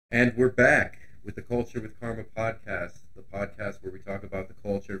And we're back with the Culture with Karma podcast, the podcast where we talk about the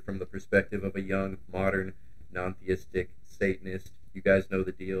culture from the perspective of a young, modern, non theistic Satanist. You guys know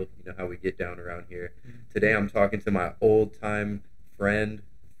the deal. You know how we get down around here. Today I'm talking to my old time friend,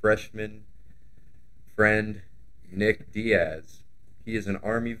 freshman friend, Nick Diaz. He is an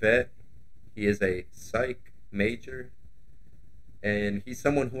Army vet, he is a psych major, and he's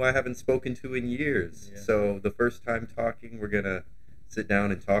someone who I haven't spoken to in years. Yeah. So the first time talking, we're going to sit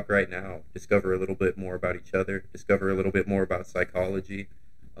down and talk right now, discover a little bit more about each other, discover a little bit more about psychology,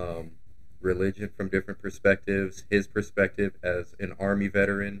 religion from different perspectives, his perspective as an Army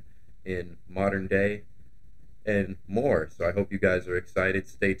veteran in modern day, and more. So I hope you guys are excited.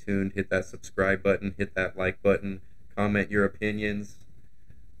 Stay tuned. Hit that subscribe button, hit that like button, comment your opinions,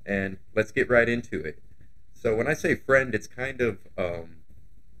 and let's get right into it. So when I say friend, it's kind of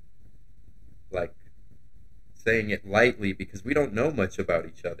like saying it lightly because we don't know much about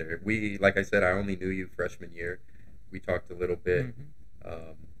each other. Like I said, I only knew you freshman year. We talked a little bit,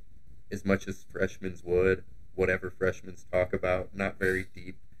 um, as much as freshmen would, whatever freshmen talk about, not very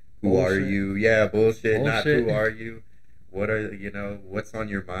deep. Who are Bullshit. you? Yeah, bullshit. Not Bullshit. who are you? What are what's on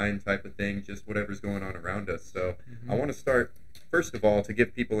your mind type of thing, just whatever's going on around us. So I want to start, first of all, to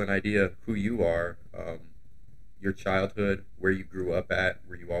give people an idea of who you are, your childhood, where you grew up at.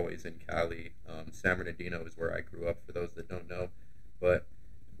 Were you always in Cali? San Bernardino is where I grew up, for those that don't know. But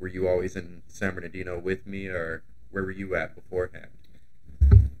were you always in San Bernardino with me, or where were you at beforehand?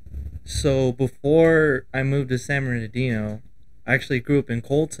 So before I moved to San Bernardino, I actually grew up in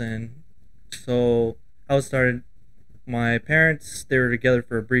Colton. So I was started. My parents, they were together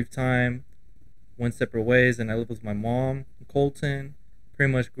for a brief time, went separate ways, and I lived with my mom in Colton.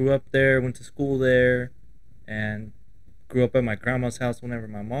 Pretty much grew up there, went to school there, and grew up at my grandma's house whenever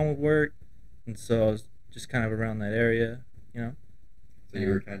my mom would work. And so I was just kind of around that area, you know. So you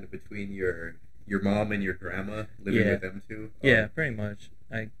were kind of between your mom and your grandma, living Yeah. with them too? Yeah, pretty much.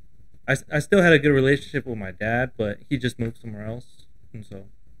 I still had a good relationship with my dad, but he just moved somewhere else, and so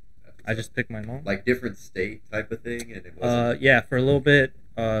I just picked my mom. Like different state type of thing, and it wasn't. Yeah, for a little bit,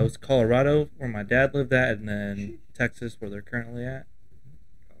 it was Colorado where my dad lived at, and then Texas where they're currently at.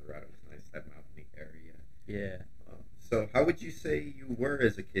 Colorado's nice, that mountainy area. Yeah. So how would you say you were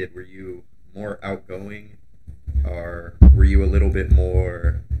as a kid? Were you more outgoing, or were you a little bit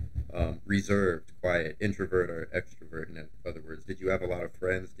more reserved, quiet, introvert, or extrovert? In other words, did you have a lot of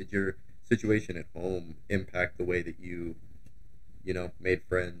friends? Did your situation at home impact the way that you made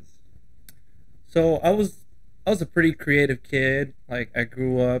friends? So I was a pretty creative kid. Like I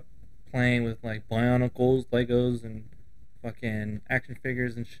grew up playing with like Bionicles, Legos, and fucking action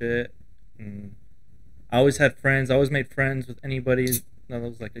figures and shit. And I always had friends. I always made friends with anybody that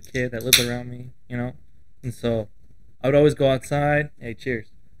was like a kid that lived around me, you know. And so I would always go outside. Hey, cheers.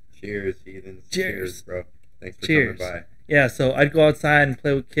 Cheers, Heathens. Cheers. Bro. Thanks for Cheers. coming by. Yeah, so I'd go outside and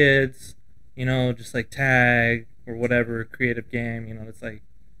play with kids, you know, just like tag or whatever creative game, you know. It's like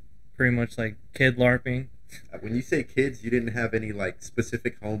pretty much like kid LARPing. When you say kids, you didn't have any like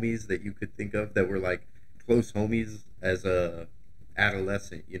specific homies that you could think of that were like close homies as a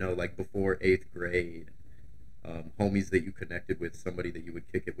adolescent, like before 8th grade, homies that you connected with, somebody that you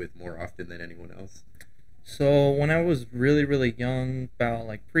would kick it with more often than anyone else. So when I was really, really young, about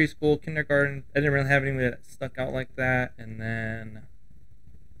like preschool, kindergarten, I didn't really have anybody that stuck out like that. And then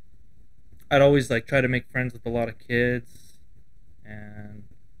I'd always like try to make friends with a lot of kids, and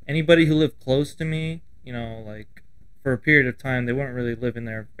anybody who lived close to me, you know, like for a period of time, they weren't really living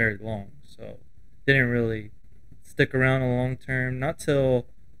there very long, so they didn't really stick around a long term. Not till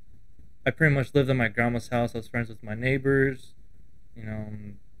I pretty much lived at my grandma's house. I was friends with my neighbors, you know.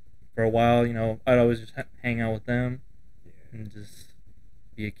 And for a while, you know, I'd always just hang out with them and just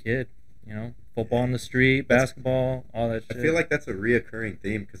be a kid, you know. Football on the street, basketball, all that shit. I feel like that's a reoccurring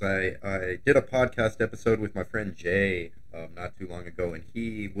theme because I did a podcast episode with my friend Jay not too long ago, and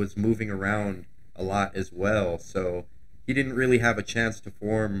he was moving around a lot as well, so he didn't really have a chance to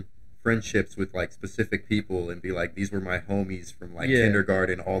form friendships with like specific people and be like, these were my homies from like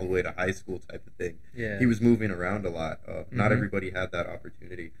kindergarten all the way to high school type of thing. Yeah. He was moving around a lot. Not everybody had that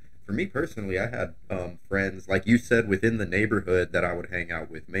opportunity. For me personally, I had friends, like you said, within the neighborhood that I would hang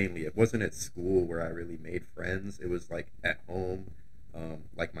out with mainly. It wasn't at school where I really made friends. It was like at home,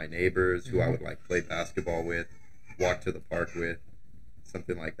 like my neighbors who I would like play basketball with, walk to the park with,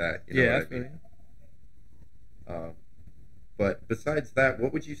 something like that. You know what I mean? But besides that,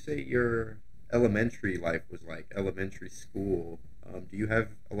 what would you say your elementary life was like? Elementary school. Do you have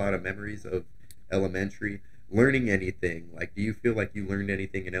a lot of memories of elementary? Learning anything? Like, do you feel like you learned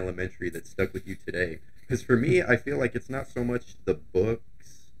anything in elementary that stuck with you today? Because for me, I feel like it's not so much the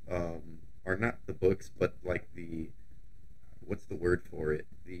books, books, but like what's the word for it?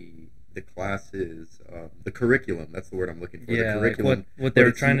 The classes, the curriculum. That's the word I'm looking for. Yeah, the like curriculum. what they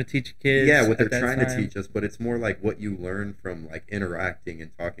were trying to teach kids. Yeah, what they're at that trying to time. teach us, but it's more like what you learn from like interacting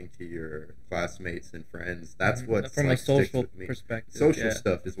and talking to your classmates and friends. That's what from a like sticks social with me. perspective. Social yeah.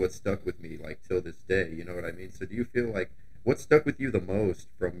 stuff is what stuck with me like till this day. You know what I mean? So do you feel like what stuck with you the most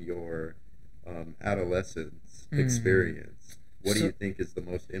from your adolescence experience? What do you think is the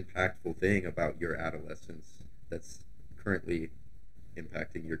most impactful thing about your adolescence that's currently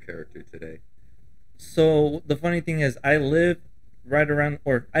impacting your character today? So the funny thing is, I lived right around,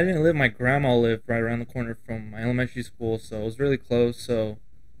 or I didn't live. My grandma lived right around the corner from my elementary school, so it was really close. So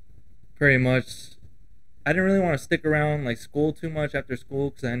pretty much, I didn't really want to stick around like school too much after school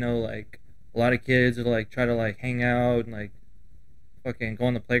because I know like a lot of kids would like try to like hang out and like fucking go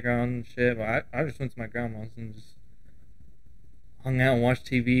on the playground and shit. But I just went to my grandma's and just hung out and watched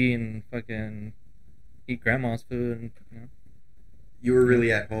TV and fucking eat grandma's food and You were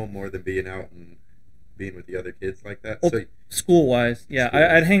really at home more than being out and being with the other kids like that. Well, so school wise, yeah,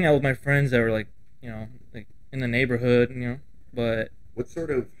 School-wise. I'd hang out with my friends that were like like in the neighborhood, but what sort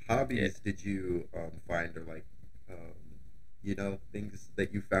of hobbies did you find, or like things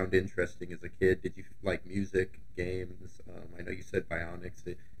that you found interesting as a kid? Did you like music, games? I know you said bionics,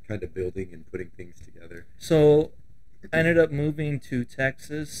 kind of building and putting things together. So I ended up moving to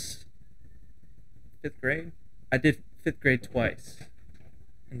Texas 5th grade. I did 5th grade twice,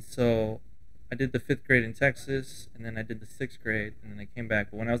 and so I did the 5th grade in Texas, and then I did the 6th grade, and then I came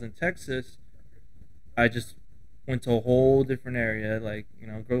back. But when I was in Texas, I just went to a whole different area. Like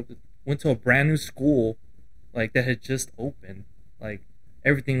went to a brand new school, like that had just opened. Like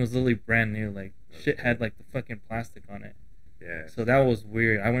everything was literally brand new. Like shit had like the fucking plastic on it. Yeah. So that was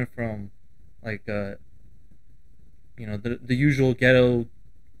weird. I went from like the usual ghetto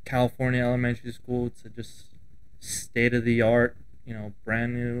California elementary school to just state of the art,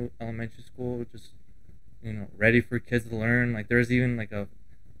 brand new elementary school, just ready for kids to learn. Like there's even like a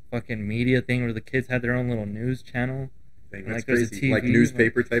fucking media thing where the kids had their own little news channel. Dang, And, that's there's a crazy. TV, Like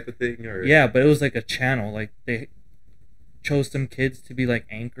newspaper type of thing, or yeah, but it was like a channel. Like they chose some kids to be like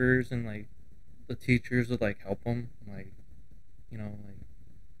anchors, and like the teachers would like help them, like like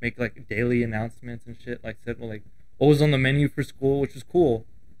make like daily announcements and shit. Like said, well, like what was on the menu for school, which was cool.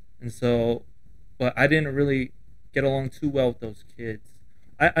 And so, but I didn't really get along too well with those kids.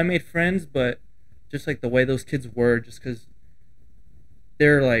 I made friends, but just like the way those kids were, just because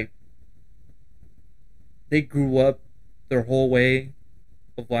they're like, they grew up their whole way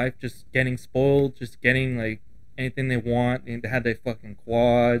of life just getting spoiled, just getting like anything they want. And they had their fucking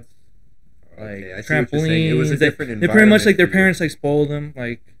quads, like I see what you're saying. It trampolines. was a different They pretty much environment like their for you. parents like spoiled them.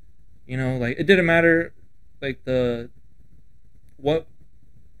 Like like it didn't matter like what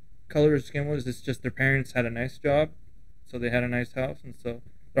color his skin was. It's just their parents had a nice job, so they had a nice house, and so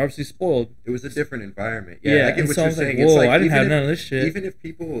they're obviously spoiled. It was a different environment. Yeah, I get and what so I you're was like, saying. whoa, It's like I didn't even have if- none of this shit. Even if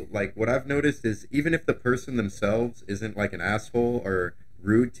people, like, what I've noticed is even if the person themselves isn't like an asshole or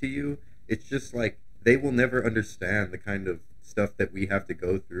rude to you, it's just like they will never understand the kind of stuff that we have to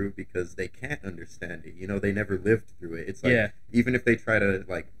go through because they can't understand it. They never lived through it. It's like Yeah. even if they try to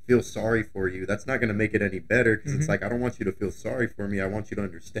like feel sorry for you, that's not going to make it any better because it's like I don't want you to feel sorry for me. I want you to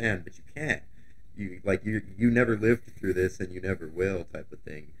understand, but you can't. You never lived through this and you never will, type of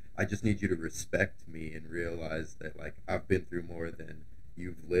thing. I just need you to respect me and realize that like I've been through more than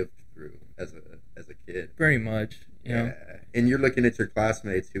you've lived through as a kid. Pretty much, Yeah. And you're looking at your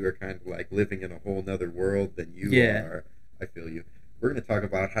classmates who are kind of like living in a whole nother world than you Yeah. are. I feel you. We're going to talk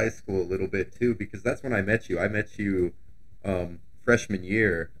about high school a little bit too, because that's when I met you. I met you freshman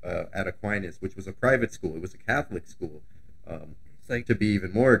year at Aquinas, which was a private school. It was a Catholic school. It's like, To be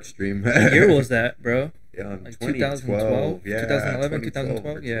even more extreme. what year was that, bro? Like 2012? 2011,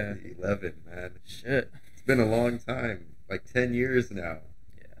 2012, yeah. 2011, man. Shit. It's been a long time, like 10 years now.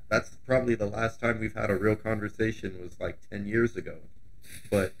 Yeah. That's probably the last time we've had a real conversation was like 10 years ago.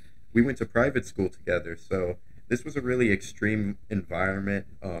 But we went to private school together, so this was a really extreme environment,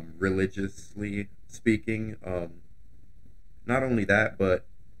 religiously speaking. Not only that, but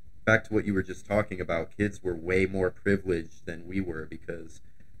back to what you were just talking about, kids were way more privileged than we were because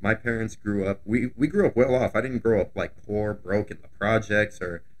my parents grew up, we grew up well off. I didn't grow up like poor, broke in the projects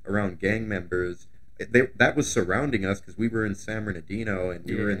or around gang members. That was surrounding us because we were in San Bernardino and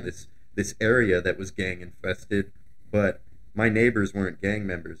we were in this area that was gang infested, but my neighbors weren't gang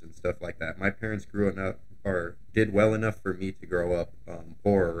members and stuff like that. My parents grew up or did well enough for me to grow up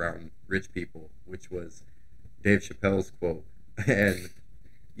poor around rich people, which was Dave Chappelle's quote. And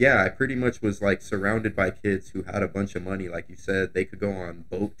yeah, I pretty much was like surrounded by kids who had a bunch of money. Like you said, they could go on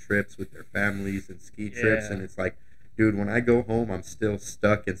boat trips with their families and ski trips. Yeah. And it's like, dude, when I go home, I'm still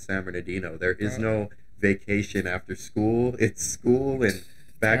stuck in San Bernardino. There is no vacation after school. It's school and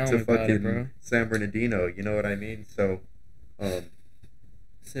back Tell to me about it, bro. fucking San Bernardino. You know what I mean? So, um,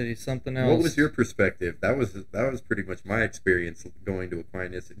 City, something else. what was your perspective? That was pretty much my experience going to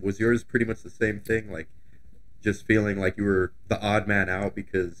Aquinas. Was yours pretty much the same thing? Like, just feeling like you were the odd man out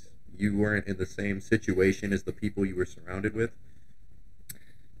because you weren't in the same situation as the people you were surrounded with?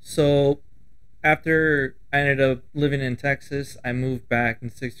 So, after I ended up living in Texas, I moved back in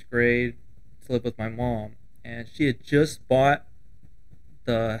 6th grade to live with my mom. And she had just bought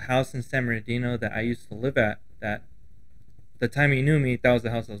the house in San Bernardino that I used to live at. That the time you knew me, that was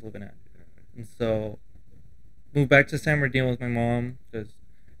the house I was living at. And so, moved back to San Bernardino with my mom because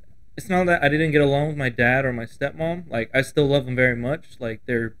it's not that I didn't get along with my dad or my stepmom. Like, I still love them very much. Like,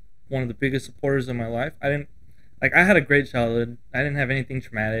 they're one of the biggest supporters of my life. I had a great childhood. I didn't have anything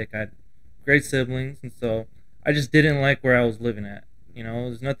traumatic. I had great siblings, and so I just didn't like where I was living at.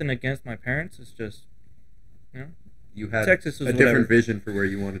 There's nothing against my parents. It's just, you know, You had Texas was a different whatever. vision for where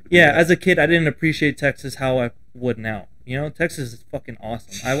you wanted to be. Yeah, at. as a kid, I didn't appreciate Texas how I would now. Texas is fucking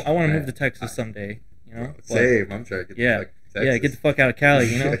awesome. I want to move to Texas someday. Bro, same. I'm trying to get Yeah, the fuck Texas. yeah, get the fuck out of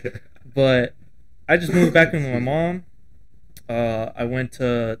Cali. But I just moved back in with my mom. I went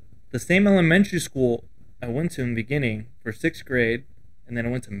to the same elementary school I went to in the beginning for 6th grade, and then I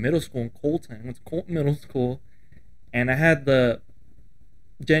went to middle school in Colton. I went to Colton Middle School, and I had the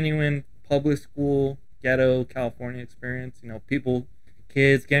genuine public school ghetto California experience.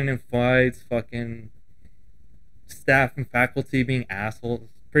 Kids getting in fights, fucking staff and faculty being assholes,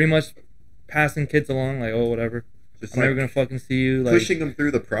 pretty much passing kids along like, oh, whatever. Just I'm like never gonna fucking see you. Like, pushing them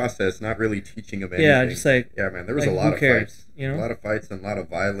through the process, not really teaching them anything. yeah, just like, yeah, man. There was like, a lot who of cares, fights, you know? a lot of fights and a lot of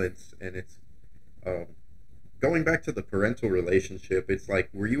violence, and it's going back to the parental relationship. It's like,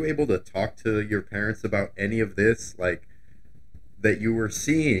 were you able to talk to your parents about any of this, like that you were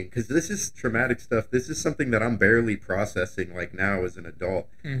seeing? Because this is traumatic stuff. This is something that I'm barely processing, like now as an adult.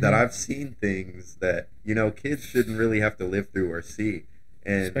 Mhm. That I've seen things that kids shouldn't really have to live through or see,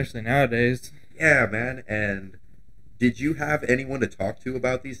 and Especially nowadays. yeah, man. And did you have anyone to talk to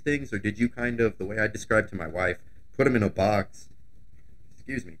about these things, or did you kind of, the way I described to my wife, put them in a box,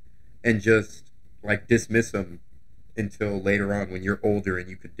 excuse me, and just like dismiss them until later on when you're older and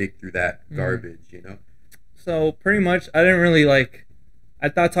you could dig through that garbage? So pretty much, I didn't really like. I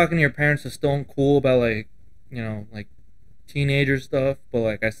thought talking to your parents was still cool about like teenager stuff, but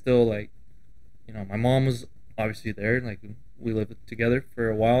like I still like, my mom was obviously there. Like, we lived together for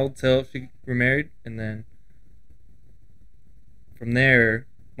a while until she remarried, and then from there,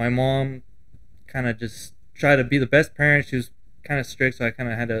 my mom kind of just tried to be the best parent. She was kind of strict, so I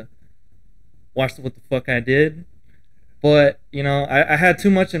kind of had to watch what the fuck I did. But I had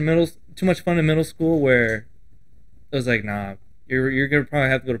too much fun in middle school where it was like, nah, you're gonna probably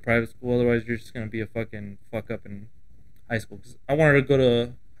have to go to private school, otherwise you're just gonna be a fucking fuck up in high school. 'Cause I wanted to go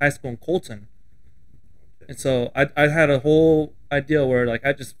to high school in Colton, and so I had a whole idea where like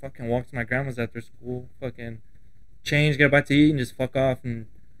I just fucking walk to my grandma's after school, fucking change, get a bite to eat, and just fuck off and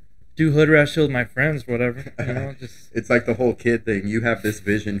do hood rat shit with my friends or whatever. Just It's like the whole kid thing. You have this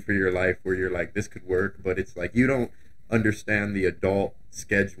vision for your life where you're like, this could work, but it's like you don't understand the adult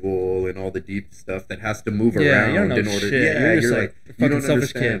schedule and all the deep stuff that has to move around you don't know in order. shit. Yeah, You're just you're like a you fucking don't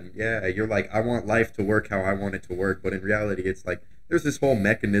selfish understand. kid. Yeah, you're like, I want life to work how I want it to work, but in reality, it's like there's this whole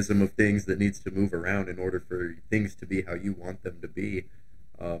mechanism of things that needs to move around in order for things to be how you want them to be.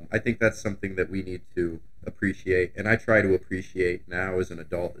 I think that's something that we need to appreciate, and I try to appreciate now as an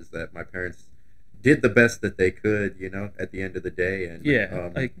adult, is that my parents did the best that they could, at the end of the day. And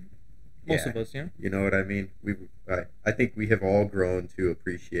like most of us, you know what I mean? I think we have all grown to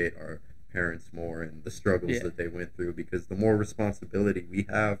appreciate our parents more and the struggles that they went through, because the more responsibility we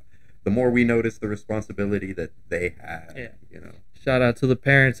have, the more we notice the responsibility that they had. Shout out to the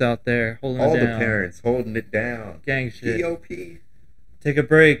parents out there holding all it down. The parents holding it down. Gang shit. POP. Take a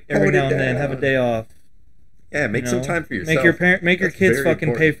break every Hold it now and then. Have a down. day off. Yeah, make some time for yourself. Make your That's kids very fucking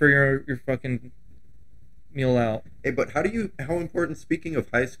important. pay for your fucking meal out. Hey, but how important, speaking of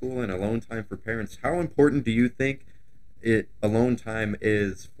high school and alone time for parents, how important do you think alone time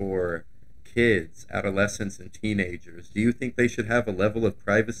is for kids, adolescents, and teenagers? Do you think they should have a level of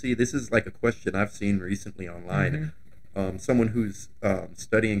privacy? This is like a question I've seen recently online. Someone who's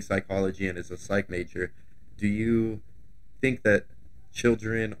studying psychology and is a psych major, do you think that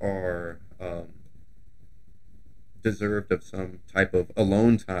children are deserved of some type of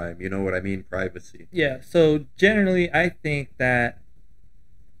alone time? You know what I mean? Privacy. Yeah, so generally I think that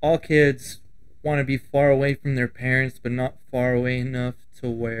all kids want to be far away from their parents, but not far away enough to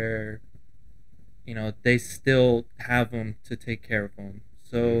where, they still have them to take care of them.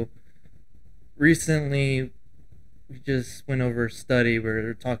 So recently, we just went over a study where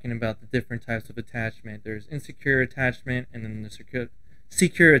they're talking about the different types of attachment. There's insecure attachment and then the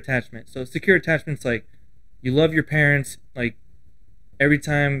secure attachment. So secure attachment's like you love your parents, like every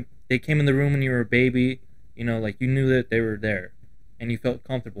time they came in the room when you were a baby, like you knew that they were there and you felt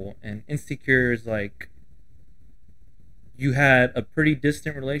comfortable. And insecure is like you had a pretty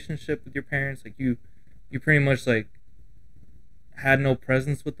distant relationship with your parents, like you pretty much like had no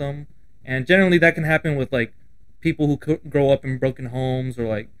presence with them. And generally that can happen with like people who grow up in broken homes or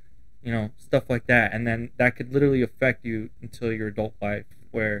like stuff like that, and then that could literally affect you until your adult life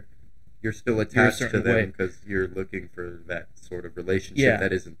where you're still attached to them because you're looking for that sort of relationship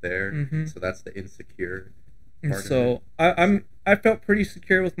that isn't there. So that's the insecure part. And so I felt pretty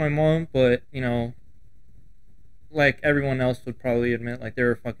secure with my mom, but like everyone else would probably admit, like they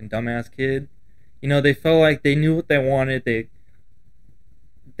were a fucking dumbass kid. They felt like they knew what they wanted.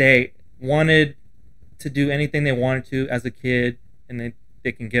 They wanted to do anything they wanted to as a kid, and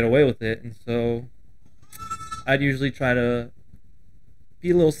they can get away with it. And so I'd usually try to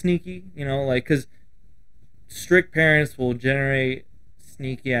be a little sneaky, like, because strict parents will generate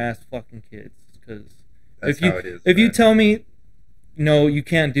sneaky ass fucking kids. Because if you tell me no, you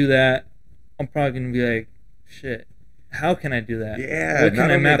can't do that, I'm probably gonna be like, shit, how can I do that? Yeah, what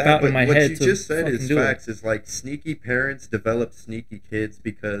can I map out in my head? What you just said is facts. Is like sneaky parents develop sneaky kids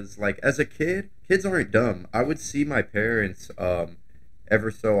because, like, as a kid, kids aren't dumb. I would see my parents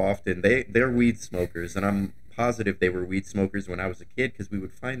ever so often. They're weed smokers, and I'm positive they were weed smokers when I was a kid because we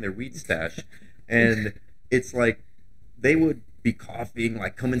would find their weed stash, and it's like they would be coughing,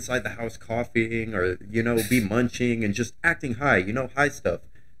 like come inside the house coughing, or be munching and just acting high, high stuff.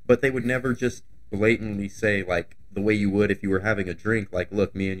 But they would never just blatantly say, like, the way you would if you were having a drink, like,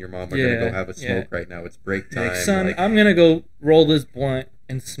 look, me and your mom are gonna go have a smoke right now. It's break time. Like, son, I'm gonna go roll this blunt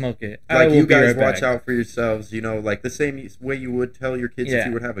and smoke it. Like, you guys watch out for yourselves, like the same way you would tell your kids if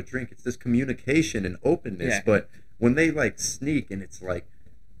you would have a drink. It's this communication and openness. But when they like sneak and it's like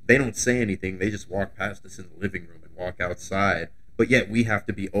they don't say anything, they just walk past us in the living room and walk outside. But yet we have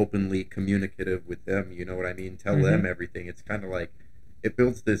to be openly communicative with them. You know what I mean? Tell them everything. It's kind of like it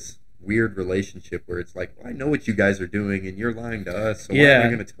builds this weird relationship where it's like, well, I know what you guys are doing and you're lying to us, so why am I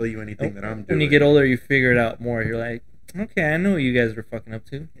going to tell you anything that I'm doing? When you get older, you figure it out more. You're like, okay, I know what you guys are fucking up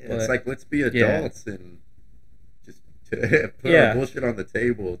to. Yeah, it's like, let's be adults and just put our bullshit on the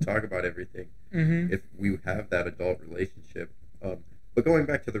table, talk about everything. If we have that adult relationship. But going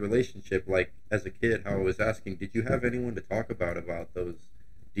back to the relationship, like as a kid, how I was asking, did you have anyone to talk about those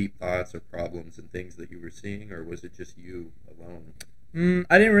deep thoughts or problems and things that you were seeing, or was it just you alone?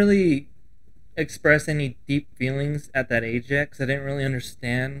 I didn't really express any deep feelings at that age yet, because I didn't really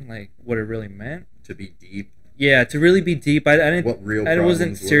understand like what it really meant to be deep. Yeah, to really be deep. I didn't. What real? I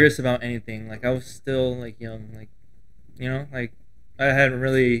wasn't serious about anything. Like I was still like young. Like like I hadn't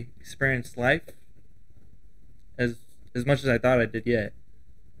really experienced life as much as I thought I did yet.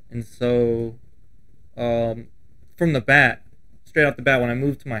 And so, from the bat, straight off the bat, when I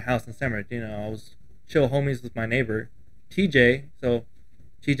moved to my house in San Bernardino, I was chill homies with my neighbor, TJ. So,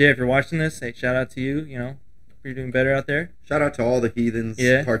 TJ, if you're watching this, hey, shout out to you. Hope you're doing better out there. Shout out to all the heathens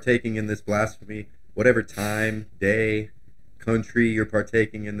partaking in this blasphemy. Whatever time, day, country you're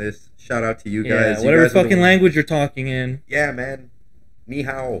partaking in this, shout out to you guys. Yeah, whatever fucking language you're talking in. Yeah, man. Ni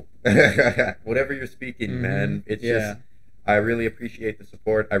hao. Whatever you're speaking, man. It's just, I really appreciate the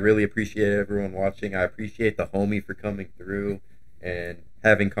support. I really appreciate everyone watching. I appreciate the homie for coming through and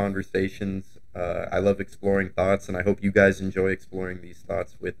having conversations. I love exploring thoughts, and I hope you guys enjoy exploring these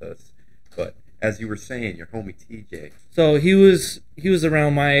thoughts with us. But as you were saying, your homie TJ. So he was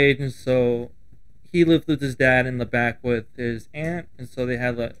around my age, and so he lived with his dad in the back with his aunt, and so they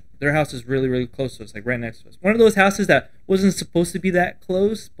had their house is really, really close to us, like right next to us. One of those houses that wasn't supposed to be that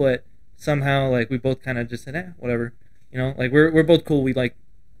close, but somehow like we both kind of just said, whatever. Like we're both cool. We like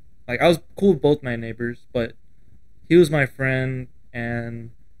I was cool with both my neighbors, but he was my friend,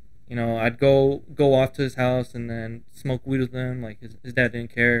 and I'd go off to his house and then smoke weed with him. Like his dad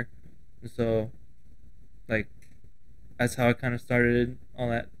didn't care, and so like that's how I kind of started all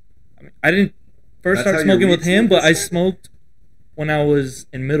that. I mean, I didn't first start smoking with him, but I smoked when I was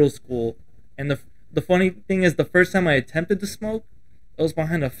in middle school. And the funny thing is, the first time I attempted to smoke, it was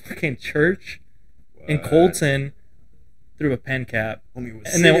behind a fucking church in Colton through a pen cap. And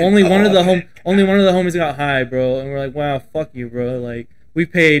then only one of the homies got high, bro. And we're like, wow, fuck you, bro. Like,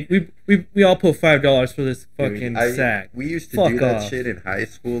 we all put $5 for this fucking Dude, sack. We used to Fuck do that off. shit in high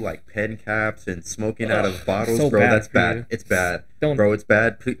school, like pen caps and smoking out of bottles, so bro. bad That's for bad. you. It's bad, Don't- bro. It's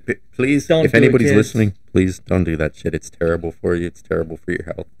bad. Please, Don't if do it, anybody's kids. listening, please don't do that shit. It's terrible for you. It's terrible for your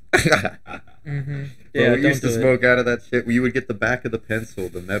health. Mm-hmm. Bro, Yeah, we don't used to do it. smoke out of that shit. You would get the back of the pencil,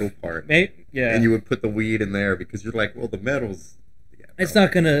 the metal part, Yeah, and you would put the weed in there because you're like, well, the metal's. Yeah, it's bro.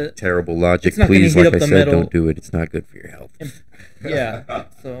 not gonna. Terrible logic. It's not gonna Please, heat like up I the said, metal. don't do it. It's not good for your health. Yeah,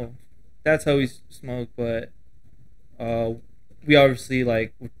 so that's how we smoke. But we obviously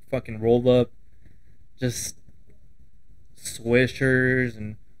like would fucking roll up, just swishers,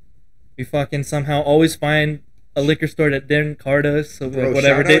 and we fucking somehow always find a liquor store that didn't card us. So Bro, like,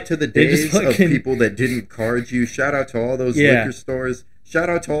 whatever shout out to the they days just fucking, of people that didn't card you. Shout out to all those Yeah. liquor stores. Shout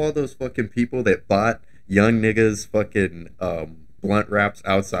out to all those fucking people that bought young niggas fucking blunt wraps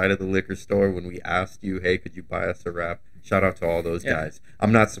outside of the liquor store when we asked you, hey, could you buy us a wrap? Shout out to all those Yeah. guys.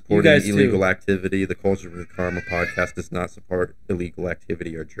 I'm not supporting guys illegal too. activity. The Culture of the Karma podcast does not support illegal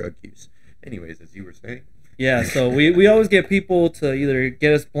activity or drug use. Anyways, as you were saying. Yeah, so we always get people to either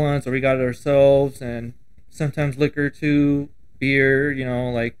get us blunts or we got it ourselves, and sometimes liquor too, beer, you know,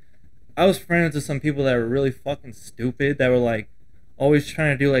 like I was friends with some people that were really fucking stupid that were like always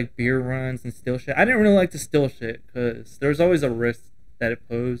trying to do like beer runs and steal shit. I didn't really like to steal shit because there's always a risk that it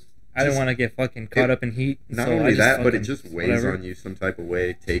posed. I didn't want to get fucking caught up in heat. Not so I only just that, but it fucking- just weighs whatever. on you some type of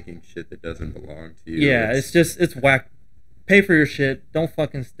way, taking shit that doesn't belong to you. Yeah, it's whack. Pay for your shit. Don't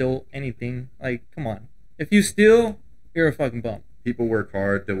fucking steal anything. Like, come on. If you steal, you're a fucking bum. People work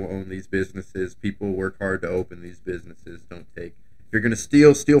hard to own these businesses. People work hard to open these businesses. Don't take. If you're gonna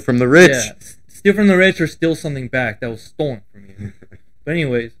steal, steal from the rich. Yeah, steal from the rich or steal something back that was stolen from you. But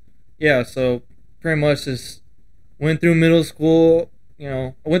anyways, yeah, so pretty much just went through middle school. You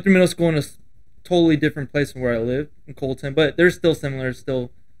know, I went through middle school in a totally different place from where I live in Colton, but they're still similar.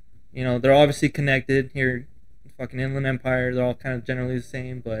 Still, you know, they're obviously connected here. Fucking Inland Empire, they're all kind of generally the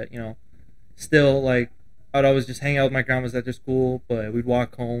same, but you know, still like I'd always just hang out with my grandmas after school, but we'd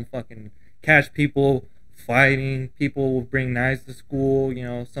walk home, fucking catch people fighting. People would bring knives to school. You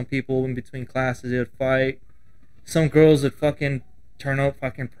know, some people in between classes would fight. Some girls would fucking turn up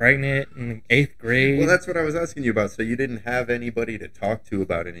fucking pregnant in the 8th grade. Well, that's what I was asking you about. So you didn't have anybody to talk to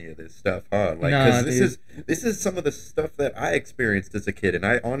about any of this stuff, huh? Like, Nah, because dude. this is some of the stuff that I experienced as a kid, and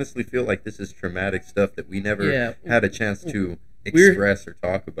I honestly feel like this is traumatic stuff that we never Yeah. had a chance to We're- express or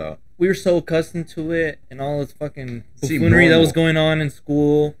talk about. We were so accustomed to it and all this fucking Seemed buffoonery that was normal. going on in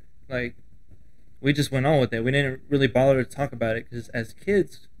school. Like, we just went on with it. We didn't really bother to talk about it because as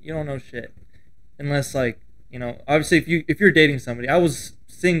kids, you don't know shit unless, like, you know, obviously if you're dating somebody. I was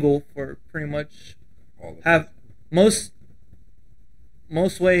single for pretty much All of have this.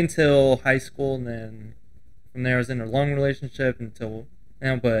 most way until high school, and then from there I was in a long relationship until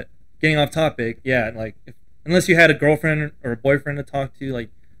now. But getting off topic, yeah, like unless you had a girlfriend or a boyfriend to talk to, like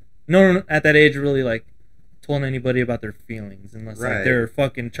no one at that age really like told anybody about their feelings unless Right. like they're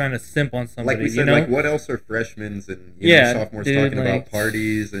fucking trying to simp on somebody. Like we said, you know? like what else are freshmen and Yeah, sophomores dude, talking like, about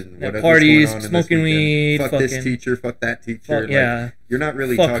parties and yeah, what else parties, is going on in smoking this weekend? weed, Fuck this fucking- teacher, fuck that teacher. Fuck, Like, yeah, you're not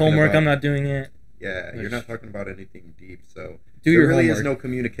really fuck talking homework. about, I'm not doing it. Yeah, you're not talking about anything deep. So Do there your really is homework. no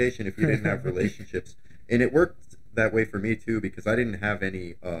communication if you didn't have relationships. And it worked that way for me too because I didn't have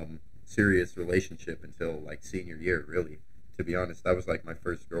any serious relationship until like senior year, really. To be honest, that was like my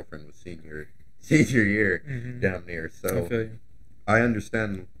first girlfriend was senior year Mhm. down there. I So feel you. I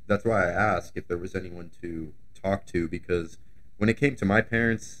understand. That's why I asked if there was anyone to talk to because when it came to my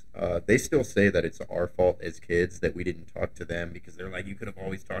parents, they still say that it's our fault as kids that we didn't talk to them because they're like, you could have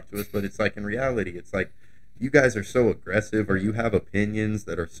always talked to us. But it's like in reality, it's like you guys are so aggressive or you have opinions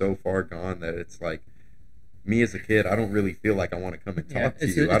that are so far gone that it's like me as a kid, I don't really feel like I want to come and Yeah, talk to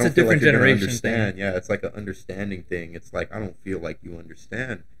it's you. a I don't feel different like you're gonna generation understand. thing. Yeah, it's like an understanding thing. It's like I don't feel like you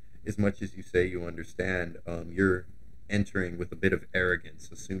understand as much as you say you understand. You're entering with a bit of arrogance,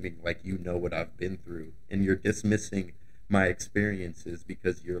 assuming like you know what I've been through, and you're dismissing my experiences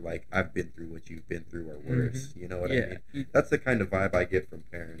because you're like I've been through what you've been through or worse. You know what I Yeah. mean? That's the kind of vibe I get from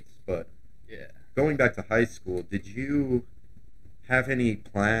parents. But Yeah. going back to high school, did you have any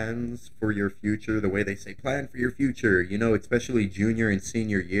plans for your future? The way they say plan for your future, you know, especially junior and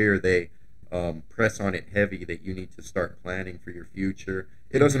senior year, they press on it heavy that you need to start planning for your future.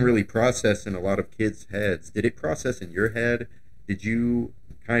 It doesn't Mhm. really process in a lot of kids' heads. Did it process in your head? Did you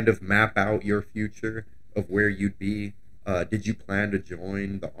kind of map out your future of where you'd be? Did you plan to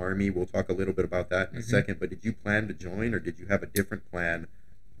join the army? We'll talk a little bit about that in a Mhm. second, but did you plan to join or did you have a different plan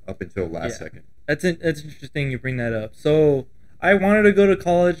up until last Yeah. second? That's interesting you bring that up. So I wanted to go to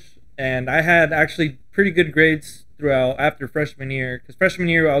college, and I had actually pretty good grades throughout after freshman year, because freshman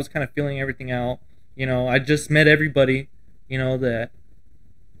year I was kind of feeling everything out. You know, I just met everybody, you know, that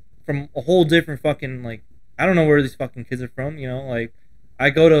from a whole different fucking, like, I don't know where these fucking kids are from, you know, like, I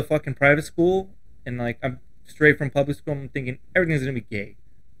go to a fucking private school, and, like, I'm straight from public school, I'm thinking everything's gonna be gay,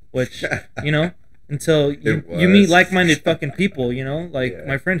 which, you know, until you meet like-minded fucking people, you know, like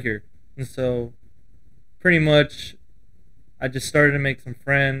my friend here, and so, pretty much, I just started to make some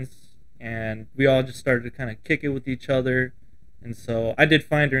friends, and we all just started to kind of kick it with each other, and so, I did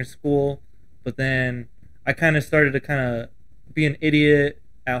fine during school, but then I kind of started to kind of be an idiot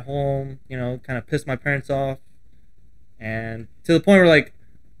at home, you know, kind of piss my parents off. And to the point where, like,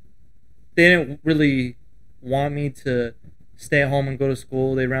 they didn't really want me to stay at home and go to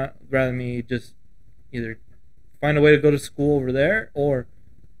school. They'd rather me just either find a way to go to school over there or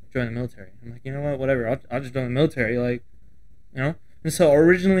join the military. I'm like, you know what, whatever. I'll just join the military, like, you know? And so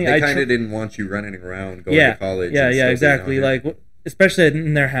originally they kind of didn't want you running around going to college. Yeah, exactly. Like, especially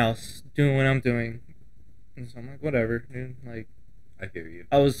in their house, doing what I'm doing. And so I'm like, whatever, dude. Like, I hear you.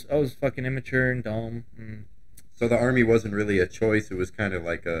 I was fucking immature and dumb. So the army wasn't really a choice. It was kind of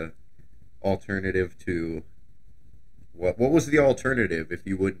like a alternative to what was the alternative if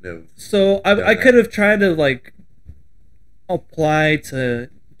you wouldn't have? So I could have tried to, like, apply to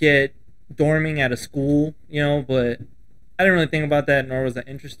get dorming at a school, you know, but I didn't really think about that, nor was I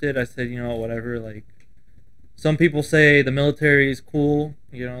interested. I said, you know, whatever, like, some people say the military is cool,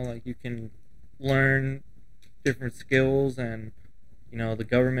 you know, like, you can learn different skills, and, you know, the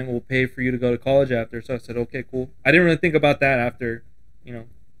government will pay for you to go to college after. So I said, okay, cool. I didn't really think about that after, you know,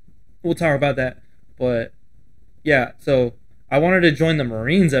 we'll talk about that. But yeah, so I wanted to join the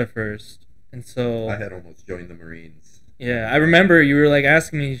Marines at first, and so I had almost joined the Marines. Yeah, I remember you were, like,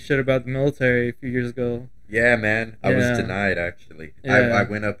 asking me shit about the military a few years ago. Yeah, man, I was denied, actually. I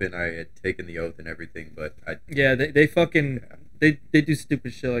went up and I had taken the oath and everything, but they fucking they do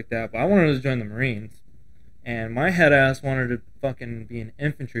stupid shit like that. But I wanted to join the Marines. And my head ass wanted to fucking be an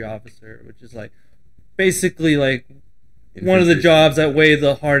infantry officer, which is, like, basically, like, one of the jobs that weigh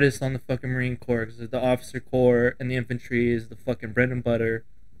the hardest on the fucking Marine Corps. Because the officer corps and the infantry is the fucking bread and butter,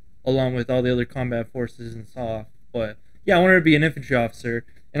 along with all the other combat forces and SOF. But yeah, I wanted to be an infantry officer,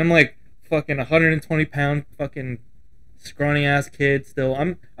 and I'm like fucking 120-pound fucking scrawny ass kid still.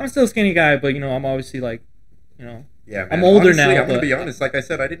 I'm still a skinny guy, but, you know, I'm obviously, like, you know. Yeah, man. I'm older Honestly, now. I'm gonna be honest. Like I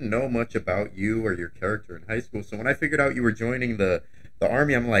said, I didn't know much about you or your character in high school. So when I figured out you were joining the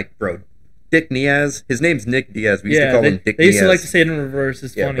army, I'm like, bro, Dick Diaz. His name's Nick Diaz. We used to call him Dick Diaz. They used to like to say it in reverse.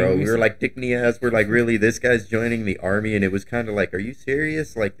 It's funny. Bro. We were like, Dick Diaz. We're like, really? This guy's joining the army, and it was kind of like, are you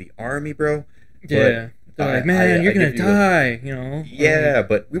serious? Like, the army, bro? Yeah. They're like, man, you're gonna die, you know. Yeah,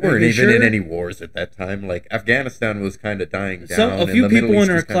 but we weren't even in any wars at that time. Like, Afghanistan was kind of dying down. A few people in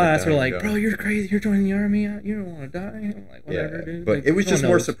our class were like, bro, you're crazy. You're joining the army. You don't want to die. I'm like, whatever, dude. But like, it was just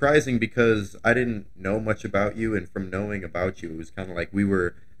more surprising because I didn't know much about you, and from knowing about you, it was kind of like we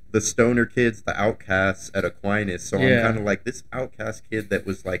were the stoner kids, the outcasts at Aquinas. So I'm kind of like, this outcast kid that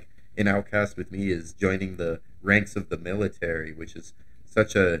was like an outcast with me is joining the ranks of the military, which is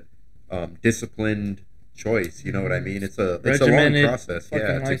such a disciplined choice, you know what I mean? It's a long process,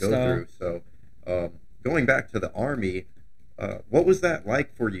 to go through. So, going back to the army, what was that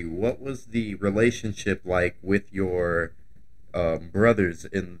like for you? What was the relationship like with your brothers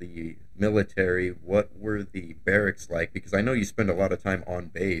in the military? What were the barracks like? Because I know you spend a lot of time on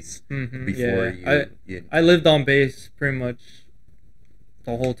base before I lived on base pretty much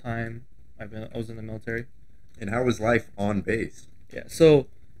the whole time I was in the military. And how was life on base? Yeah, so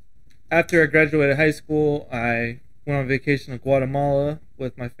after I graduated high school, I went on vacation to Guatemala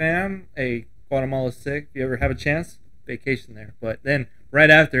with my fam. Hey, Guatemala's sick. If you ever have a chance, vacation there. But then, right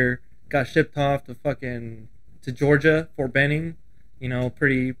after, got shipped off to Georgia, Fort Benning. You know,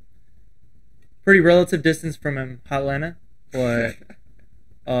 pretty relative distance from Atlanta. But,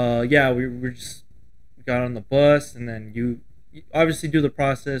 yeah, we just got on the bus, and then you obviously do the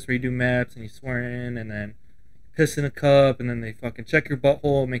process where you do maps, and you swear in, and then piss in a cup, and then they fucking check your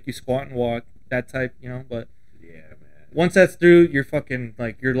butthole, make you squat and walk, that type, you know. But yeah, man, once that's through, you're fucking,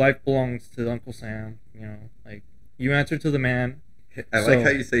 like, your life belongs to Uncle Sam, you know. Like, you answer to the man. I like how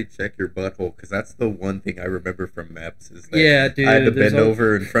you say check your butthole, because that's the one thing I remember from MEPS is that dude, I had to bend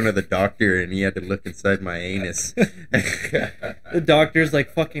over in front of the doctor, and he had to look inside my anus. The doctor's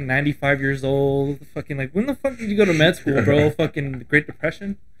like fucking 95 years old. Fucking like, when the fuck did you go to med school, bro? Fucking the Great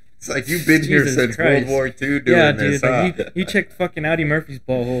Depression? It's like, you've been here since World War II doing this, like, you checked fucking Audie Murphy's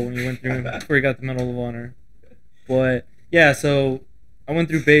butthole when you went through before you got the Medal of Honor. But yeah, so I went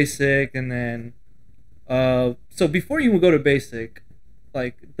through basic, and then so before you would go to basic,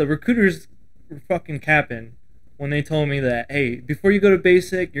 like, the recruiters were fucking capping when they told me that, hey, before you go to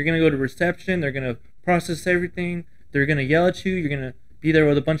basic, you're going to go to reception. They're going to process everything. They're going to yell at you. You're going to be there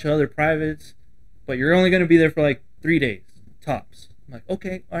with a bunch of other privates. But you're only going to be there for like 3 days, tops. I'm like,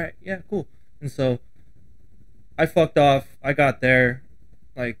 okay, all right, yeah, cool. And so I fucked off. I got there.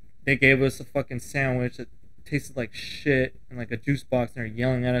 Like, they gave us a fucking sandwich that tasted like shit and like a juice box, and they're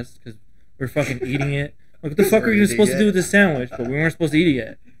yelling at us because we were fucking eating it. Like, what the fuck are you supposed to do with this sandwich? But we weren't supposed to eat it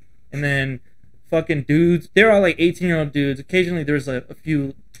yet. And then fucking dudes, they're all like 18-year-old dudes. Occasionally there's like a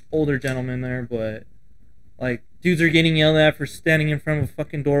few older gentlemen there, but like dudes are getting yelled at for standing in front of a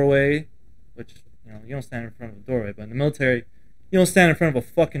fucking doorway, which, you know, you don't stand in front of a doorway, but in the military, you don't stand in front of a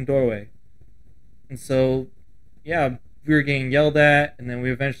fucking doorway. And so, yeah, we were getting yelled at, and then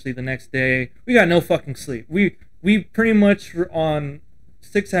we eventually, the next day, we got no fucking sleep. We pretty much were on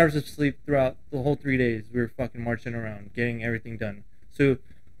 6 hours of sleep throughout the whole 3 days. We were fucking marching around, getting everything done. So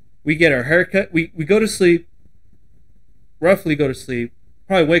we get our haircut, we go to sleep, roughly go to sleep,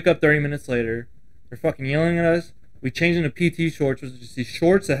 probably wake up 30 minutes later. They're fucking yelling at us. We change into PT shorts, which is just these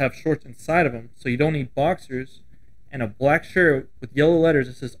shorts that have shorts inside of them, so you don't need boxers, and a black shirt with yellow letters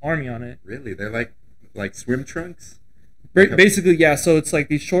that says Army on it. Really? They're like swim trunks? Basically, yeah, so it's like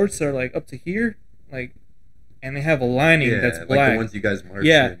these shorts that are like up to here, like, and they have a lining that's black. Like the ones you guys march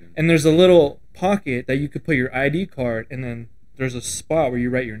yeah, in. and there's a little pocket that you could put your ID card, and then there's a spot where you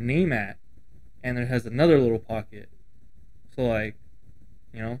write your name at, and it has another little pocket. So, like,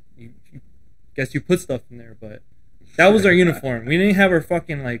 you know, you guess you put stuff in there, but that was our uniform. We didn't have our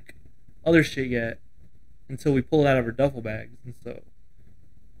fucking, like, other shit yet until we pulled it out of our duffel bags. And so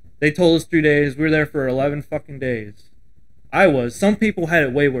they told us 3 days. We were there for 11 fucking days. Some people had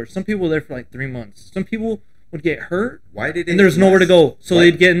it way worse. Some people were there for like 3 months. Some people would get hurt. Why did it? And there's nowhere to go. So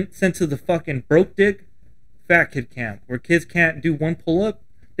they'd get sent to the fucking broke dick fat kid camp where kids can't do one pull up.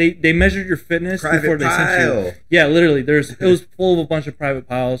 They measured your fitness before they sent you. Yeah, literally. It was full of a bunch of private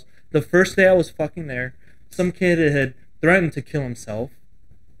piles. The first day I was fucking there, some kid had threatened to kill himself.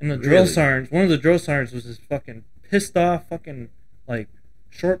 And the drill sergeant, one of the drill sergeants was this fucking pissed off fucking like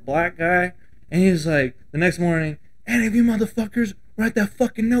short black guy. And he was like, the next morning, any of you motherfuckers write that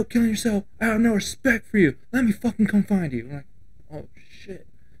fucking note killing yourself. I have no respect for you. Let me fucking come find you. I'm like, oh shit.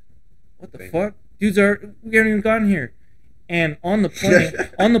 What the fuck? We haven't even gotten here. And on the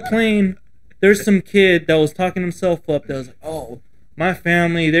plane, there's some kid that was talking himself up that was like, oh, my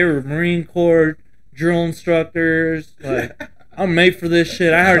family, they were Marine Corps drill instructors. Like, I'm made for this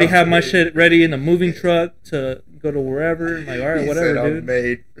shit. I already have my shit ready in the moving truck to go to wherever. I'm like, all right, whatever, dude. I'm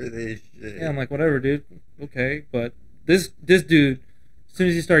made for this shit. Yeah, I'm like, whatever, dude. Okay, but this dude, as soon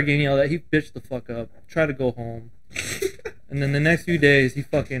as he started getting yelled at, he bitched the fuck up, tried to go home. And then the next few days, he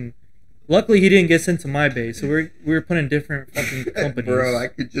fucking... Luckily, he didn't get sent to my base, so we were put in different fucking companies. Bro, I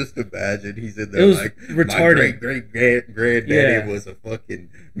could just imagine he's in there. It was like, retarded. My great granddaddy was a fucking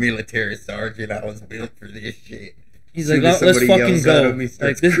military sergeant. I was built for this shit. He's like, let's fucking go.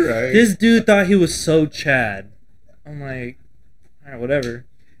 Like, this dude thought he was so Chad. I'm like, all right, whatever.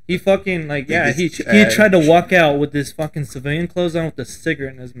 He fucking, like, yeah, he tried to walk out with this fucking civilian clothes on with a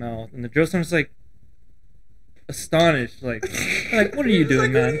cigarette in his mouth, and the drill sergeant's like, astonished, like what are you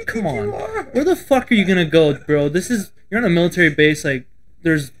doing, man? Come on, where the fuck are you gonna go, bro? You're on a military base, like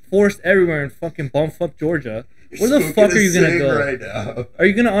there's forest everywhere in fucking bumfuck Georgia. Where the fuck are you gonna go? Right now. Are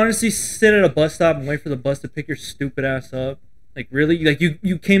you gonna honestly sit at a bus stop and wait for the bus to pick your stupid ass up? Like, really? Like,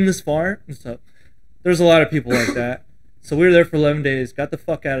 you came this far and stuff. There's a lot of people like that. So we were there for 11 days, got the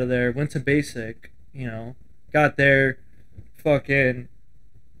fuck out of there, went to basic, you know, got there, fucking,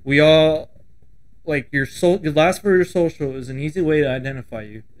 we all. Like, your last for your social is an easy way to identify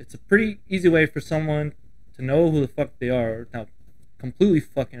you. It's a pretty easy way for someone to know who the fuck they are without completely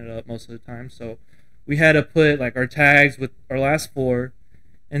fucking it up most of the time. So we had to put like our tags with our last four,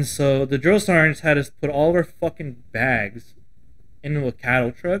 and so the drill sergeants had us put all of our fucking bags into a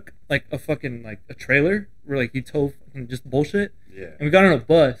cattle truck, like a fucking like a trailer where like you tow fucking just bullshit. Yeah. And we got on a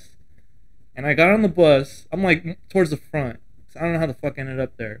bus, and I got on the bus. I'm like towards the front, so I don't know how the fuck I ended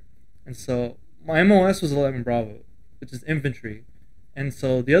up there, and so. My MOS was 11 Bravo, which is infantry. And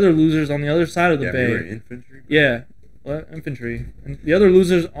so the other losers on the other side of the bay... You were infantry? Yeah, infantry. And the other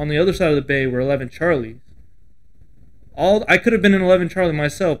losers on the other side of the bay were 11 Charlies. I could have been an 11 Charlie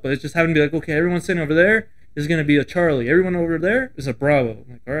myself, but it just happened to be like, okay, everyone sitting over there is going to be a Charlie. Everyone over there is a Bravo.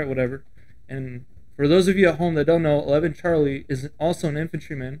 I'm like, all right, whatever. And for those of you at home that don't know, 11 Charlie is also an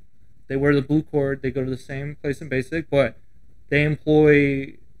infantryman. They wear the blue cord. They go to the same place in basic, but they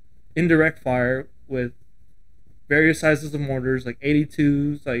employ... indirect fire with various sizes of mortars, like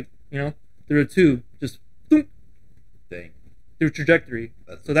 82s, like, you know, through a tube, just through trajectory.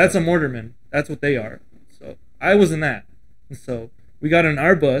 That's a mortarman. That's what they are. So I was in that. And so we got on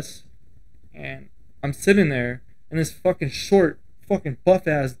our bus, and I'm sitting there, and this fucking short, fucking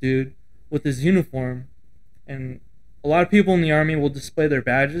buff-ass dude with his uniform, and a lot of people in the Army will display their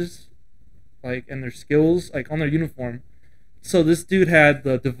badges, like, and their skills, like, on their uniform. So this dude had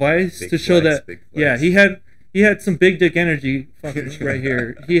the device to show that, yeah, he had some big dick energy fucking right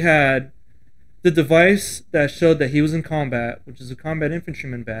here. He had the device that showed that he was in combat, which is a combat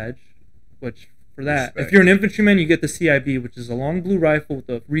infantryman badge, which, for that, if you're an infantryman, you get the CIB, which is a long blue rifle with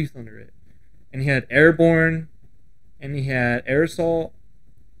a wreath under it. And he had airborne, and he had air assault,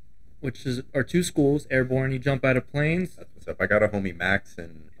 which are two schools. Airborne, you jump out of planes. That's what's up. I got a homie Max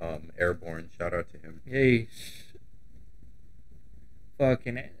in airborne. Shout out to him. Hey,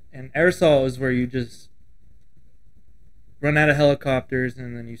 fucking, and air assault is where you just run out of helicopters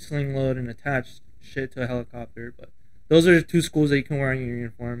and then you sling load and attach shit to a helicopter. But those are the two schools that you can wear on your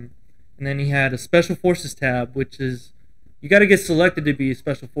uniform. And then he had a special forces tab, which is, you got to get selected to be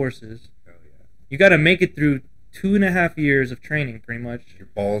special forces. Oh yeah. You got to make it through 2.5 years of training, pretty much. Your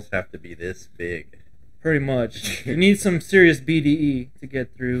balls have to be this big. Pretty much. You need some serious BDE to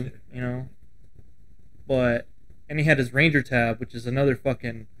get through, you know. But, and he had his Ranger tab, which is another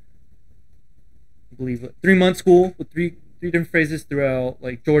fucking, I believe, 3-month school with three different phases throughout,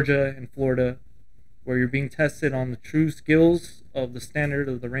 like, Georgia and Florida, where you're being tested on the true skills of the standard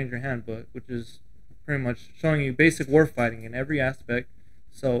of the Ranger Handbook, which is pretty much showing you basic warfighting in every aspect.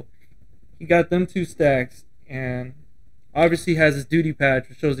 So, he got them 2 stacks, and obviously has his duty patch,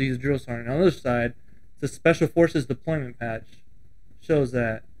 which shows that he's a drill sergeant. On the other side, it's a Special Forces deployment patch. Shows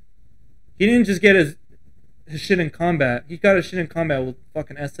that he didn't just get his shit in combat. He got his shit in combat with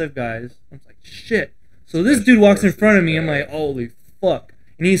fucking SF guys. I was like, shit. So this dude walks in front of me. I'm like, holy fuck.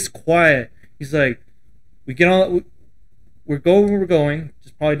 And he's quiet. He's like, we're going where we're going,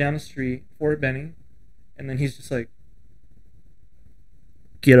 just probably down the street, Fort Benning. And then he's just like,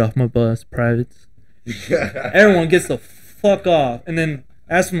 get off my bus, privates. Everyone gets the fuck off. And then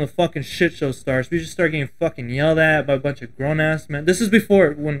as when the fucking shit show starts, we just start getting fucking yelled at by a bunch of grown ass men. This is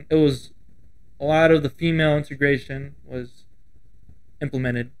before, when it was a lot of the female integration was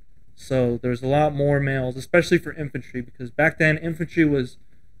implemented. So there's a lot more males, especially for infantry, because back then infantry was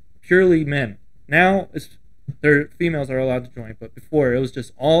purely men. Now females are allowed to join, but before it was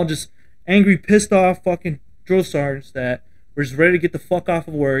just all angry, pissed off fucking drill sergeants that were just ready to get the fuck off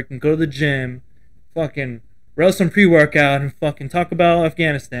of work and go to the gym, fucking rail some pre-workout and fucking talk about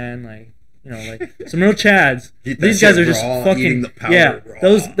Afghanistan, like, you know, like some real chads. These guys are just fucking, yeah,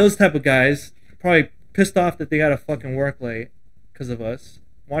 those type of guys, probably pissed off that they gotta fucking work late because of us,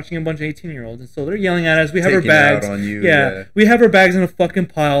 watching a bunch of 18-year-olds, and so they're yelling at us. We have our bags. Out on you, yeah, we have our bags in a fucking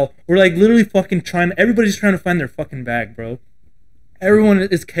pile. We're like literally fucking everybody's trying to find their fucking bag, bro. Everyone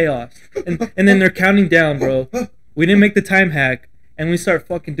is chaos. And then they're counting down, bro. We didn't make the time hack, and we start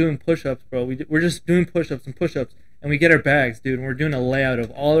fucking doing push-ups, bro. We're just doing push-ups and push-ups, and we get our bags, dude, and we're doing a layout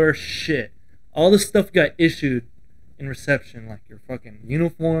of all our shit. All the stuff got issued in reception, like your fucking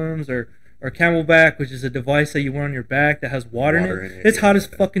uniforms or Camelback, which is a device that you wear on your back that has water in it. It's hot as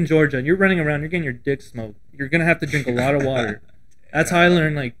fucking Georgia, and you're running around, you're getting your dick smoked. You're going to have to drink a lot of water. That's how I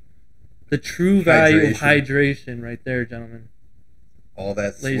learned, like, the true value of hydration right there, gentlemen. All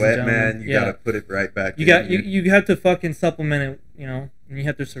that sweat, man, you got to put it right back in. You have to fucking supplement it, you know, and you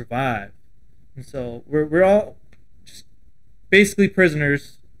have to survive. And so we're all just basically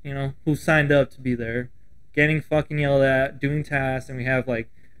prisoners, you know, who signed up to be there, getting fucking yelled at, doing tasks, and we have, like,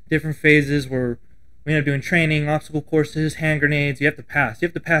 different phases where we end up doing training, obstacle courses, hand grenades. You have to pass. You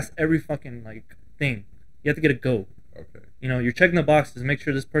have to pass every fucking, like, thing. You have to get a go. Okay. You know, you're checking the boxes, make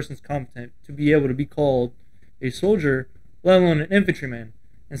sure this person's competent to be able to be called a soldier, let alone an infantryman.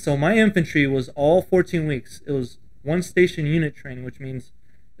 And so my infantry was all 14 weeks. It was one station unit training, which means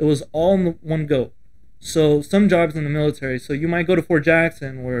it was all in one go. So some jobs in the military, so you might go to Fort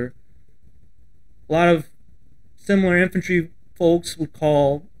Jackson where a lot of similar infantry folks would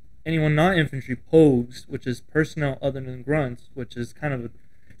call anyone not infantry pogues, which is personnel other than grunts, which is kind of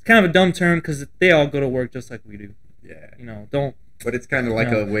a dumb term because they all go to work just like we do. Yeah. You know, don't. But it's kind of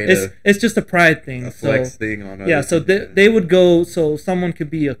like a way to. It's just a pride thing. A flex thing on. Yeah. So they would go. So someone could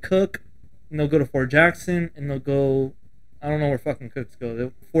be a cook, and they'll go to Fort Jackson, and they'll go. I don't know where fucking cooks go.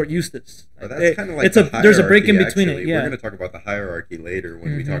 They're Fort Eustis. Like that's kind of like there's a break in between actually. It. Yeah. We're going to talk about the hierarchy later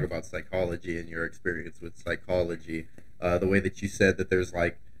when we talk about psychology and your experience with psychology. The way that you said that there's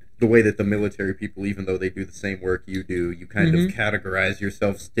like the way that the military people, even though they do the same work you do, you kind of categorize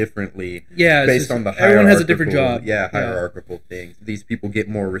yourselves differently based on the hierarchical, everyone has a different job. Hierarchical things. These people get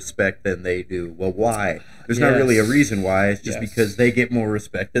more respect than they do. Well, why? There's not really a reason why. It's just because they get more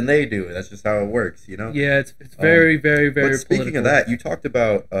respect than they do. That's just how it works, you know? Yeah, it's very, very, very But speaking of that, you talked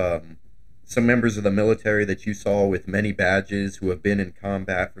about some members of the military that you saw with many badges who have been in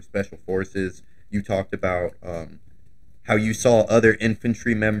combat for special forces. You talked about how you saw other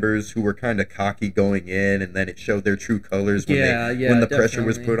infantry members who were kind of cocky going in, and then it showed their true colors when the pressure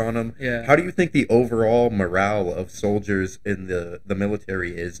was put on them. Yeah. How do you think the overall morale of soldiers in the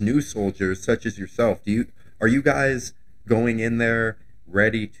military is? New soldiers such as yourself, are you guys going in there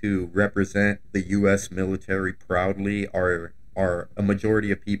ready to represent the U.S. military proudly? Are a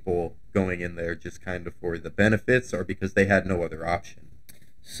majority of people going in there just kind of for the benefits, or because they had no other option?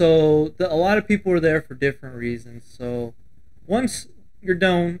 So a lot of people were there for different reasons. So once you're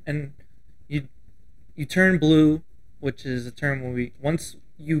done and you turn blue, which is a term once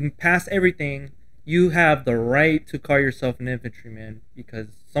you pass everything, you have the right to call yourself an infantryman, because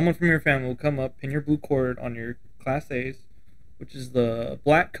someone from your family will come up, pin your blue cord on your Class A's, which is the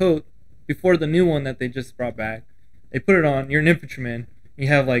black coat before the new one that they just brought back. They put it on. You're an infantryman. You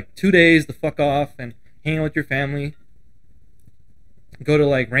have like 2 days to fuck off and hang out with your family. Go to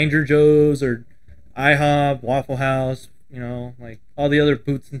like Ranger Joe's or IHOP, Waffle House, like all the other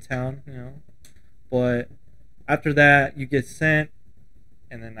boots in town, But after that, you get sent,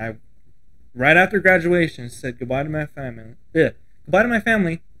 and then right after graduation, said goodbye to my family. Yeah, goodbye to my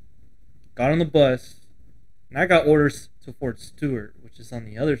family. Got on the bus, and I got orders to Fort Stewart, which is on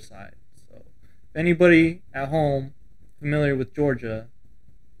the other side. So, if anybody at home familiar with Georgia,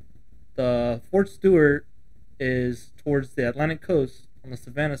 the Fort Stewart is towards the Atlantic coast on the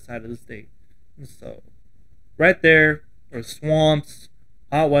Savannah side of the state. And so, right there, were swamps,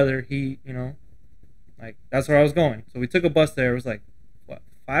 hot weather, heat, like, that's where I was going. So we took a bus there. It was like,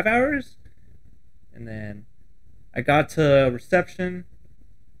 5 hours? And then I got to reception,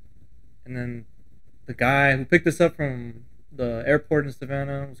 and then the guy who picked us up from the airport in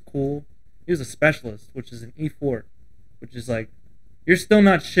Savannah was cool. He was a specialist, which is an E4, which is like, you're still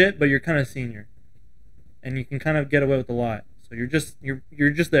not shit, but you're kind of senior, and you can kind of get away with a lot. So you're just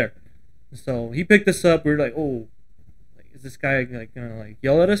there. And so he picked us up. We were like, oh, like, is this guy like gonna like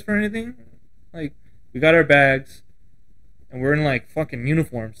yell at us for anything? Like, we got our bags, and we're in like fucking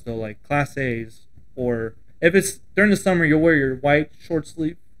uniforms still, like Class A's. Or if it's during the summer, you'll wear your white short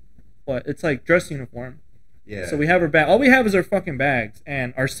sleeve, but it's like dress uniform. Yeah. So we have our bag. All we have is our fucking bags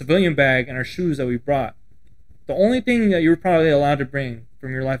and our civilian bag and our shoes that we brought. The only thing that you were probably allowed to bring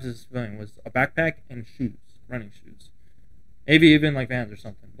from your life as a civilian was a backpack and shoes, running shoes. Maybe even like Vans or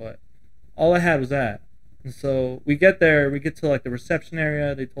something, but all I had was that. And so we get there, we get to like the reception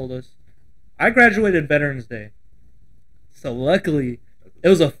area. They told us, I graduated Veterans Day. So luckily, it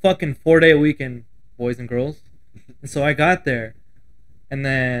was a fucking 4-day weekend, boys and girls. And so I got there, and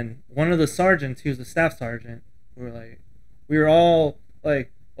then one of the sergeants, he was a staff sergeant, we were all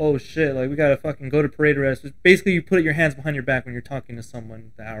like, oh shit, like we gotta fucking go to parade arrest. Basically, you put your hands behind your back when you're talking to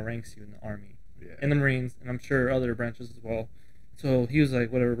someone that outranks you in the Army, in the Marines, and I'm sure other branches as well. So he was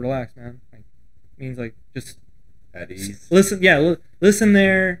like, whatever, relax, man. Like, means like, just at ease. Listen, listen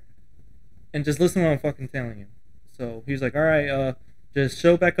there, and just listen to what I'm fucking telling you. So he was like, all right, just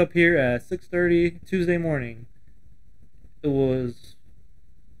show back up here at 6:30 Tuesday morning. It was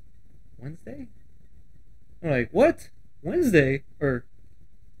Wednesday? I'm like, what? Wednesday? Or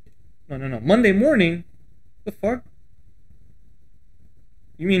no, Monday morning? The fuck?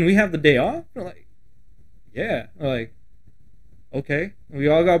 You mean we have the day off? We're like, yeah. We're like, okay. We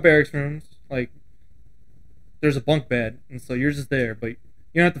all got barracks rooms. Like, there's a bunk bed, and so you're just there, but you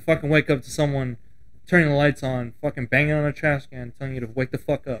don't have to fucking wake up to someone turning the lights on, fucking banging on a trash can, telling you to wake the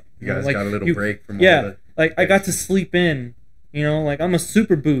fuck up. You guys got a little break from all the... like, I got to sleep in, like, I'm a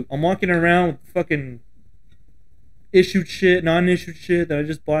super boot. I'm walking around with fucking issued shit, non-issued shit that I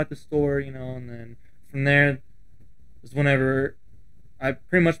just bought at the store, and then from there is whenever I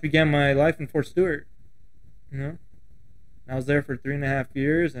pretty much began my life in Fort Stewart, I was there for 3.5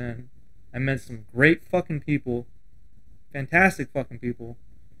 years, and I met some great fucking people, fantastic fucking people,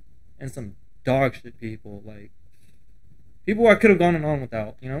 and some dog shit people, like people I could have gone on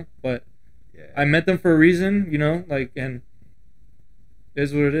without, but yeah. I met them for a reason, like, and it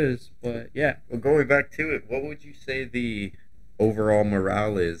is what it is. But yeah. Well, going back to it, what would you say the overall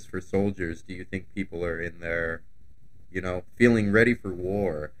morale is for soldiers? Do you think people are in there, feeling ready for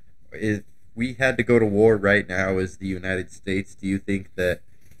war? If we had to go to war right now as the United States, do you think that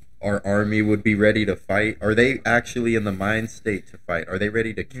our army would be ready to fight? Are they actually in the mind state to fight? Are they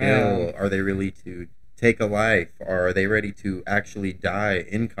ready to kill? No. Are they really to take a life? Or are they ready to actually die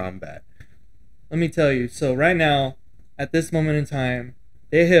in combat? Let me tell you. So right now, at this moment in time,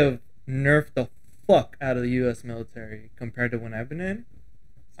 they have nerfed the fuck out of the U.S. military compared to when I've been in.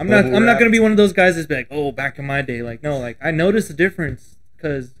 I'm not gonna be one of those guys that's be like, oh, back in my day. Like, no, like I noticed a difference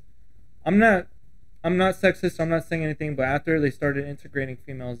because I'm not sexist. I'm not saying anything. But after they started integrating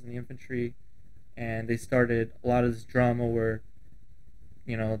females in the infantry, and they started a lot of this drama where,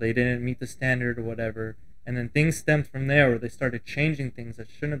 you know, they didn't meet the standard or whatever, and then things stemmed from there where they started changing things that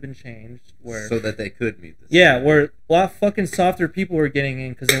shouldn't have been changed. Where so that they could meet this. Yeah, where a lot of fucking softer people were getting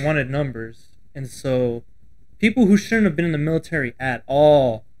in because they wanted numbers, and so people who shouldn't have been in the military at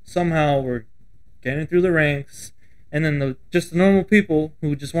all somehow were getting through the ranks, and then the normal people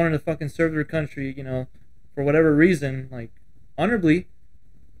who just wanted to fucking serve their country, you know, for whatever reason, like honorably,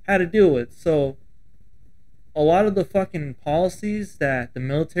 had to deal with. So a lot of the fucking policies that the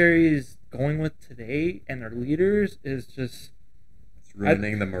military is going with today and their leaders is just it's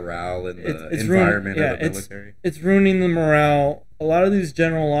ruining the morale and the environment of the military. It's ruining the morale. A lot of these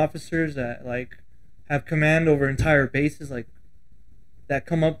general officers that like have command over entire bases, like that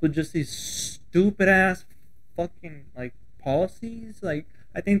come up with just these stupid ass fucking like policies. Like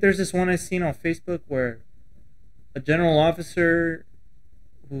I think there's this one I seen on Facebook where a general officer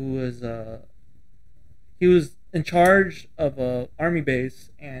who was he was in charge of a army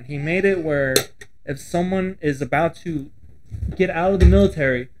base, and he made it where if someone is about to get out of the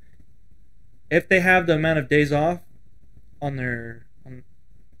military, if they have the amount of days off on their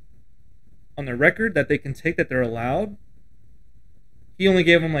record that they can take that they're allowed, he only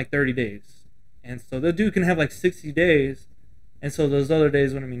gave them like 30 days. And so the dude can have like 60 days, and so those other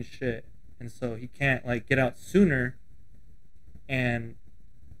days wouldn't mean shit. And so he can't like get out sooner and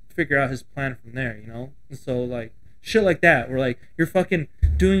figure out his plan from there, you know? And so like shit like that, where like you're fucking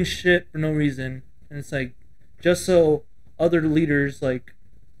doing shit for no reason, and it's like just so other leaders, like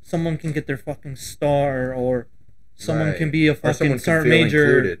someone can get their fucking star, or someone can be a fucking sergeant major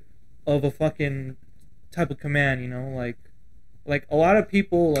included of a fucking type of command, you know? Like a lot of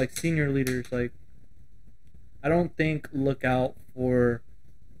people, like senior leaders, like I don't think look out for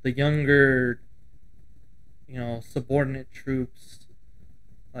the younger, you know, subordinate troops,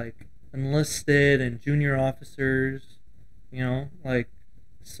 like enlisted and junior officers, you know, like,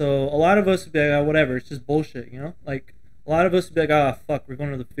 so a lot of us would be like, oh, whatever, it's just bullshit, you know, like a lot of us would be like, ah, fuck, we're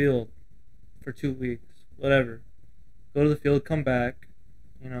going to the field for 2 weeks, whatever, go to the field, come back,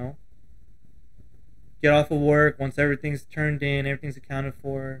 you know, get off of work once everything's turned in, everything's accounted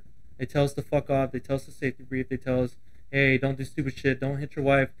for. They tell us to fuck off, they tell us to safety brief, they tell us, hey, don't do stupid shit, don't hit your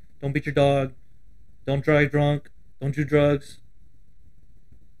wife, don't beat your dog, don't drive drunk, don't do drugs.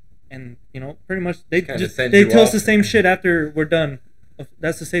 And, you know, pretty much they tell us the same shit after we're done.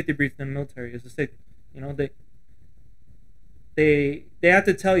 That's the safety brief in the military, is the safety, you know, they have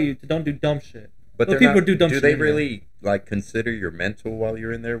to tell you to don't do dumb shit. But people do dumb shit. Do they really like consider your mental while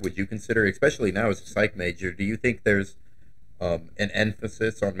you're in there? Would you consider, especially now as a psych major, do you think there's an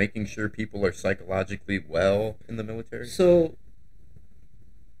emphasis on making sure people are psychologically well in the military? So,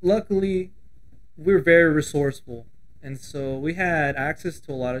 luckily, we're very resourceful, and so we had access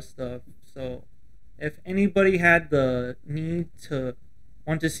to a lot of stuff. So, if anybody had the need to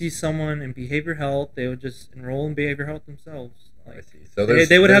want to see someone in behavioral health, they would just enroll in behavioral health themselves. Like, I see. So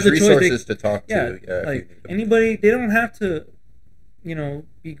they would have the resources to talk to. Yeah, like anybody, they don't have to, you know,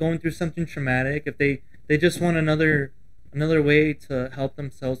 be going through something traumatic. If they just want another way to help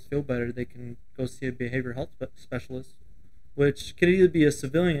themselves feel better, they can go see a behavioral health specialist, which could either be a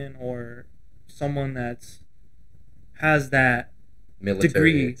civilian or someone has that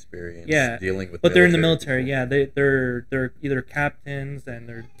military degree experience, dealing with. But they're in the military. Yeah, they're either captains and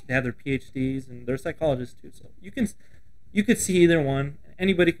they have their PhDs, and they're psychologists too. So you could see either one.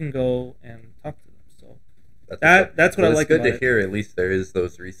 Anybody can go and talk to them. So that's what I like about it. It's good to hear at least there is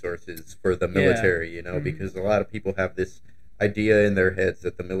those resources for the military, you know, because a lot of people have this idea in their heads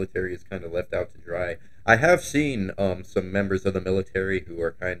that the military is kind of left out to dry. I have seen some members of the military who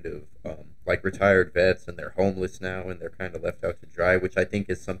are kind of like retired vets, and they're homeless now, and they're kind of left out to dry, which I think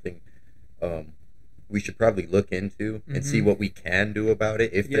is something we should probably look into and see what we can do about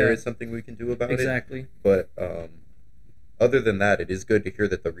it, if there is something we can do about it. Exactly. But other than that, it is good to hear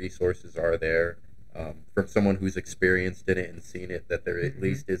that the resources are there from someone who's experienced in it and seen it, that there at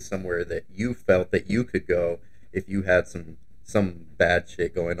least is somewhere that you felt that you could go if you had some bad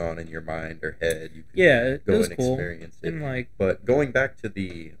shit going on in your mind or head. You could go and experience it. And but going back to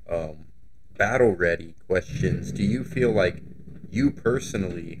the battle ready questions, do you feel like you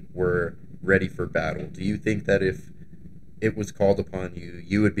personally were ready for battle? Do you think that if it was called upon you,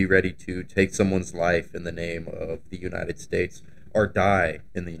 you would be ready to take someone's life in the name of the United States, or die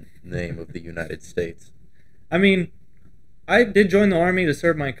in the name of the United States? I mean, I did join the army to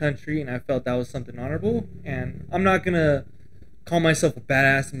serve my country, and I felt that was something honorable. And I'm not gonna call myself a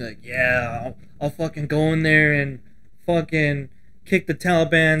badass and be like, yeah, I'll fucking go in there and fucking kick the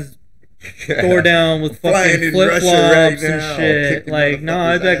Taliban's door down with fucking flip flops and shit. Like, no,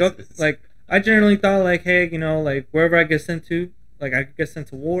 I'd be like, okay, like, I generally thought like, hey, you know, like wherever I get sent to, like I could get sent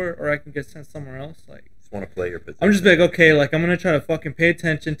to war or I can get sent somewhere else. Like, just want to play your position. I'm just like, okay, like I'm gonna try to fucking pay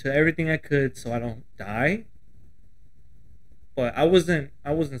attention to everything I could so I don't die. But I wasn't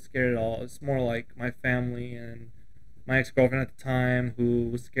scared at all. It's more like my family and my ex-girlfriend at the time who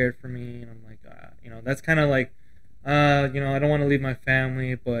was scared for me, and I'm like, you know, that's kind of like, you know, I don't want to leave my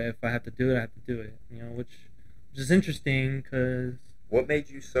family, but if I have to do it, I have to do it. You know, which is interesting because. What made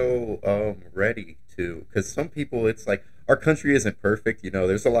you so ready to? Because some people, it's like, our country isn't perfect. You know,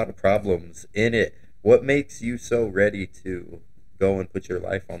 there's a lot of problems in it. What makes you so ready to go and put your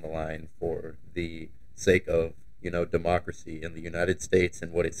life on the line for the sake of, you know, democracy in the United States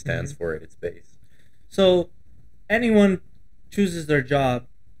and what it stands for at its base? So, anyone chooses their job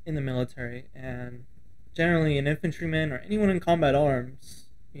in the military, and generally an infantryman or anyone in combat arms,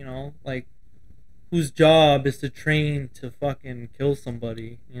 you know, like, whose job is to train to fucking kill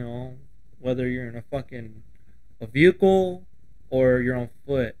somebody, you know, whether you're in a vehicle or you're on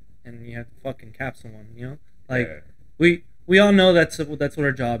foot and you have to fucking cap someone, you know? Like, we all know that's what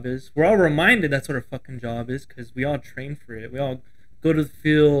our job is. We're all reminded that's what our fucking job is because we all train for it. We all go to the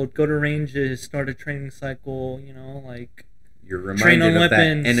field, go to ranges, start a training cycle, you know, like, you're reminded of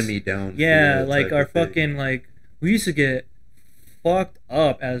weapons. That enemy down. Yeah, like our fucking, like, we used to get fucked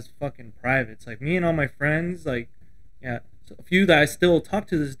up as fucking privates. Like, me and all my friends, like, yeah, so a few that I still talk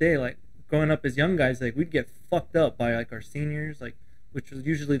to this day, like, growing up as young guys, like, we'd get fucked up by, like, our seniors, like, which was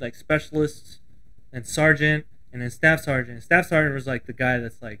usually, like, specialists and sergeant and then staff sergeant. Staff sergeant was, like, the guy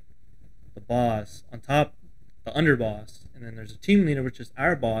that's, like, the boss. On top, the underboss. And then there's a team leader, which is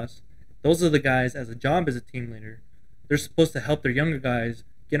our boss. Those are the guys, as a job as a team leader, they're supposed to help their younger guys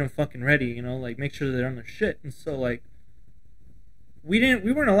get them fucking ready, you know, like, make sure they're on their shit. And so, like, we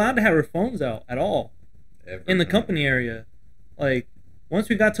weren't allowed to have our phones out at all in the company area. Like, once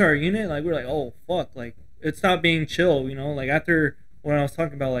we got to our unit, like, we were like, oh fuck, like, it stopped being chill, you know. Like, after when I was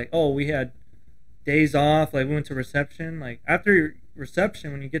talking about, like, oh, we had days off, like, we went to reception. Like, after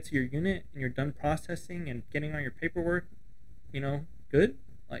reception, when you get to your unit and you're done processing and getting on your paperwork, you know, good,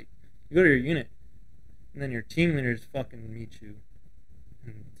 like, you go to your unit and then your team leaders fucking meet you,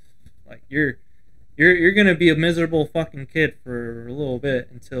 and, like, you're gonna be a miserable fucking kid for a little bit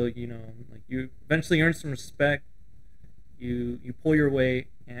until, you know, like, you eventually earn some respect. You pull your weight,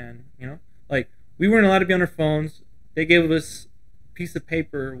 and, you know, like, we weren't allowed to be on our phones. They gave us a piece of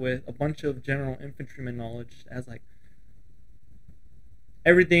paper with a bunch of general infantryman knowledge as, like,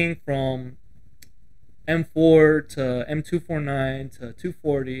 everything from M4 to M249 to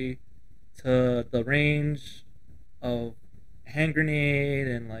 240 to the range of hand grenade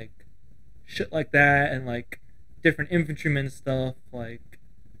and, like, shit like that, and, like, different infantryman stuff, like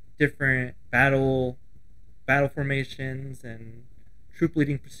different battle formations and troop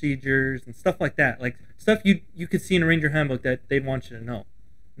leading procedures and stuff like that, like stuff you could see in a ranger handbook that they'd want you to know.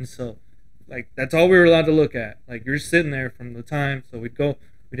 And so, like, that's all we were allowed to look at. Like, you're sitting there from the time, so we'd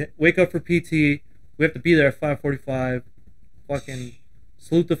wake up for PT, we have to be there at 5:45, fucking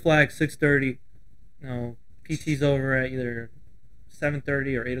salute the flag 6:30, you know, PT's over at either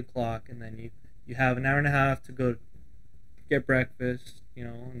 7:30 or 8 o'clock, and then you have an hour and a half to go get breakfast, you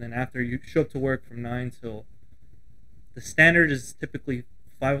know, and then after you show up to work from 9 till, the standard is typically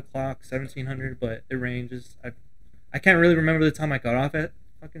 5 o'clock, 1700, but it ranges. I can't really remember the time I got off at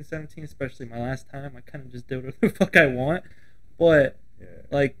fucking 17, especially my last time. I kind of just did whatever the fuck I want, but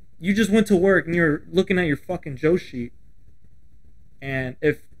like, you just went to work and you're looking at your fucking Joe sheet, and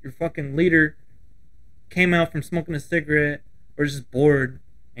if your fucking leader came out from smoking a cigarette or just bored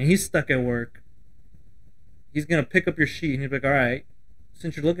and he's stuck at work, he's gonna pick up your sheet and he's like, all right,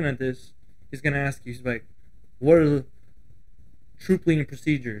 since you're looking at this, he's gonna ask you, he's like, what are the troop leading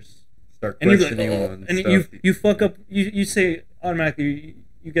procedures? Start questioning like, on and stuff. you fuck up, you say automatically,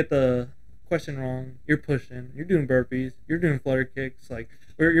 you get the question wrong, you're pushing, you're doing burpees, you're doing flutter kicks, like,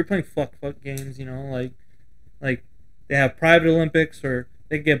 or you're playing fuck games, you know, like they have private Olympics, or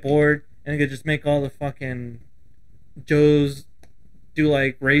they get bored and they could just make all the fucking Joes do,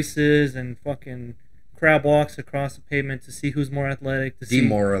 like, races and fucking crab walks across the pavement to see who's more athletic, to see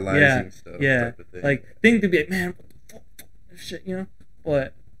demoralizing stuff. Yeah, type of thing. like, thing to be like, man, what the fuck? shit, you know.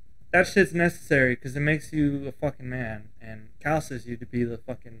 But that shit's necessary because it makes you a fucking man and calces you to be the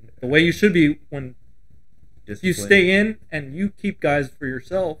way you should be when you stay in and you keep guys for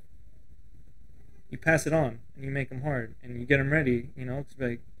yourself. You pass it on and you make them hard and you get them ready, you know. It's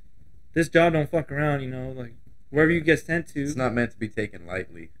like, this job don't fuck around, you know, like wherever you get sent to. It's not meant to be taken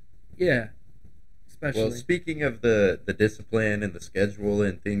lightly. Yeah. Especially. Well, speaking of the discipline and the schedule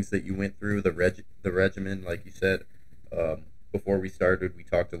and things that you went through, the regimen, like you said, before we started, we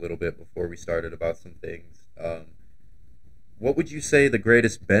talked a little bit before we started about some things. What would you say the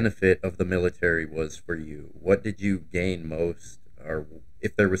greatest benefit of the military was for you? What did you gain most? Or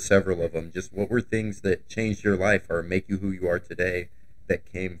if there were several of them, just what were things that changed your life or make you who you are today that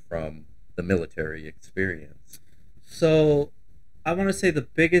came from the military experience? So I want to say the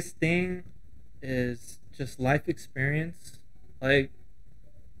biggest thing is just life experience. Like,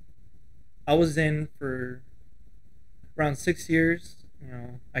 I was in for around 6 years. You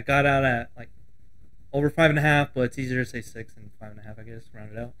know, I got out at like over 5.5, but it's easier to say 6 than 5.5, I guess,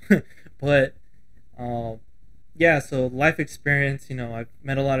 round it out. But yeah, so life experience, you know, I've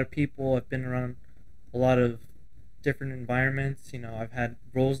met a lot of people, I've been around a lot of different environments, you know, I've had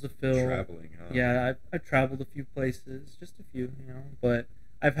roles to fill. Traveling, huh? Yeah, I've traveled a few places, just a few, you know, but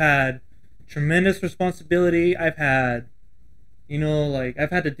I've had tremendous responsibility. I've had, you know, like,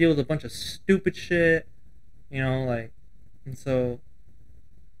 I've had to deal with a bunch of stupid shit, you know, like, and so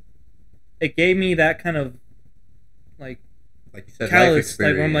it gave me that kind of, like you said, callous,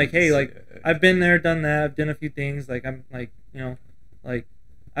 like, where I'm like, hey, like, I've been there, done that, I've done a few things, like, I'm, like, you know, like,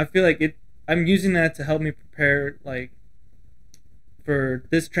 I feel like I'm using that to help me prepare, like, for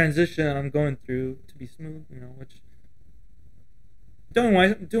this transition that I'm going through to be smooth, you know, which, doing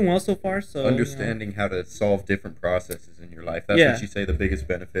well so far, so, understanding, you know, how to solve different processes in your life. That's what you say the biggest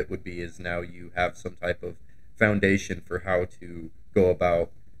benefit would be, is now you have some type of foundation for how to go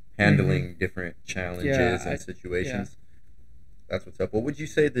about handling different challenges and situations. Yeah. That's what's up. What would you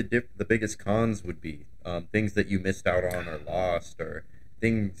say the biggest cons would be? Things that you missed out on or lost, or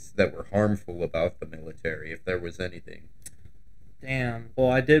things that were harmful about the military, if there was anything? Damn.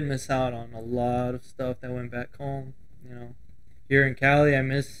 Well, I did miss out on a lot of stuff that went back home. You know, here in Cali, I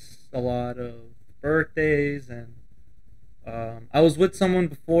missed a lot of birthdays, and I was with someone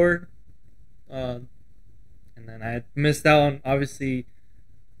before, and then I had missed out on, obviously,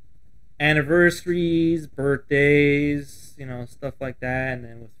 anniversaries, birthdays, you know, stuff like that. And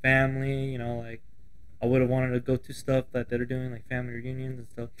then with family, you know, like, I would have wanted to go to stuff that they're doing, like family reunions and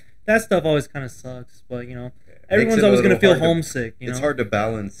stuff. That stuff always kind of sucks, but, you know, everyone's always going to feel homesick, you know? It's hard to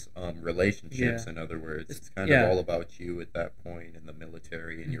balance relationships, in other words. It's kind of all about you at that point in the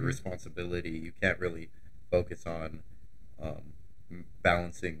military and your responsibility. You can't really focus on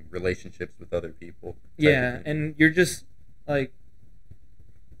balancing relationships with other people. Yeah, and you're just, like,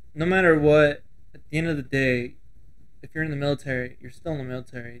 no matter what, at the end of the day, if you're in the military, you're still in the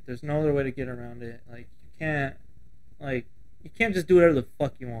military. There's no other way to get around it. Like, you can't just do whatever the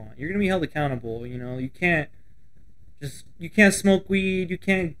fuck you want. You're gonna be held accountable, you know. You can't smoke weed. You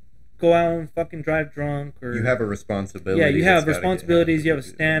can't go out and fucking drive drunk, or you have a responsibility. Yeah, you have responsibilities. You have a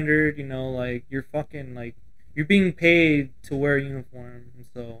standard. You know, like, you're fucking, like, you're being paid to wear a uniform, and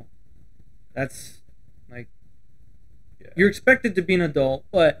so that's, like, you're expected to be an adult,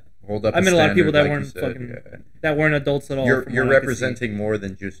 but I met a lot of people that weren't that weren't adults at all. You're representing more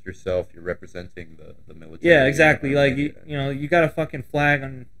than just yourself. You're representing the military. Yeah, exactly. Like, you know, you got a fucking flag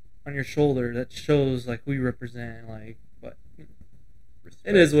on your shoulder that shows, like, who you represent. Like, but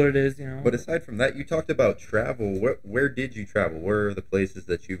it is what it is, you know. But aside from that, you talked about travel. Where did you travel? Where are the places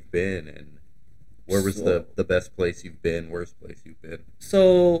that you've been, and where was the best place you've been? Worst place you've been?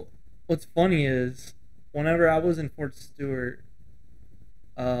 So what's funny is, whenever I was in Fort Stewart,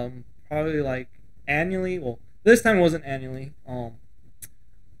 probably, like, annually, well, this time it wasn't annually,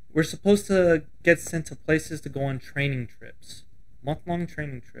 we're supposed to get sent to places to go on training trips, month-long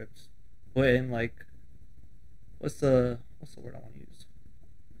training trips, but in, like, what's the word I want to use?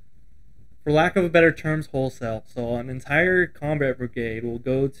 For lack of a better terms, wholesale. So an entire combat brigade will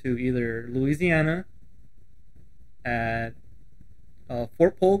go to either Louisiana at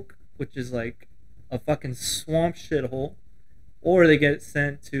Fort Polk, which is, like, a fucking swamp shithole, or they get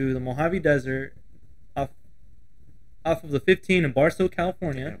sent to the Mojave Desert off of the 15 in Barstow,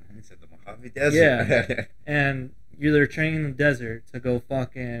 California. I said the Mojave Desert. Yeah, and they're training in the desert to go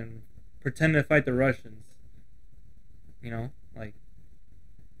fucking pretend to fight the Russians. You know, like,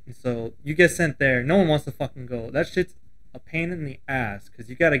 and so you get sent there. No one wants to fucking go. That shit's a pain in the ass, because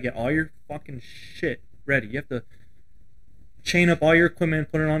you gotta get all your fucking shit ready. You have to chain up all your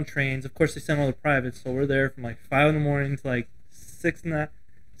equipment, put it on trains. Of course, they send all the privates, so we're there from like 5 in the morning to like 6 in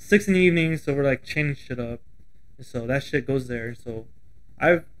the evening. So we're like chaining shit up, and so that shit goes there. So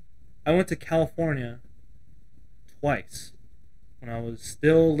I went to California twice when I was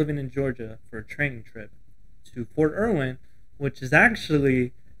still living in Georgia for a training trip to Fort Irwin, which is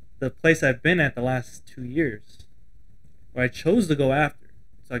actually the place I've been at the last 2 years, where I chose to go after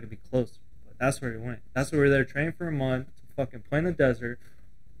so I could be closer. But that's where we went. That's where we were there training for a month to fucking play in the desert.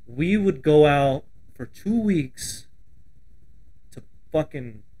 We would go out for 2 weeks to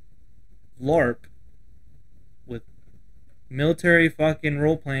fucking LARP with military fucking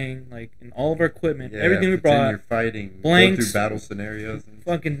role playing, like in all of our equipment, everything we brought. You're fighting, blanks, go through battle scenarios, and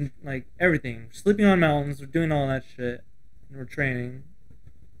fucking like everything. Sleeping on mountains, we're doing all that shit, and we're training,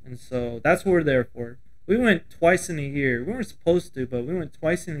 and so that's what we're there for. We went twice in a year. We weren't supposed to, but we went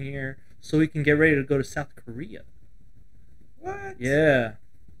twice in a year so we can get ready to go to South Korea. What? Yeah.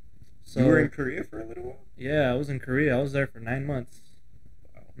 So you were in Korea for a little while? Yeah, I was in Korea. I was there for 9 months.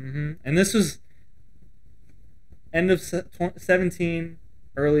 Wow. And this was end of 17,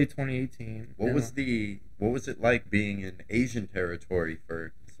 early 2018. What was it like being in Asian territory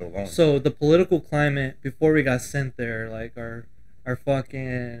for so long? So the political climate before we got sent there, like our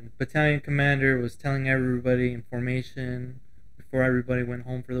fucking battalion commander was telling everybody in formation before everybody went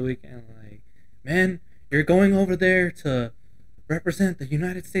home for the weekend, like, man, you're going over there to represent the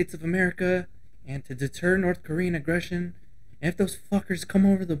United States of America and to deter North Korean aggression. And if those fuckers come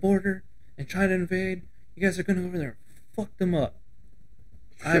over the border and try to invade, you guys are going to go over there and fuck them up.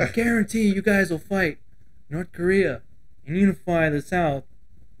 I guarantee you guys will fight North Korea and unify the South,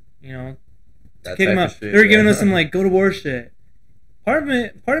 you know, to kick them out. They were giving us some, like, go to war shit. Part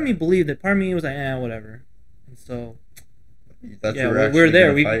of me believed it. Part of me was like, whatever. And so, we're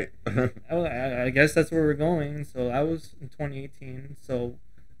there. I guess that's where we're going. So I was in 2018. So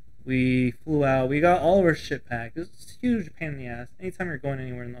we flew out. We got all of our shit packed. It was a huge pain in the ass. Anytime you're going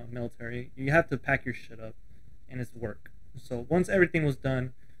anywhere in the military, you have to pack your shit up, and it's work. So once everything was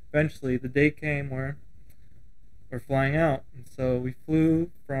done, eventually the day came where we're flying out. And so we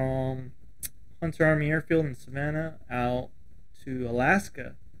flew from Hunter Army Airfield in Savannah out to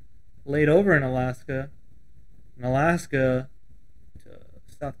Alaska, laid over in Alaska to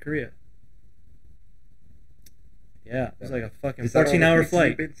South Korea. Yeah, it was like a fucking 14-hour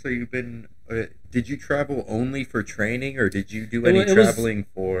flight. Did you travel only for training, or did you do any traveling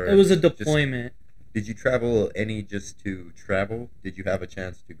for... It was a deployment. Did you travel any just to travel? Did you have a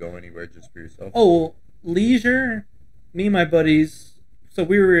chance to go anywhere just for yourself? Oh, leisure, me and my buddies, so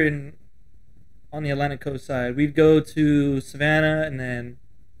we were on the Atlantic coast side. We'd go to Savannah and then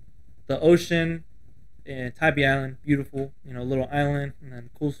the ocean and Tybee Island, beautiful, little island, and then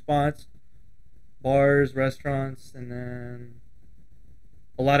cool spots, bars, restaurants, and then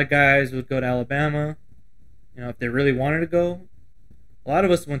a lot of guys would go to Alabama, if they really wanted to go. A lot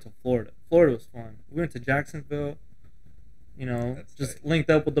of us went to Florida. Florida was fun. We went to Jacksonville, just linked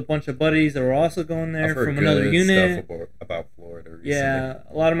up with a bunch of buddies that were also going there from another unit. Stuff about Florida recently. Yeah,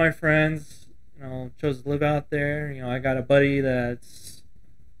 a lot of my friends, chose to live out there. I got a buddy that's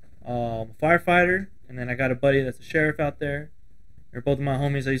a firefighter, and then I got a buddy that's a sheriff out there. They're both of my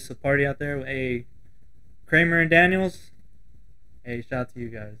homies. I used to party out there. Hey, Kramer and Daniels. Hey, shout out to you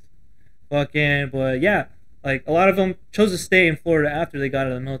guys. But yeah, like a lot of them chose to stay in Florida after they got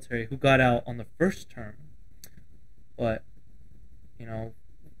out of the military, who got out on the first term. But,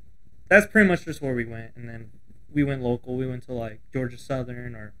 that's pretty much just where we went. And then we went local. We went to like Georgia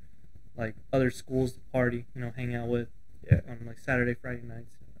Southern or like other schools to party, hang out with on like Saturday, Friday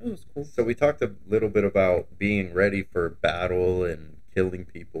nights. It was cool. So we talked a little bit about being ready for battle and killing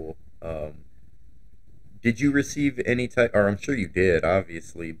people. Did you receive any type, or I'm sure you did,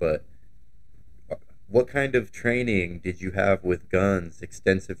 obviously, but what kind of training did you have with guns?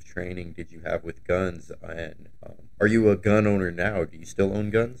 Extensive training did you have with guns? And are you a gun owner now? Do you still own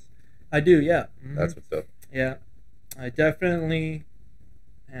guns? I do, yeah. Mm-hmm. That's what's up. Yeah, I definitely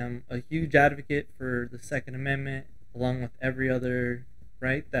am a huge advocate for the Second Amendment, along with every other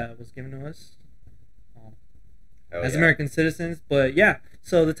right that was given to us as American citizens. But yeah,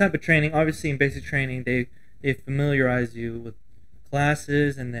 so the type of training, obviously in basic training, they familiarize you with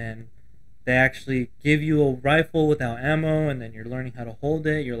classes, and then they actually give you a rifle without ammo, and then you're learning how to hold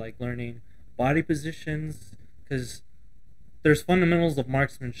it. You're like learning body positions, because there's fundamentals of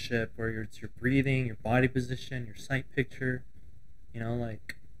marksmanship where it's your breathing, your body position, your sight picture.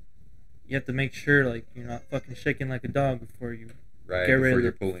 Like you have to make sure like you're not fucking shaking like a dog before you get ready.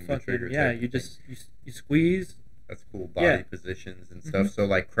 You're pulling the trigger. Yeah, you just you squeeze. That's cool. Body positions and stuff. Mm-hmm. So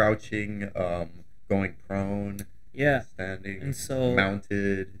like crouching, going prone. Yeah. standing, And so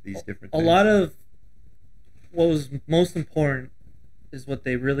mounted, these different a things. lot of what was most important is what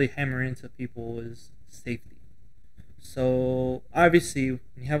they really hammer into people is safety. So obviously, when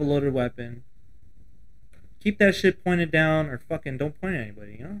you have a loaded weapon, keep that shit pointed down or fucking don't point at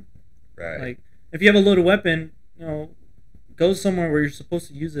anybody, you know? Right. Like, if you have a loaded weapon, you know, go somewhere where you're supposed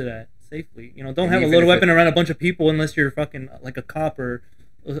to use it at safely. You know, don't And have a even loaded if weapon it- around a bunch of people unless you're fucking like a cop or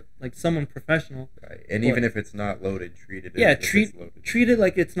like someone professional. Right. And But- even if it's not loaded, treat it Yeah, as if it's loaded. treat it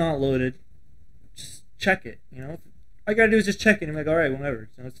like it's not loaded. Just check it, you know? All you gotta do is just check it and be like, alright, whatever.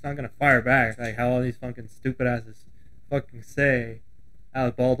 So it's not gonna fire back like how all these fucking stupid asses fucking say.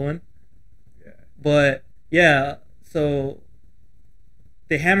 Alec Baldwin. Yeah. But yeah, so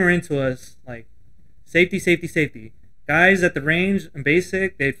they hammer into us like safety, safety, safety. Guys at the range and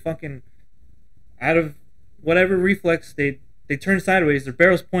basic, they fucking out of whatever reflex they turn sideways, their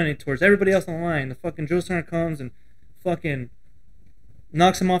barrel's pointed towards everybody else on the line. The fucking drill sergeant comes and fucking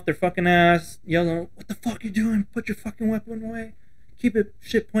knocks them off their fucking ass, yelling, "What the fuck you doing? Put your fucking weapon away. Keep it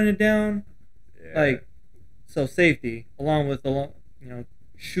shit pointed down." Yeah. Like, so safety along with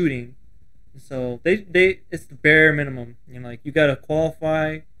shooting. So they it's the bare minimum. You know, like you gotta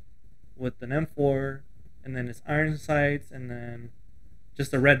qualify with an M4, and then it's iron sights, and then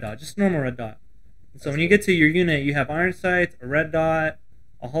just a red dot, just normal red dot. And so That's when you cool. get to your unit, you have iron sights, a red dot,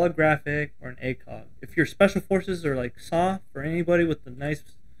 a holographic, or an ACOG. If you're special forces or like soft or anybody with a nice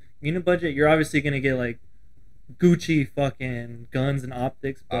unit budget, you're obviously gonna get like Gucci fucking guns and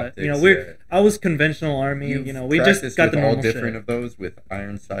optics. But you know, Optics, I was conventional army. You've you know, we just practiced got with the all normal different shit. of those with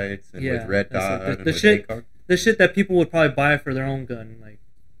iron sights and Yeah, with red that's dot it. and The with shit- ACOG. The shit that people would probably buy for their own gun, like,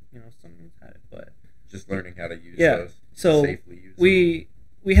 you know, someone's had it, but Just learning how to use Yeah, those. so safely use them.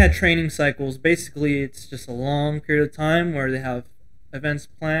 we had training cycles. Basically, it's just a long period of time where they have events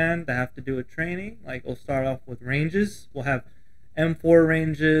planned that have to do with training. Like, we'll start off with ranges. We'll have M4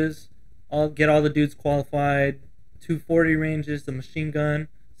 ranges. I'll get all the dudes qualified. 240 ranges, the machine gun,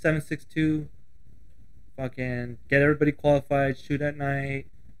 7.62. Fucking get everybody qualified. Shoot at night.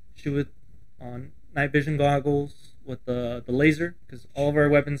 Shoot with on night vision goggles with the laser, because all of our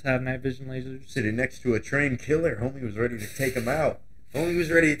weapons have night vision lasers. Sitting next to a trained killer, homie was ready to take him out. Homie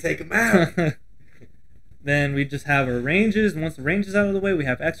was ready to take him out. Then we just have our ranges, and once the range is out of the way, we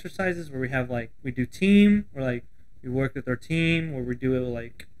have exercises where we have like we do team, where like we work with our team, where we do it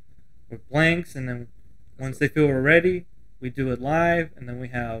like with blanks, and then once they feel we're ready, we do it live, and then we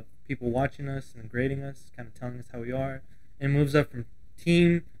have people watching us and grading us, kind of telling us how we are. And it moves up from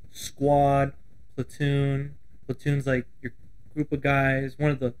team, squad, platoon. Platoon's like your group of guys,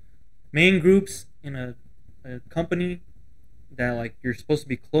 one of the main groups in a company that like you're supposed to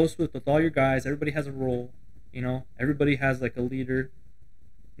be close with all your guys. Everybody has a role, you know. Everybody has like a leader,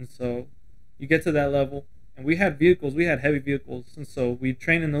 and so you get to that level. And we had vehicles. We had heavy vehicles, and so we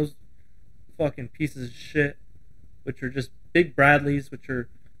train in those fucking pieces of shit, which are just big Bradleys, which are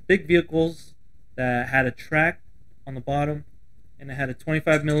big vehicles that had a track on the bottom, and it had a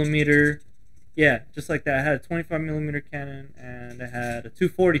 25 millimeter. Yeah, just like that. It had a 25 millimeter cannon, and it had a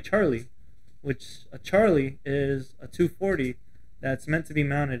 240 Charlie, which a Charlie is a 240 that's meant to be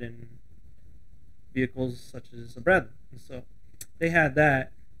mounted in vehicles such as a Bradley. And so they had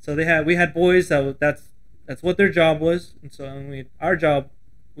that. So we had boys that's what their job was. And so our job,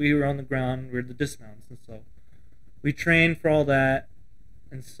 we were on the ground, we were the dismounts, and so we trained for all that.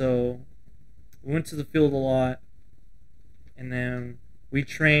 And so we went to the field a lot, and then we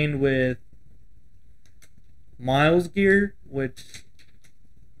trained with Miles gear, which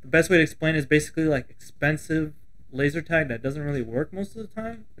the best way to explain is basically like expensive laser tag that doesn't really work most of the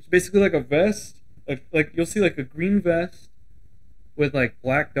time. It's basically like a vest, like you'll see like a green vest with like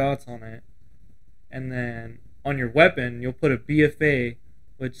black dots on it, and then on your weapon you'll put a BFA,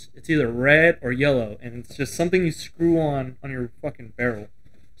 which it's either red or yellow, and it's just something you screw on your fucking barrel.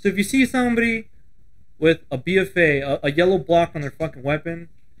 So if you see somebody with a BFA, a yellow block on their fucking weapon,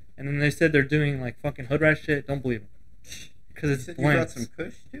 and then they said they're doing like fucking hood rat shit, don't believe them. Because You it's said you brought blanks. some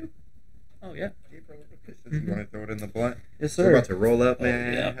kush too? Oh yeah. You brought a little kush. You want to throw it in the blunt? Yes, We're sir. about to roll up,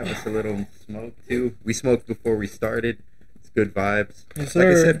 man. yeah. Have us a little smoke too. We smoked before we started. It's good vibes. Yes, Like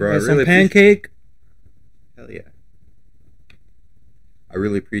I sir. said, bro, I Got really some pancake. Hell yeah. I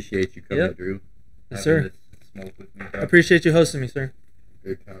really appreciate you coming, Yep. Drew. Yes, having sir. this smoke with me, I bro. appreciate you hosting me, sir.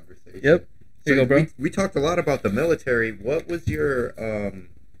 Good conversation. Yep. Here you go, bro. We talked a lot about the military. What was your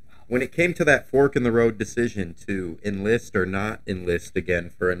when it came to that fork in the road decision to enlist or not enlist again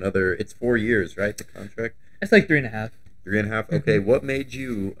for another? It's 4 years, right? The contract. It's like 3.5. 3.5. Okay. What made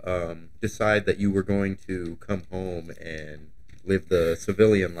you decide that you were going to come home and live the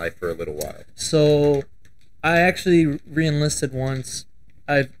civilian life for a little while? So I actually re-enlisted once.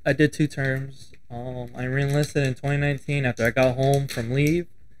 I did 2 terms. I re-enlisted in 2019 after I got home from leave.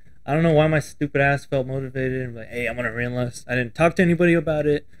 I don't know why my stupid ass felt motivated and like, hey, I'm gonna re-enlist. I didn't talk to anybody about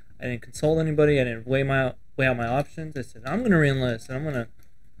it. I didn't consult anybody. I didn't weigh out my options. I said I'm gonna re-enlist and I'm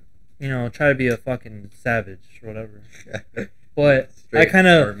gonna, try to be a fucking savage or whatever. But I kind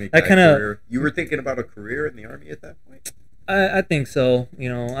of. You were thinking about a career in the army at that point? I think so. I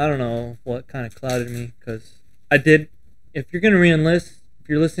don't know what kind of clouded me because I did. If you're gonna re-enlist, if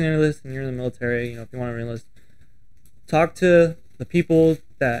you're listening to this and you're in the military, if you want to re-enlist, talk to the people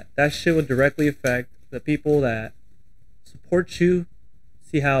that shit would directly affect, the people that support you,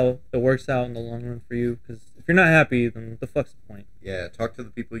 see how it works out in the long run for you. Because if you're not happy, then the fuck's the point? Yeah, talk to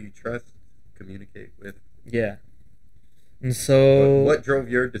the people you trust, communicate with. Yeah. And so... What drove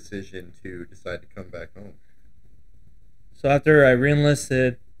your decision to decide to come back home? So after I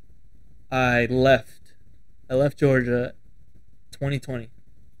re-enlisted, I left. I left Georgia 2020. I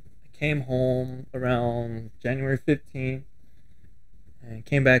came home around January 15th and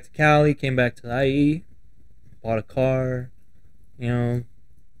came back to Cali, came back to the IE, bought a car,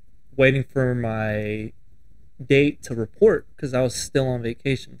 waiting for my date to report because I was still on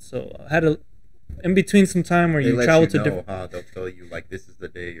vacation. So I had in between some time where you travel to different... They'll tell you, like, this is the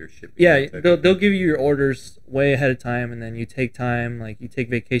day you're shipping. Yeah, they'll give you your orders way ahead of time, and then you take time, like, you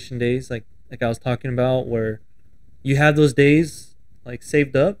take vacation days, like I was talking about, where you have those days, like,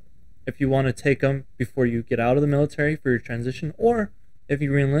 saved up if you want to take them before you get out of the military for your transition, or if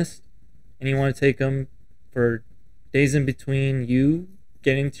you re-enlist and you want to take them for days in between you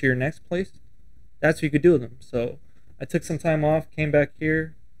getting to your next place, that's what you could do with them. So I took some time off, came back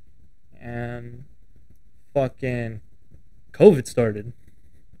here, and fucking COVID started.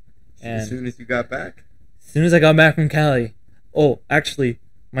 And as soon as you got back? As soon as I got back from Cali. Oh, actually,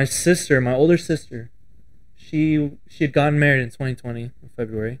 my older sister, she had gotten married in 2020 in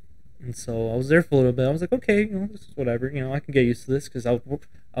February. And so I was there for a little bit. I was like, okay, this is whatever. I can get used to this because I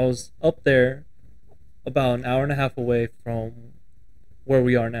was up there about an hour and a half away from where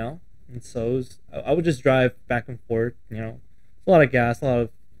we are now. And so I would just drive back and forth, a lot of gas, a lot of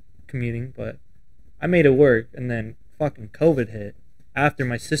commuting, but I made it work. And then fucking COVID hit after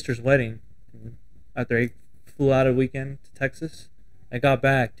my sister's wedding. After I flew out a weekend to Texas, I got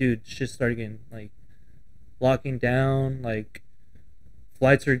back, dude, shit started getting, like, locking down, like,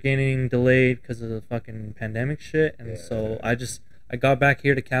 flights are getting delayed because of the fucking pandemic shit. And so I got back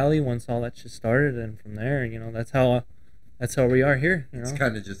here to Cali once all that shit started, and from there, that's how we are here. It's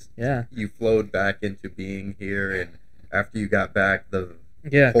kind of just you flowed back into being here, and after you got back, the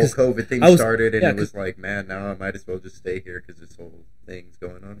whole COVID thing started, and it was like, man, now I might as well just stay here because this whole thing's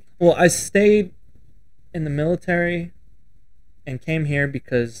going on. Well, I stayed in the military and came here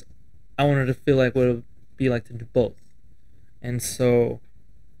because I wanted to feel like what it would be like to do both, and so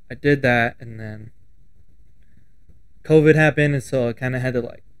I did that, and then COVID happened, and so I kind of had to,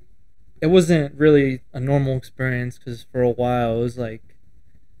 like, it wasn't really a normal experience because for a while it was like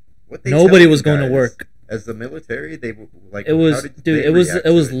nobody was going to work. As the military, they like it was, dude.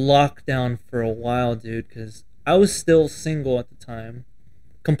 It was locked down for a while, dude. Because I was still single at the time,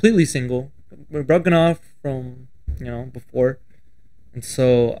 completely single. We're broken off from before, and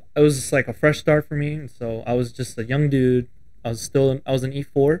so it was just like a fresh start for me. And so I was just a young dude. I was an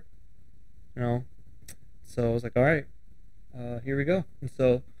E4, So I was like, all right, here we go. And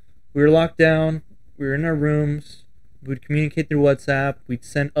so we were locked down. We were in our rooms. We would communicate through WhatsApp. We'd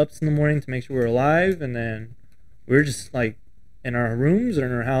send ups in the morning to make sure we were alive, and then we were just like in our rooms or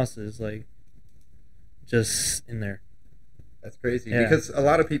in our houses, like just in there. That's crazy because a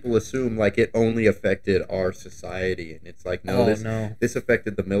lot of people assume like it only affected our society, and it's like no, this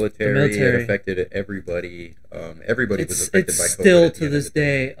affected the military. It affected everybody. Everybody was affected by COVID. It's still to this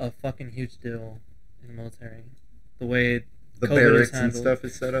day a fucking huge deal in the military. The way the barracks and stuff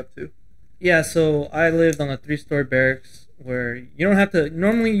is set up too. Yeah, so I lived on a 3-story barracks where you don't have to...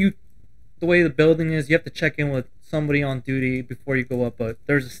 Normally, the way the building is, you have to check in with somebody on duty before you go up, but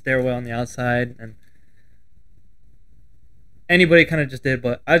there's a stairwell on the outside, and anybody kind of just did,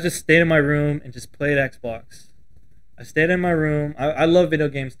 but I just stayed in my room and just played Xbox. I stayed in my room. I love video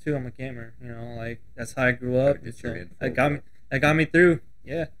games, too. I'm a gamer, like, that's how I grew up. So it got me through.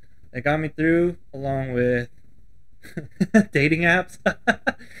 Yeah, it got me through, along with dating apps.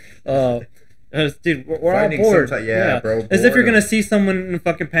 Dude, we're all bored. Bro. As if you're gonna see someone in a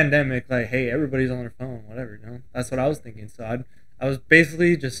fucking pandemic, like, hey, everybody's on their phone, whatever. That's what I was thinking. So I was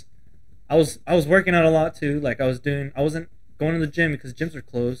basically just, I was working out a lot too. Like I wasn't going to the gym because gyms are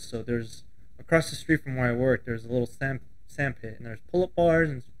closed. So there's across the street from where I work, there's a little sand pit, and there's pull-up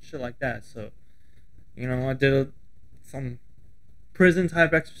bars and shit like that. So I did some prison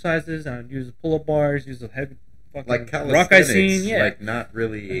type exercises, and I'd use the pull-up bars, use the heavy fucking Like rock I seen. calisthenics, Yeah, like not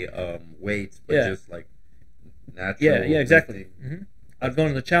really weights, but Yeah. just like natural. yeah, exactly. lifting. I'd go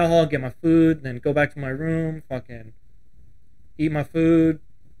into the chow hall, get my food, then go back to my room, fucking eat my food,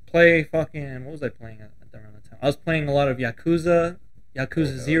 play fucking. What was I playing at around the time? I was playing a lot of Yakuza,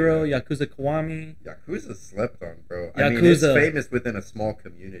 Yakuza hell 0, yeah. Yakuza Kiwami. Yakuza slept on, bro. I mean, it's Yakuza. famous within a small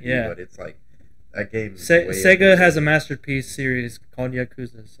community, Yeah. but it's like that game. Sega has a masterpiece series called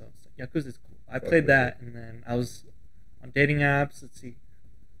Yakuza, so Yakuza's cool. I Fuck played with that, and then I was on dating apps. Let's see.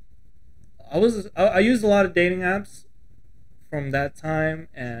 I used a lot of dating apps from that time,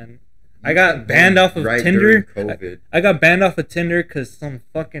 and I got banned off of Tinder. During COVID. I got banned off of Tinder because some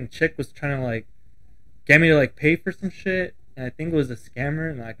fucking chick was trying to like get me to like pay for some shit, and I think it was a scammer,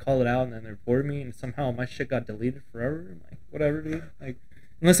 and I called it out, and then they reported me, and somehow my shit got deleted forever. I'm like, whatever, dude. Like,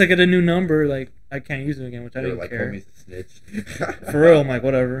 unless I get a new number, like I can't use it again, which I didn't care. Homie's a snitch. For real, I'm like,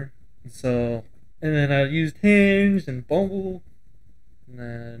 whatever. So, and then I used Hinge and Bumble, and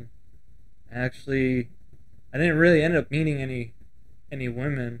then actually, I didn't really end up meeting any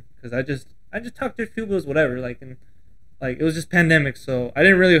women because I just talked to people as whatever, like, and like it was just pandemic, so I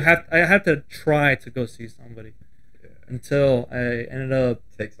didn't really I had to try to go see somebody until I ended up.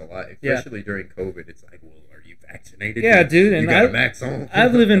 Takes a lot, especially during COVID. It's like, well, are you vaccinated? Yeah, dude, and you got a max on. I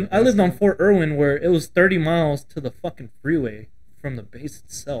lived on Fort Irwin, where it was 30 miles to the fucking freeway from the base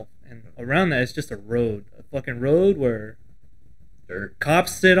itself, and around that it's just a fucking road where dirt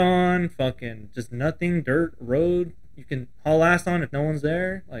cops sit on, fucking just nothing, dirt road. You can haul ass on if no one's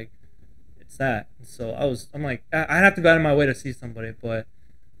there, like it's that. So I'm like, I'd have to go out of my way to see somebody, but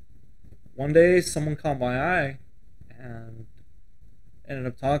one day someone caught my eye and ended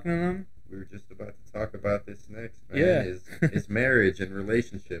up talking to them. We were just about to talk about this next, man. Yeah. is marriage and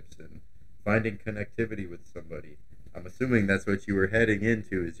relationships and finding connectivity with somebody. I'm assuming that's what you were heading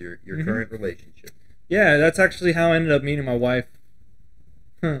into, is your current relationship. Yeah, that's actually how I ended up meeting my wife.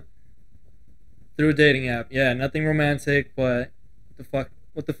 Through a dating app. Yeah, nothing romantic, but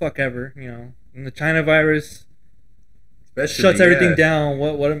what the fuck ever, And the China virus Especially, shuts everything down.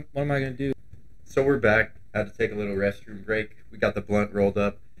 What am I gonna do? So we're back. Had to take a little restroom break. We got the blunt rolled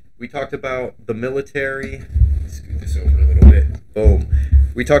up. We talked about the military. Scoot this over a little bit. Boom.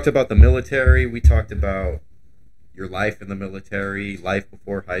 We talked about the military. We talked about your life in the military, life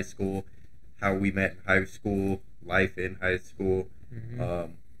before high school, how we met in high school, life in high school.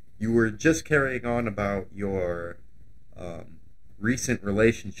 Mm-hmm. You were just carrying on about your recent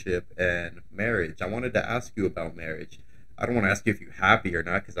relationship and marriage. I wanted to ask you about marriage. I don't want to ask you if you're happy or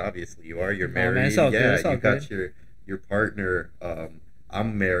not, because obviously you are. You're married. Man, it's all good. It's all you got good. your partner.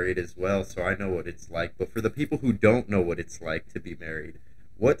 I'm married as well, so I know what it's like. But for the people who don't know what it's like to be married,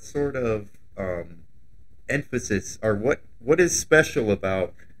 what sort of emphasis, or what is special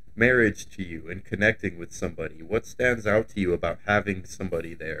about marriage to you and connecting with somebody? What stands out to you about having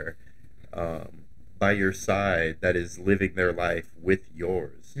somebody there by your side that is living their life with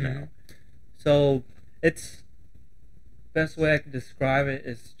yours now? So it's best way I can describe it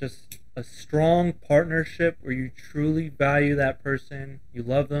is just a strong partnership where you truly value that person, you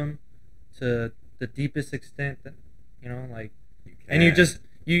love them to the deepest extent that like, and you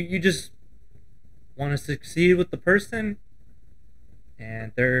just want to succeed with the person,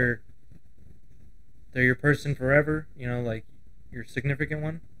 and they're your person forever, like your significant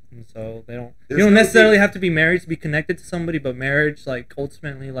one. And so you don't necessarily have to be married to be connected to somebody, but marriage, like,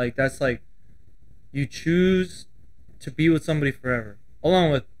 ultimately, like, that's like you choose to be with somebody forever,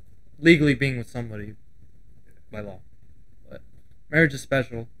 along with legally being with somebody by law. But marriage is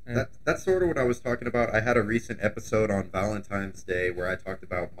special. That's sort of what I was talking about. I had a recent episode on Valentine's Day where I talked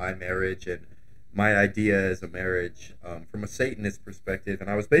about my marriage and my idea as a marriage from a Satanist perspective, and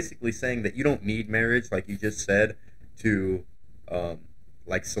I was basically saying that you don't need marriage, like you just said, to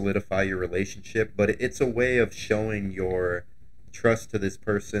like solidify your relationship, but it's a way of showing your trust to this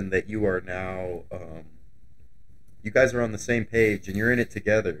person, that you are now you guys are on the same page and you're in it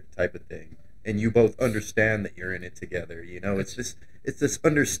together, type of thing, and you both understand that you're in it together. It's this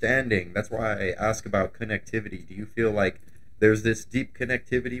understanding. That's why I ask about connectivity. Do you feel like there's this deep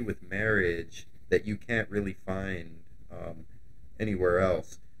connectivity with marriage that you can't really find anywhere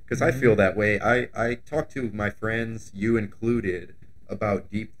else? Because I feel that way. I talk to my friends, you included,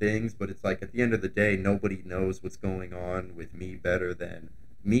 about deep things, but it's like at the end of the day, nobody knows what's going on with me better than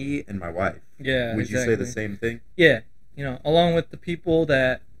me and my wife. Yeah, Would you say the same thing? Yeah, along with the people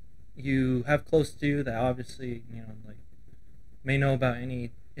that you have close to you that obviously, like, may know about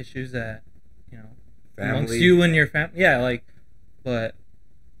any issues that, family, amongst you and your family. Yeah, like, but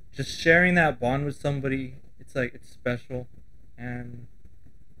just sharing that bond with somebody, it's like it's special, and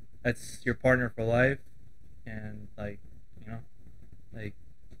that's your partner for life, and like, you know, like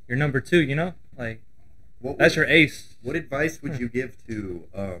your number two, you know, like that's your ace. What advice would you give to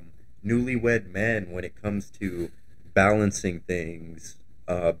newlywed men when it comes to balancing things,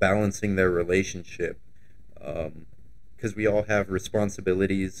 balancing their relationship? Because we all have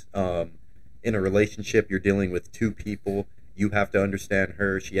responsibilities. In a relationship, you're dealing with two people. You have to understand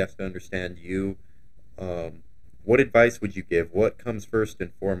her. She has to understand you. What advice would you give? What comes first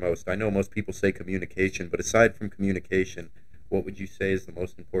and foremost? I know most people say communication, but aside from communication, what would you say is the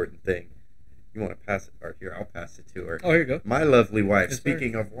most important thing? You want to pass it? Or here, I'll pass it to her. Oh, here you go. My lovely wife, Yes,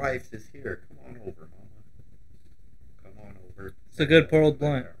 speaking of wives, is here. Come on over, Mama. Come on over. It's a good pour old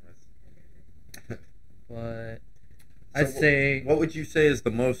blunt. But I'd say... What would you say is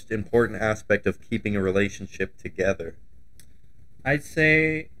the most important aspect of keeping a relationship together? I'd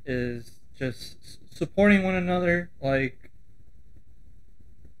say is just supporting one another. Like,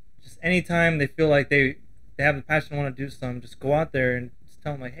 just anytime they feel like they have the passion to want to do something, just go out there and just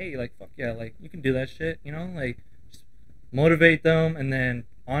tell them, like, hey, like, fuck yeah, like, you can do that shit, you know? Like, just motivate them, and then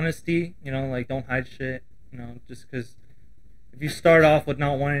honesty, you know, like, don't hide shit, you know, just because if you start off with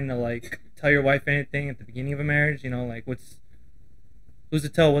not wanting to, like, tell your wife anything at the beginning of a marriage, you know, like, who's to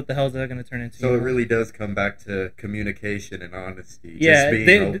tell what the hell is that going to turn into? So it really does come back to communication and honesty. Yeah, just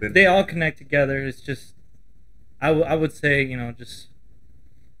being open. They all connect together. It's just, I would say, you know, just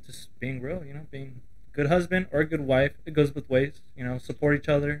being real, you know, being a good husband or a good wife. It goes both ways, you know, support each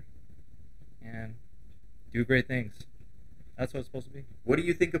other and do great things. That's what it's supposed to be. What do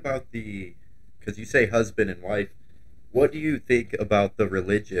you think about because you say husband and wife, what do you think about the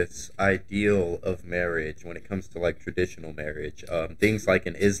religious ideal of marriage when it comes to like traditional marriage? Things like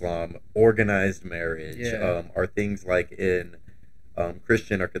in Islam, organized marriage, are things like in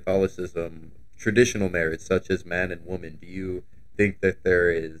Christian or Catholicism, traditional marriage, such as man and woman. Do you think that there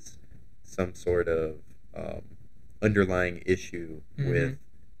is some sort of underlying issue with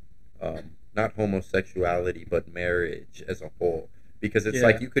not homosexuality, but marriage as a whole? Because it's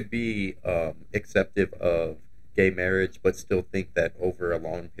like you could be acceptive of gay marriage, but still think that over a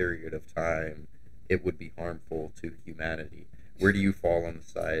long period of time it would be harmful to humanity. Where do you fall on the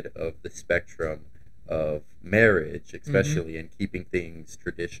side of the spectrum of marriage, especially in keeping things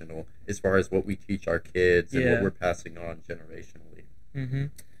traditional, as far as what we teach our kids and what we're passing on generationally?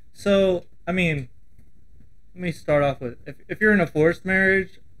 So, I mean, let me start off with, if you're in a forced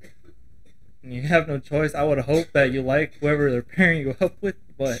marriage and you have no choice, I would hope that you like whoever they're pairing you up with,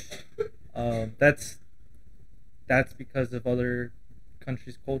 but that's because of other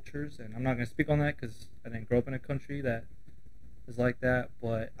countries' cultures, and I'm not going to speak on that because I didn't grow up in a country that is like that,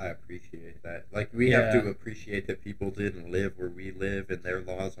 but I appreciate that. Like, we have to appreciate that people didn't live where we live, and their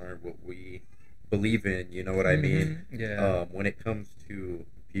laws aren't what we believe in, you know what I mean? Yeah. When it comes to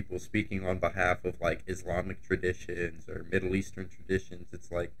people speaking on behalf of, like, Islamic traditions or Middle Eastern traditions,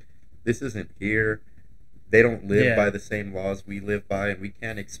 it's like, this isn't here. They don't live by the same laws we live by, and we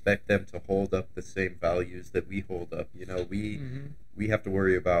can't expect them to hold up the same values that we hold up. You know, we have to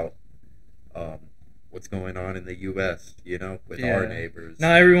worry about what's going on in the U.S., you know, with our neighbors.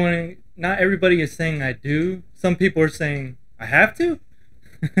 Not everybody is saying I do. Some people are saying I have to.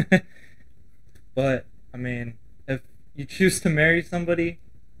 But, I mean, if you choose to marry somebody,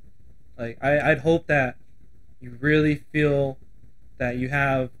 like, I'd hope that you really feel that you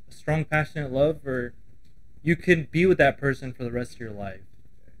have a strong, passionate love, or you can be with that person for the rest of your life.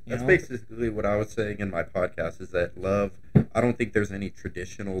 That's basically what I was saying in my podcast, is that love, I don't think there's any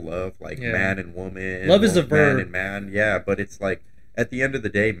traditional love, like man and woman. Love is a verb. Man and man, yeah, but it's like, at the end of the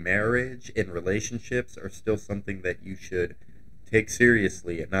day, marriage and relationships are still something that you should take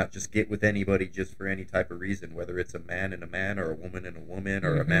seriously and not just get with anybody just for any type of reason, whether it's a man and a man or a woman and a woman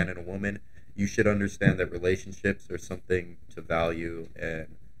or a man and a woman. You should understand that relationships are something to value and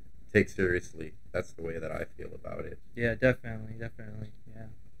take seriously. That's the way that I feel about it. Yeah, definitely, yeah.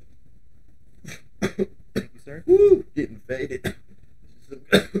 Thank you, sir. Woo! Getting faded. Some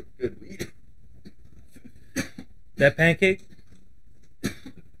good weed. That pancake? I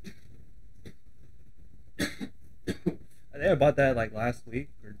think I bought that like last week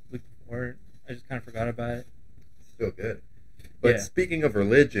or week before. I just kind of forgot about it. Still good. But speaking of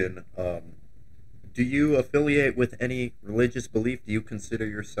religion, do you affiliate with any religious belief? Do you consider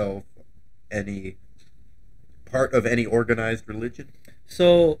yourself any part of any organized religion?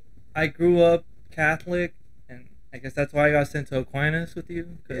 So I grew up Catholic, and I guess that's why I got sent to Aquinas with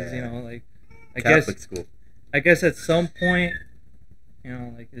you, because you know, like, Catholic school. I guess at some point, you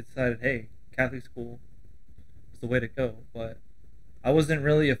know, like, it decided, hey, Catholic school is the way to go. But I wasn't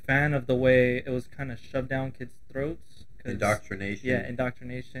really a fan of the way it was kind of shoved down kids' throats. Indoctrination. Yeah,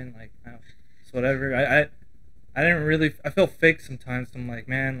 indoctrination. Like, it's whatever. I didn't really. I felt fake sometimes. So I'm like,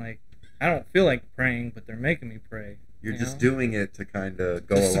 man, like, I don't feel like praying, but they're making me pray. You're just doing it to kind of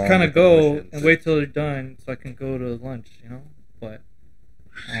go just along. To kind of with go and wait till they're done, so I can go to lunch. But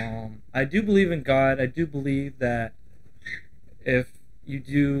I do believe in God. I do believe that if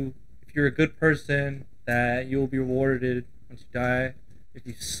you're a good person, that you will be rewarded once you die. If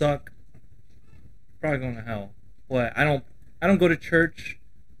you suck, you're probably going to hell. But I don't go to church.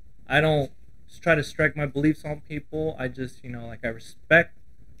 I don't try to strike my beliefs on people. I just, I respect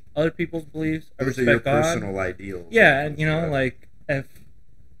other people's beliefs. I Those respect are your God. personal ideals. Yeah, and like if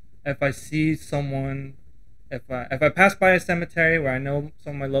I see someone, if I pass by a cemetery where I know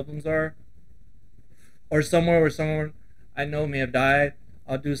some of my loved ones are, or somewhere where someone I know may have died,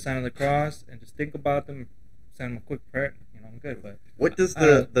 I'll do a sign of the cross and just think about them, send them a quick prayer. I'm good. But what does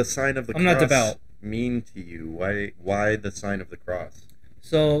the sign of the cross not devout. mean to you? Why the sign of the cross?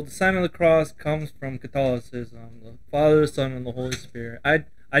 So the sign of the cross comes from Catholicism, the Father, the Son, and the Holy Spirit.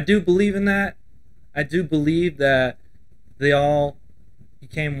 I do believe in that. I do believe that they all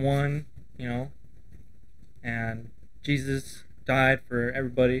became one, and Jesus died for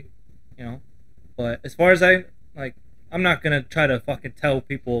everybody, But as far as I'm not gonna try to fucking tell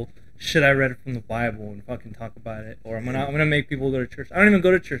people shit I read from the Bible and fucking talk about it, or I'm gonna make people go to church. I don't even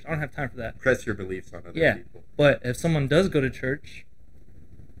go to church. I don't have time for that. Press your beliefs on other people. But if someone does go to church,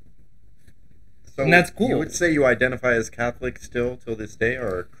 so and that's cool. You would say you identify as Catholic still till this day,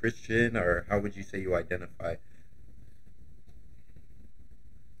 or Christian, or how would you say you identify?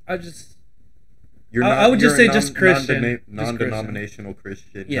 I would just say just Christian. Non-denominational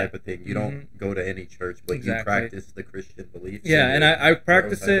Christian type of thing. You don't go to any church, but you practice the Christian beliefs. Yeah, and I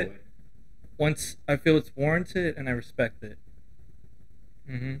practice it once I feel it's warranted, and I respect it.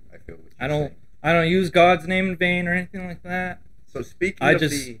 I feel what you're saying. I don't use God's name in vain or anything like that. So speaking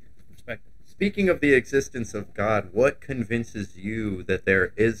of the existence of God, what convinces you that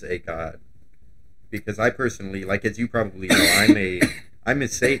there is a God? Because I personally, as you probably know, I'm a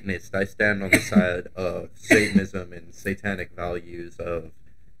Satanist. I stand on the side of Satanism and satanic values of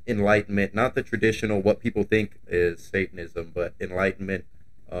enlightenment, not the traditional what people think is Satanism, but enlightenment,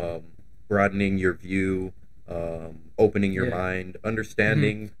 broadening your view, opening your mind,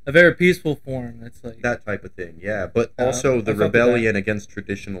 understanding a very peaceful form. That's like that type of thing. Yeah, but also the rebellion against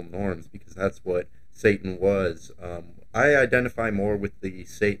traditional norms, because that's what Satan was. I identify more with the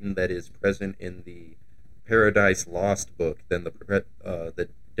Satan that is present in the Paradise Lost book than the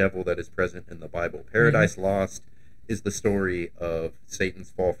devil that is present in the Bible. Paradise Lost is the story of Satan's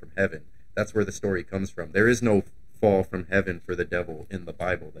fall from heaven. That's where the story comes from. There is no fall from heaven for the devil in the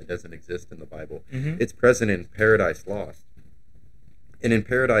Bible. That doesn't exist in the Bible. It's present in Paradise Lost. And in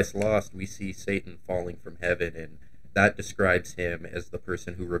Paradise Lost, we see Satan falling from heaven, and that describes him as the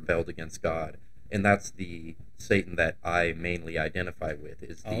person who rebelled against God. And that's the Satan that I mainly identify with,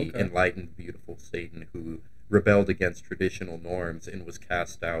 is the enlightened, beautiful Satan who rebelled against traditional norms and was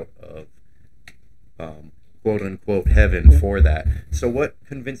cast out of quote-unquote heaven for that. So what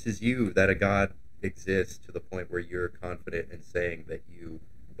convinces you that a God exists to the point where you're confident in saying that you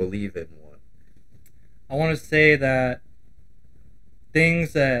believe in one? I want to say that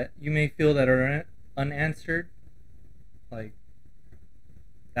things that you may feel that are unanswered, like,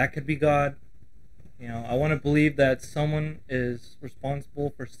 that could be God. I want to believe that someone is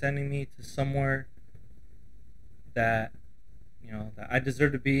responsible for sending me to somewhere that, that I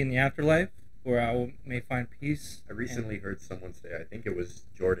deserve to be in the afterlife, where I may find peace. I recently heard someone say, I think it was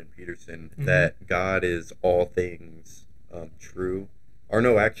Jordan Peterson, that God is all things true. Or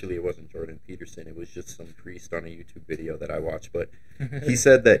no, actually it wasn't Jordan Peterson. It was just some priest on a YouTube video that I watched. But he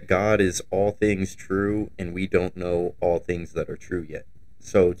said that God is all things true, and we don't know all things that are true yet.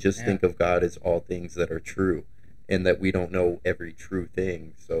 So just think of God as all things that are true, and that we don't know every true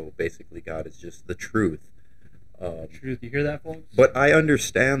thing. So basically God is just the truth. Truth. You hear that, folks? But I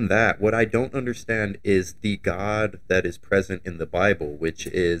understand that. What I don't understand is the God that is present in the Bible, which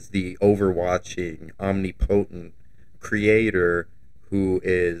is the overwatching, omnipotent creator who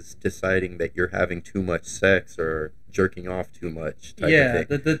is deciding that you're having too much sex or jerking off too much type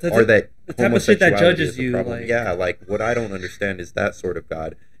of thing. Or that the type of shit that judges you. What I don't understand is that sort of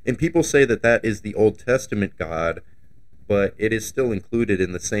God. And people say that that is the Old Testament God, but it is still included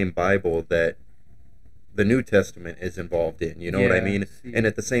in the same Bible that the New Testament is involved in. You know what I mean? And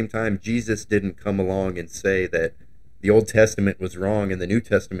at the same time, Jesus didn't come along and say that the Old Testament was wrong and the New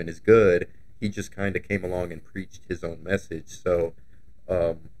Testament is good. He just kind of came along and preached his own message. So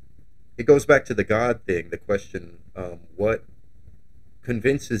it goes back to the God thing, the question, what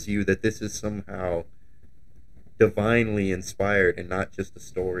convinces you that this is somehow divinely inspired and not just a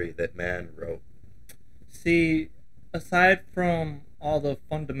story that man wrote? See, aside from all the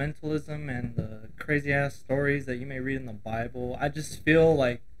fundamentalism and the crazy ass stories that you may read in the Bible, I just feel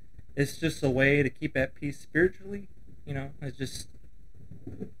like it's just a way to keep at peace spiritually. You know, it's just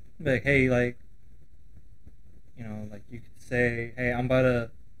like, hey, like, you know, like you could say, hey, I'm about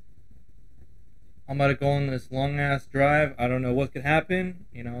to go on this long ass drive. I don't know what could happen.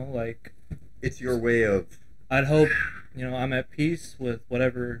 You know, like, It's your way of... I'd hope, you know, I'm at peace with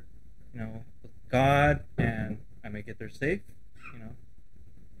whatever, you know, with God, and I may get there safe. You know,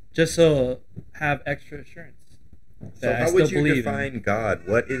 just so have extra assurance. So how would you define God?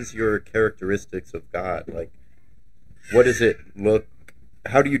 What is your characteristics of God? Like, what does it look...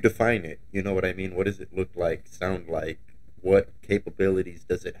 How do you define it? You know what I mean? What does it look like, sound like? What capabilities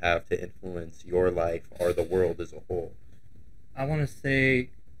does it have to influence your life or the world as a whole? I want to say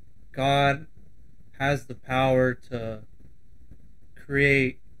God has the power to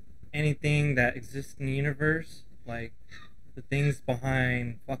create anything that exists in the universe, like the things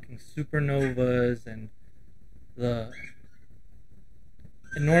behind fucking supernovas and the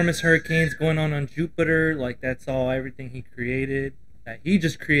enormous hurricanes going on Jupiter. Like, that's all, everything he created, that he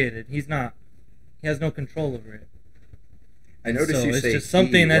just created. He has no control over it. I noticed you it's say just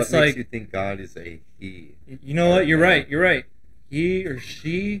something he. that's What makes like, you think God is a he? you know what, you're right. He or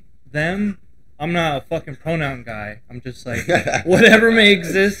she, them. I'm not a fucking pronoun guy. I'm just like, whatever may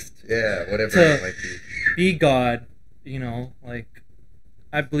exist. Yeah, whatever to it might be. Be God, you know, like,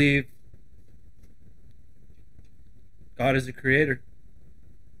 I believe God is a creator.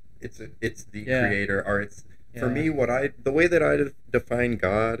 It's the creator, or for me, the way that I define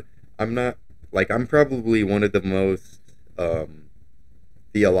God, I'm probably one of the most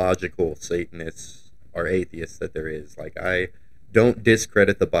theological Satanists or atheists that there is. Like, I don't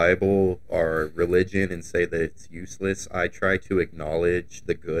discredit the Bible or religion and say that it's useless. I try to acknowledge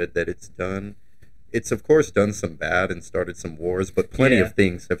the good that it's done. It's, of course, done some bad and started some wars, but plenty of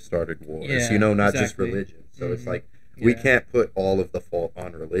things have started wars, not just religion. So it's like, we can't put all of the fault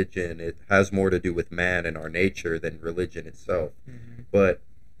on religion. It has more to do with man and our nature than religion itself. Mm-hmm. But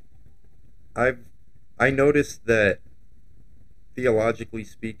I noticed that, theologically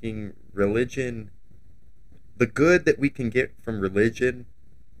speaking, religion, the good that we can get from religion,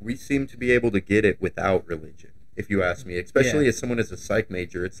 we seem to be able to get it without religion, if you ask me. Especially as someone as a psych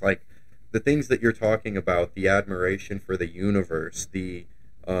major, it's like the things that you're talking about, the admiration for the universe, the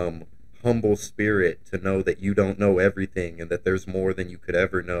humble spirit to know that you don't know everything and that there's more than you could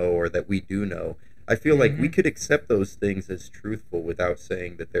ever know, or that we do know. I feel like we could accept those things as truthful without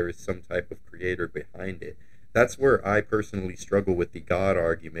saying that there is some type of creator behind it. That's where I personally struggle with the God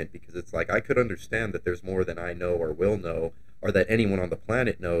argument, because it's like, I could understand that there's more than I know or will know, or that anyone on the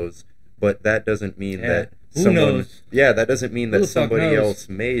planet knows, but that doesn't mean that someone knows. Yeah, that doesn't mean that somebody else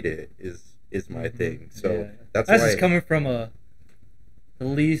made it is my thing. So that's why just coming from the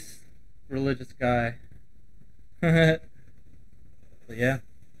least religious guy. But yeah,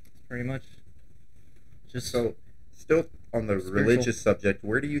 it's pretty much just... So, still on the spiritual. Religious subject,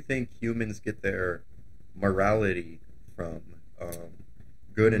 where do you think humans get their morality from?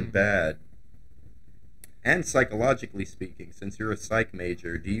 Good and bad, and psychologically speaking, since you're a psych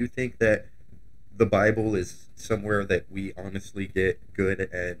major, do you think that the Bible is somewhere that we honestly get good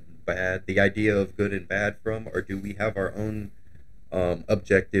and bad, the idea of good and bad from, or do we have our own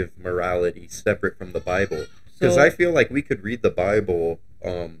objective morality separate from the Bible? Because I feel like we could read the Bible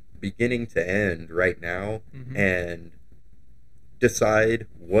beginning to end right now and decide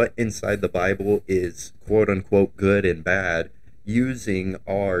what inside the Bible is quote unquote good and bad using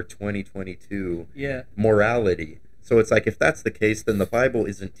our 2022 morality. So it's like, if that's the case, then the Bible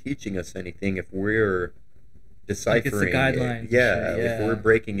isn't teaching us anything. If we're deciphering guidelines. If we're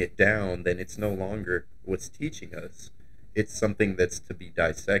breaking it down, then it's no longer what's teaching us. It's something that's to be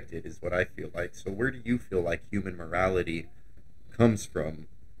dissected, is what I feel like. So where do you feel like human morality comes from?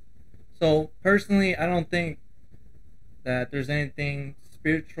 So personally, I don't think that there's anything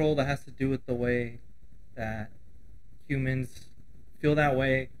spiritual that has to do with the way that humans feel that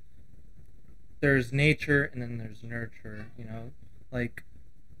way. There's nature and then there's nurture, you know? Like,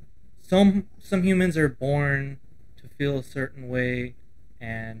 some humans are born to feel a certain way,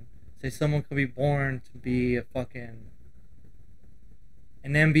 and say someone could be born to be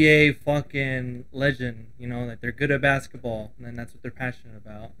an NBA fucking legend, you know, that they're good at basketball, and then that's what they're passionate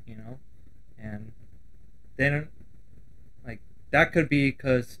about, you know? And they don't, like, that could be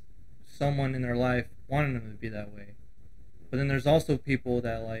because someone in their life wanted them to be that way. But then there's also people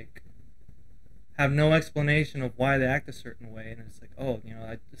that, like, have no explanation of why they act a certain way, and it's like, oh,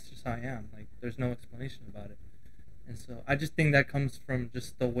 this is just how I am. Like, there's no explanation about it. And so I just think that comes from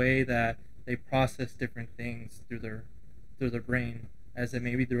just the way that they process different things through their brain as they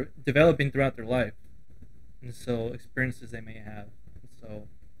may be developing throughout their life, and so experiences they may have. And so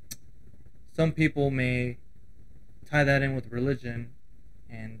some people may tie that in with religion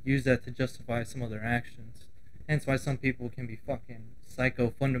and use that to justify some of their actions. Hence why some people can be fucking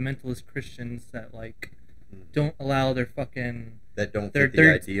psycho fundamentalist Christians that like don't allow their fucking that don't fit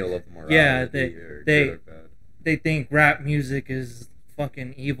the ideal of morality. Yeah, or they good or bad. They think rap music is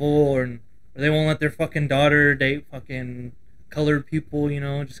fucking evil, or they won't let their fucking daughter date fucking colored people,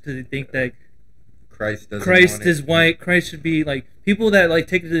 just because they think that Christ is white. Christ should be like people that like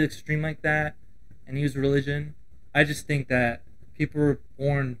take it to the extreme like that and use religion. I just think that people are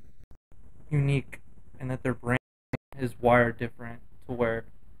born unique and that their brain is wired different to where,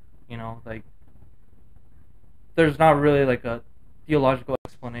 like there's not really like a theological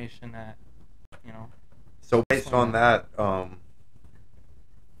explanation that, So based on that,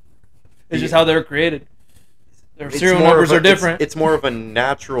 it's just how they're created. Their it's serial more numbers of a- are different. It's more of a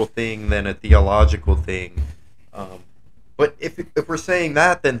natural thing than a theological thing. But if we're saying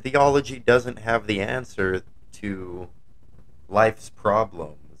that, then theology doesn't have the answer to life's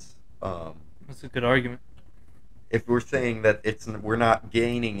problems. That's a good argument. If we're saying that we're not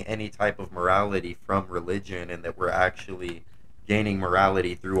gaining any type of morality from religion, and that we're actually gaining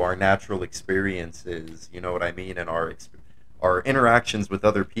morality through our natural experiences, you know what I mean, and our interactions with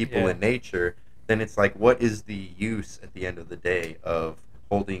other people in nature, then it's like, what is the use at the end of the day of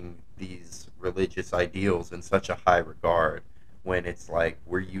holding these religious ideals in such a high regard when it's like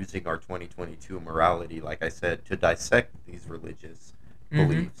we're using our 2022 morality, like I said, to dissect these religious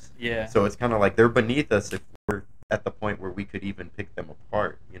beliefs. Yeah. So it's kind of like they're beneath us if we're at the point where we could even pick them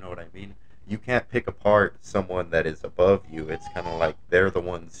apart. You know what I mean? You can't pick apart someone that is above you. It's kind of like they're the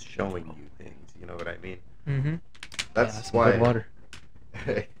ones showing you things. You know what I mean? Mm-hmm. That's why. Good water.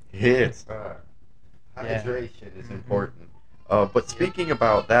 It's hydration is important. But speaking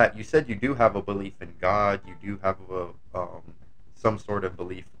about that, you said you do have a belief in God. You do have some sort of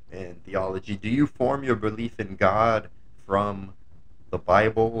belief in theology. Do you form your belief in God from the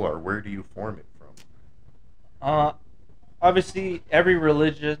Bible, or where do you form it from? Obviously, every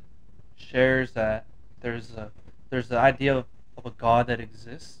religion shares that there's the idea of a God that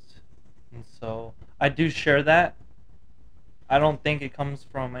exists, and so I do share that. I don't think it comes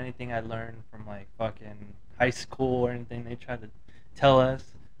from anything I learned from like fucking high school or anything they try to tell us.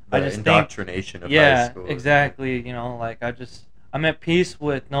 The I just indoctrination think, of high school. Yeah, exactly. Like I'm at peace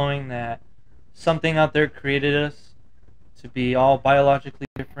with knowing that something out there created us to be all biologically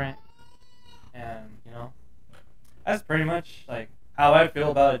different, and that's pretty much like how I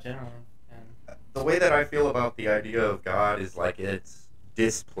feel about it generally. And the way that I feel about the idea of God is like it's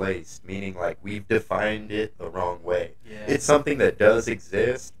displaced, meaning like we've defined it the wrong way. Yeah. It's something that does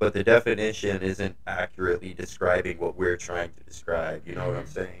exist, but the definition isn't accurately describing what we're trying to describe. You know what I'm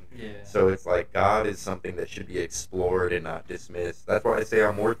saying? Yeah. So it's like God is something that should be explored and not dismissed. That's why I say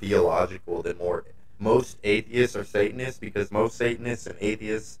I'm more theological than most atheists are Satanists, because most Satanists and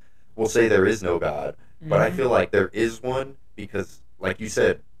atheists will say there is no God. But I feel like there is one because, like you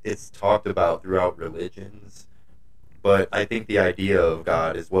said, it's talked about throughout religions. But I think the idea of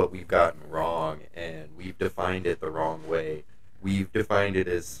God is what we've gotten wrong, and we've defined it the wrong way. We've defined it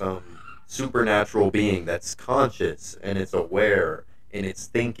as some supernatural being that's conscious, and it's aware, and it's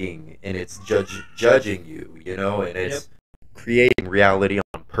thinking, and it's judging you, and it's creating reality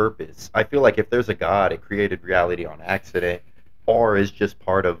on purpose. I feel like if there's a God, it created reality on accident, or is just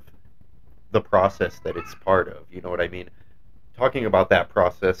part of the process that it's part of. You know what I mean? Talking about that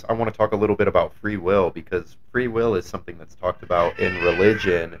process, I want to talk a little bit about free will, because free will is something that's talked about in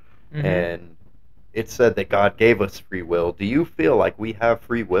religion, and it's said that God gave us free will. Do you feel like we have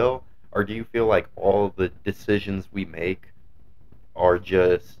free will, or do you feel like all the decisions we make are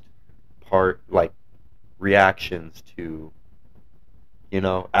just reactions to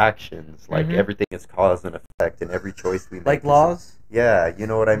actions? Like everything is cause and effect, and every choice we make like laws? Yeah, you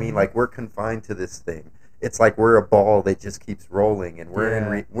know what I mean? Like we're confined to this thing. It's like we're a ball that just keeps rolling, and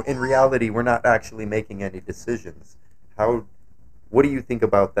we're in reality, we're not actually making any decisions. What do you think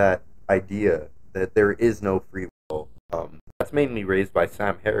about that idea that there is no free will? That's mainly raised by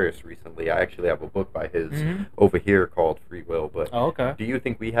Sam Harris recently. I actually have a book by his over here called Free Will. But do you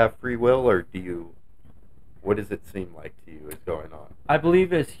think we have free will, or what does it seem like to you is going on? I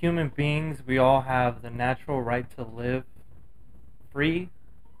believe as human beings, we all have the natural right to live free.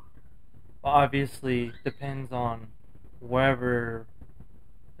 Obviously, depends on wherever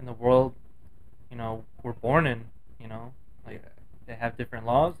in the world you know, we're born in, you know, like Yeah. they have different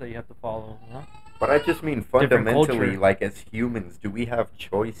laws that you have to follow, you know. But I just mean Different fundamentally, culture. like as humans, do we have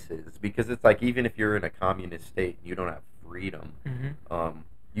choices? Because it's like even if you're in a communist state, you don't have freedom.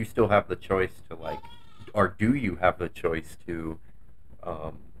 You still have the choice to like, or do you have the choice to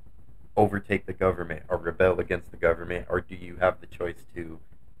um, overtake the government or rebel against the government, or do you have the choice to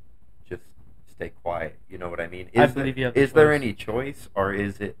just stay quiet? You know what I mean? I believe you have the Is there choice. any choice, or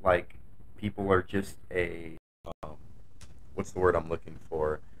is it like people are just a um, what's the word I'm looking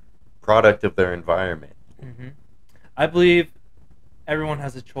for? Product of their environment. I believe everyone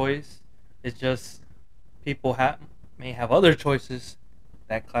has a choice. It's just people may have other choices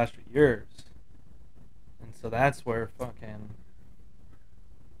that clash with yours, and so that's where fucking,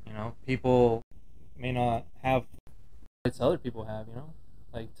 you know, people may not have rights other people have, you know,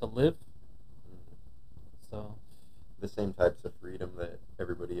 like to live. So The same types of freedom that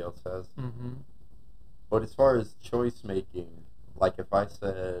everybody else has. mm-hmm. But as far as choice making, like if I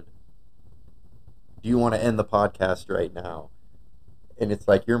said, do you want to end the podcast right now? And it's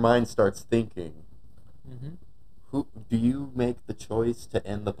like your mind starts thinking, Mm-hmm. who do you make the choice to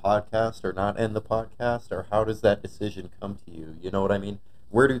end the podcast or not end the podcast, or how does that decision come to you? You know what I mean?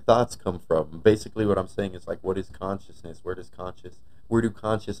 Where do thoughts come from? Basically what I'm saying is like, what is consciousness? Where do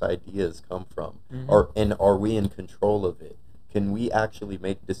conscious ideas come from? Mm-hmm. And are we in control of it? Can we actually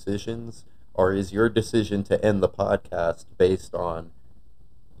make decisions, or is your decision to end the podcast based on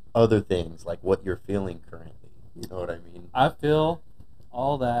other things like what you're feeling currently? You know what I mean? I feel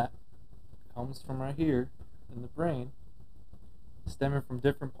all that comes from right here in the brain, stemming from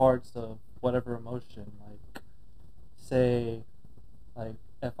different parts of whatever emotion. Like, say, like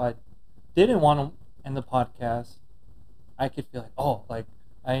if I didn't want to end the podcast, I could feel like, oh, like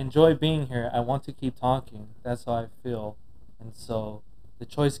I enjoy being here. I want to keep talking. That's how I feel, and so the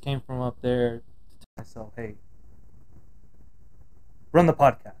choice came from up there to tell myself, hey, run the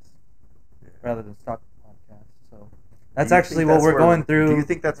podcast rather than stop the podcast. So that's actually what we're going through. Do you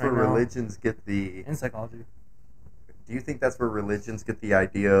think that's right where now religions get the? in psychology. Do you think that's where religions get the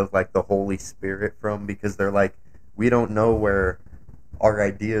idea of like the Holy Spirit from? Because they're like, we don't know where our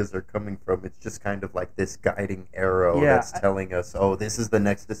ideas are coming from. It's just kind of like this guiding arrow that's telling us, oh, this is the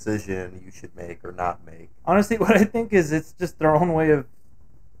next decision you should make or not make. Honestly, what I think is it's just their own way of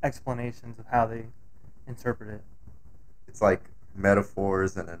explanations of how they interpret it. It's like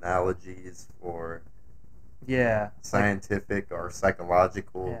metaphors and analogies for scientific or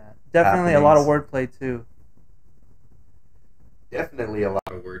psychological. Yeah, definitely happenings. a lot of wordplay too. Definitely a lot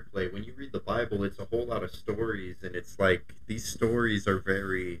of wordplay. When you read the Bible, it's a whole lot of stories, and it's like these stories are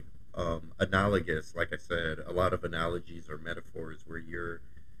very analogous. Like I said, a lot of analogies or metaphors where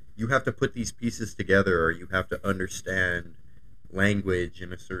you have to put these pieces together, or you have to understand language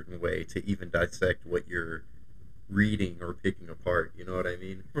in a certain way to even dissect what you're reading or picking apart. You know what I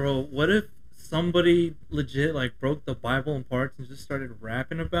mean? Bro, what if somebody legit like broke the Bible in parts and just started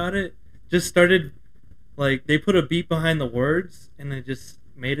rapping about it? Just started, like, they put a beat behind the words and they just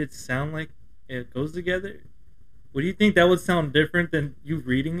made it sound like it goes together. What do you think that would sound different than you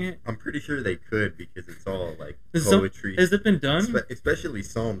reading it? I'm pretty sure they could, because it's all like Has poetry. Has it been done? Especially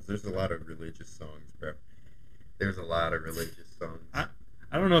Psalms. There's a lot of religious songs, bro. There's a lot of religious songs. I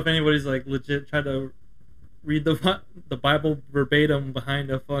don't know if anybody's like legit tried to read the Bible verbatim behind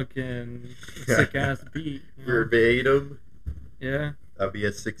a fucking sick ass beat. You know? Verbatim? Yeah. That'd be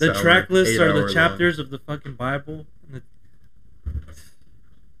a 6 The hour, track lists 8 are hour the chapters long. of the fucking Bible.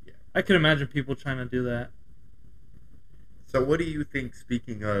 I could imagine people trying to do that. So what do you think,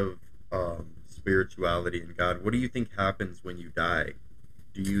 speaking of spirituality and God, what do you think happens when you die?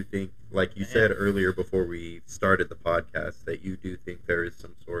 Do you think, like you said earlier before we started the podcast, that you do think there is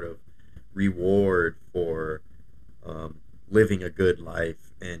some sort of reward for living a good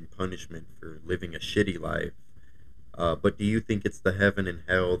life and punishment for living a shitty life? But do you think it's the heaven and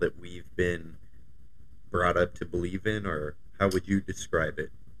hell that we've been brought up to believe in, or how would you describe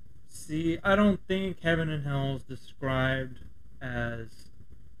it? See, I don't think heaven and hell is described as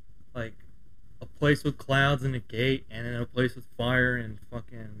like a place with clouds and a gate, and then a place with fire and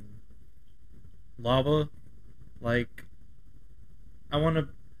fucking lava. Like, I want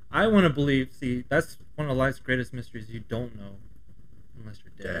to believe. See, that's one of life's greatest mysteries. You don't know unless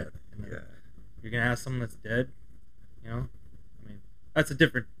you're dead. Yeah. You're gonna ask someone that's dead. You know, I mean, that's a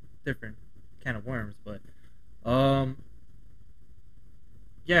different can of worms. But,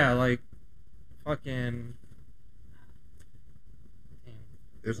 yeah, like, fucking.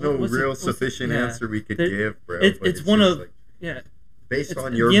 There's no real sufficient answer we could give, bro. It's one of like, Based it's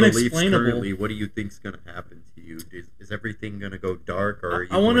on the your beliefs inexplainable. currently, what do you think's going to happen to you? Is everything going to go dark, or are you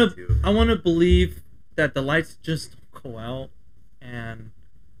I want going to. to? I want to believe that the lights just go out, and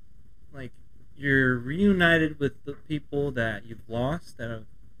like you're reunited with the people that you've lost that have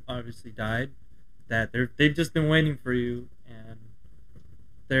obviously died. That they've just been waiting for you, and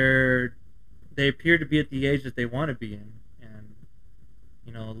they appear to be at the age that they want to be in, and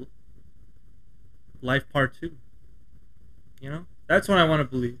you know, life part two. You know, that's what I want to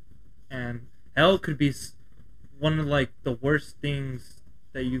believe. And hell could be one of like the worst things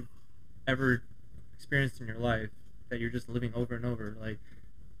that you've ever experienced in your life, that you're just living over and over. Like,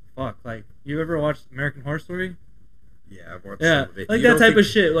 fuck. Like, you ever watched American Horror Story? Yeah, I've watched Yeah, some of it. like You that don't type think- of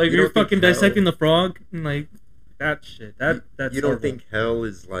shit. Like you you're don't think fucking hell- dissecting the frog and like that shit. That's You don't horrible. think hell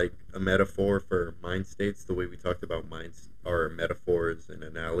is like a metaphor for mind states, the way we talked about minds or metaphors and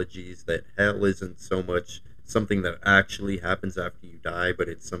analogies, that hell isn't so much something that actually happens after you die, but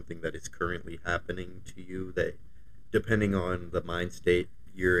it's something that is currently happening to you, that depending on the mind state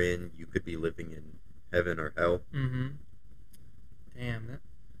you're in, you could be living in heaven or hell. Mm-hmm. Damn,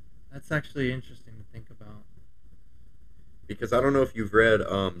 that's actually interesting to think about. Because I don't know if you've read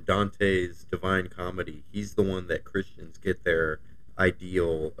Dante's Divine Comedy. He's the one that Christians get their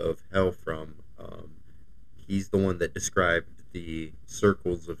ideal of hell from. He's the one that described the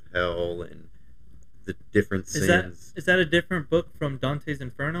circles of hell and the different sins. Is that a different book from Dante's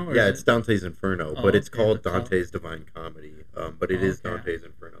Inferno? Or Yeah, is it's it... Dante's Inferno, Oh, but it's okay, called that's all. Dante's Divine Comedy. But it is Okay. Dante's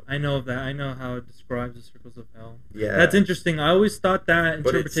Inferno. I know of that. I know how it describes the circles of hell. Yeah, That's interesting. I always thought that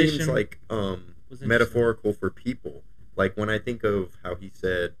but it interpretation seems like was interesting. metaphorical for people. Like when I think of how he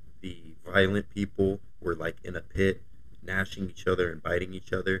said the violent people were like in a pit, gnashing each other and biting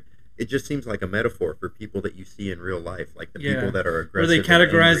each other. It just seems like a metaphor for people that you see in real life, like the people that are Where aggressive. they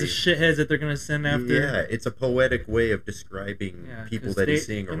categorize and the shitheads that they're gonna send after. Yeah, it's a poetic way of describing people 'cause that he's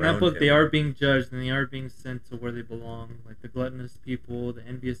seeing around in that book, him. they are being judged and they are being sent to where they belong. Like the gluttonous people, the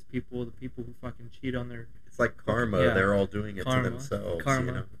envious people, the people who fucking cheat on their. It's like karma. Yeah. They're all doing it Karma. to themselves.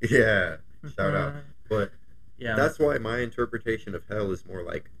 Karma. You know? Yeah. Shout out. But Yeah. that's why my interpretation of hell is more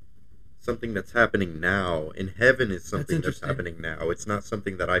like something that's happening now. And heaven is something that's interesting. happening now. It's not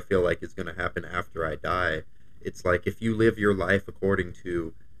something that I feel like is going to happen after I die. It's like if you live your life according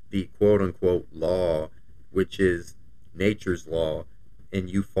to the quote-unquote law, which is nature's law, and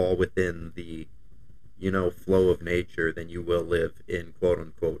you fall within the, flow of nature, then you will live in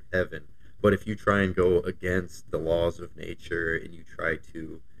quote-unquote heaven. But if you try and go against the laws of nature and you try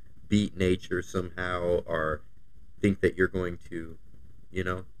to beat nature somehow, or think that you're going to,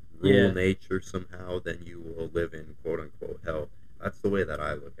 rule nature somehow, then you will live in quote-unquote hell. That's the way that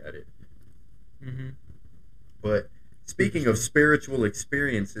I look at it. Mm-hmm. But speaking of spiritual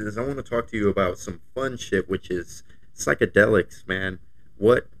experiences, I want to talk to you about some fun shit, which is psychedelics, man.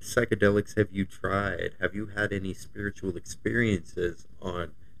 What psychedelics have you tried? Have you had any spiritual experiences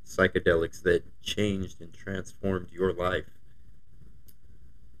on psychedelics that changed and transformed your life?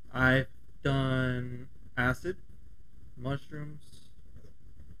 I've done acid, mushrooms.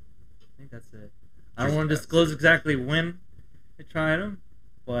 I think that's it. I don't Just want to acid. disclose exactly when I tried them,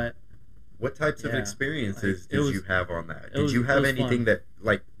 but What types of Yeah, experiences like, did it was- you have on that? it Did was- you it have was anything fun. that,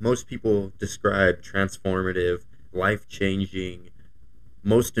 like, most people describe transformative, life-changing,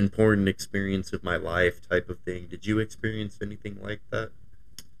 most important experience of my life type of thing? Did you experience anything like that?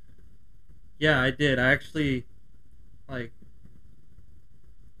 yeah, I did. I actually, like,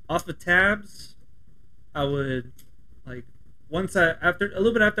 off of tabs, I would, like, after a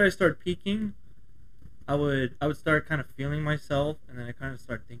little bit after I started peaking, I would start kind of feeling myself, and then I kind of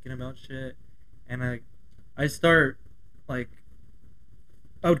start thinking about shit, and I start, like,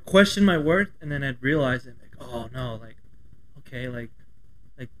 I would question my worth, and then I'd realize it, like, oh no, like, okay, like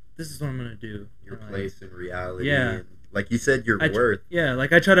this is what I'm gonna do. Your And, like, place in reality? yeah. And, like you said, your I- worth. Yeah,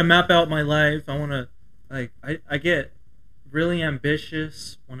 like I try to map out my life. I want to, like, I get really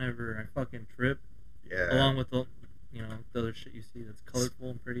ambitious whenever I fucking trip, Yeah. along with the other shit you see that's colorful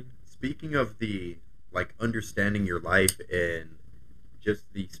and pretty. Speaking of the, like, understanding your life and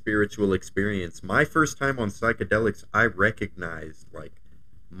just the spiritual experience, my first time on psychedelics, I recognized, like,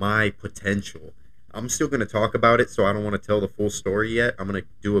 my potential. I'm still going to talk about it, so I don't want to tell the full story yet. I'm going to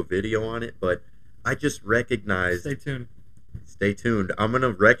do a video on it, but I just recognized... Stay tuned. Stay tuned.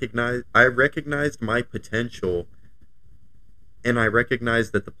 I recognized my potential, and I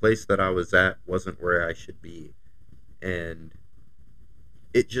recognized that the place that I was at wasn't where I should be. And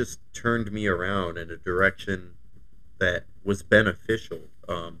it just turned me around in a direction that was beneficial.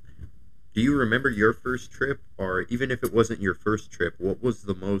 Do you remember your first trip? Or even if it wasn't your first trip, what was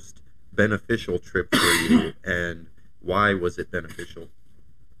the most beneficial trip for you? And Why was it beneficial?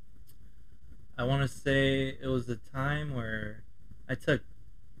 I want to say it was a time where I took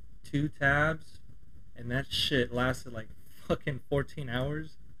 2 tabs, and that shit lasted like fucking 14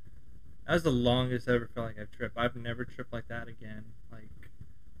 hours. That was the longest I ever felt like I've tripped. I've never tripped like that again. Like,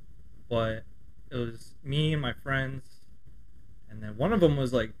 but it was me and my friends, and then one of them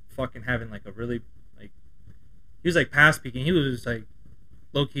was like fucking having like a really like, he was like past speaking. He was like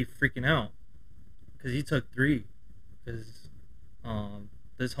low key freaking out because he took 3. Because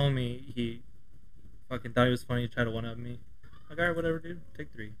this homie, he fucking thought he was funny. He tried to one up me. Like, alright, whatever, dude.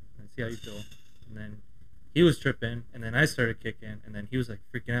 Take 3 and see how you feel. And then he was tripping, and then I started kicking, and then he was like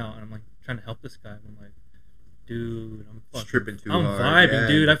freaking out, and I'm like trying to help this guy. And I'm like, dude, I'm tripping too I'm hard. vibing, Yeah.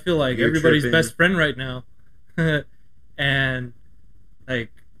 dude. I feel like You're everybody's tripping. best friend right now. And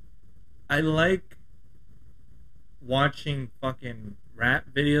like, I like watching fucking rap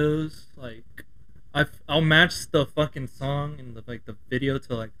videos. Like, I'll match the fucking song and the video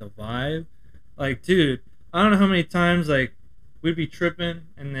to like the vibe. Like, dude, I don't know how many times like we'd be tripping,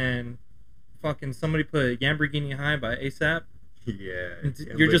 and then fucking somebody put Lamborghini High by ASAP. Yeah. And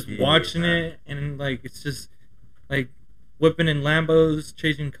you're just watching it, and like it's just like whipping in Lambos,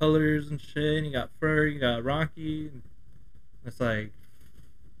 changing colors and shit. And you got Fur, you got Rocky. And it's like,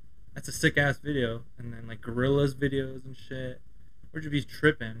 that's a sick ass video. And then like Gorillas videos and shit. We're just be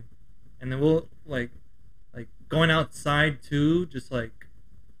tripping, and then we'll like going outside too, just like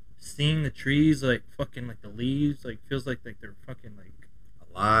seeing the trees, like fucking like the leaves, like feels like they're fucking like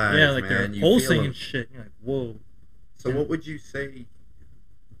Alive, yeah, like man. they're You pulsing feel and shit. And you're like, whoa. So what would you say?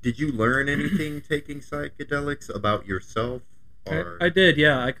 Did you learn anything taking psychedelics about yourself? Or I did,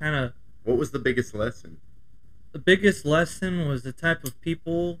 yeah. I kind of. what was the biggest lesson? The biggest lesson was the type of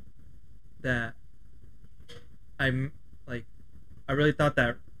people that I'm like. I really thought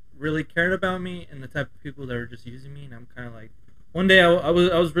that really cared about me, and the type of people that were just using me. And I'm kind of like, one day I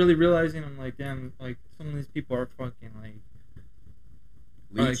was really realizing, I'm like, damn, like some of these people are fucking like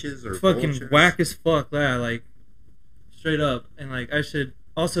Leeches or fucking vultures? whack as fuck. Yeah, like straight up. And like I should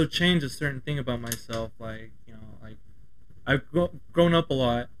also change a certain thing about myself. Like, you know, like I've grown up a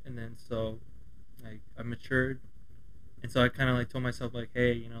lot, and then so like I matured, and so I kind of like told myself like,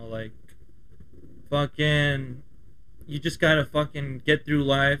 hey, you know, like fucking, you just gotta fucking get through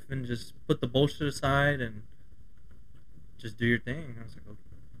life and just put the bullshit aside and just do your thing. And I was like, okay.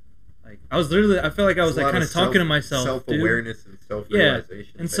 Like I was literally, I felt like I was like kind of talking to myself, self-awareness and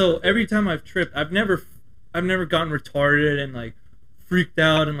self-realization. And so every time I've tripped, I've never gotten retarded and like freaked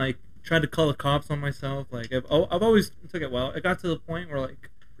out and like tried to call the cops on myself. Like I've always took it well. It got to the point where like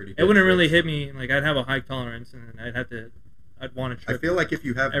it wouldn't really hit me, and like I'd have a high tolerance, and I'd want to trip. I feel like if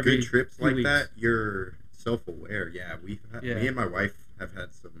you have good trips like weeks. that, you're self-aware. Yeah, me and my wife have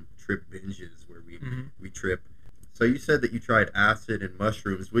had some trip binges where we trip. So you said that you tried acid and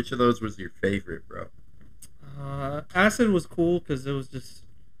mushrooms. Which of those was your favorite, bro? Acid was cool because it was just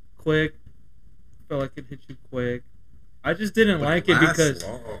quick. Felt like it hit you quick. I just didn't like it because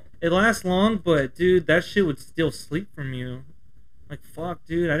it lasts long, but dude, that shit would steal sleep from you. Like, fuck,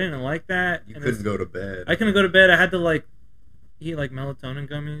 dude, I didn't like that. You couldn't go to bed. I couldn't go to bed. I had to like eat like melatonin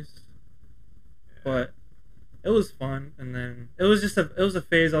gummies. Yeah. But it was fun, and then it was a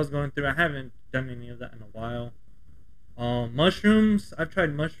phase I was going through. I haven't done any of that in a while. Mushrooms, I've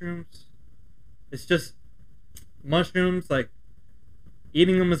tried mushrooms. It's just mushrooms, like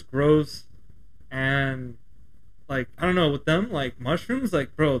eating them is gross, and like I don't know, with them, like mushrooms,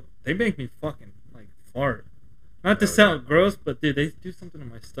 like bro, they make me fucking like fart. Not to sound gross, but dude, they do something to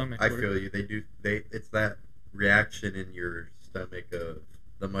my stomach. I feel you. They do. It's that reaction in your stomach of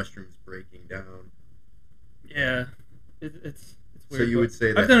the mushrooms breaking down. Yeah, it's weird. So you would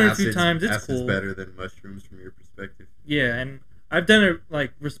say that I've done it a few times. It's acid's cool. better than mushrooms from your perspective. Yeah, and I've done it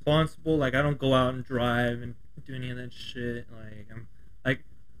like responsible. Like I don't go out and drive and do any of that shit. Like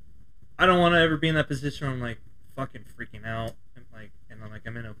I don't want to ever be in that position where I'm like fucking freaking out and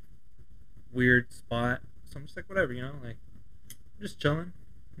I'm in a weird spot. So I'm just like, whatever, you know, like I'm just chilling.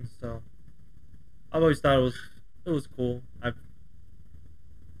 And so I've always thought it was cool. I've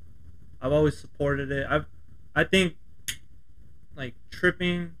always supported it. I think like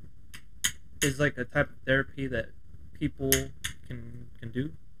tripping is like a type of therapy that people can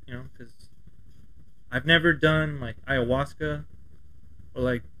do, you know, because I've never done like ayahuasca or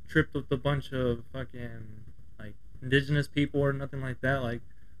like tripped with a bunch of fucking like indigenous people or nothing like that. Like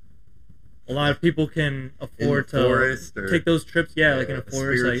a lot of people can afford to take those trips, like in a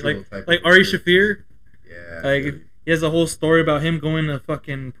forest, like Ari Shafir. Yeah, like he has a whole story about him going to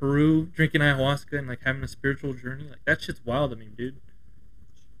fucking Peru, drinking ayahuasca, and like having a spiritual journey. Like that shit's wild to me, dude.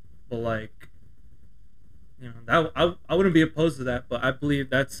 But like, you know, that I wouldn't be opposed to that, but I believe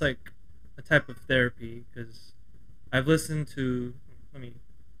that's like a type of therapy because I've listened to. Let me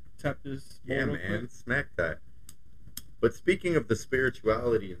tap this. Yeah, man, smack that. But speaking of the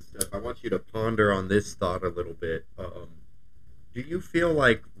spirituality and stuff, I want you to ponder on this thought a little bit. Do you feel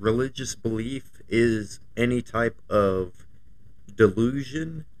like religious belief is any type of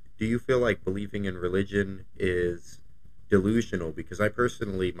delusion? Do you feel like believing in religion is delusional? Because my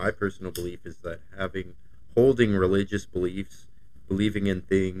personal belief is that holding religious beliefs, believing in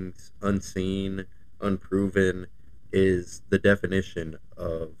things unseen, unproven, is the definition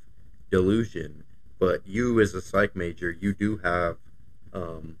of delusion. But you, as a psych major, you do have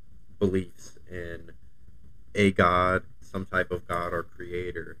beliefs in a God, some type of God or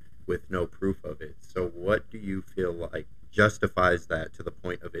creator, with no proof of it. So what do you feel like justifies that to the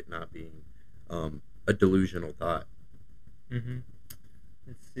point of it not being a delusional thought? Mm-hmm.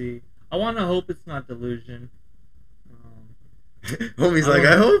 Let's see. I want to hope it's not delusion. Homie's like,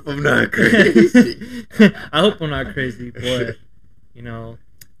 I hope I'm not crazy. I hope I'm not crazy, but you know,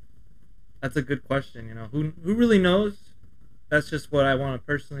 that's a good question. You know, who really knows? That's just what I want to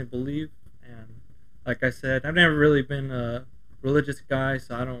personally believe. And like I said, I've never really been a religious guy,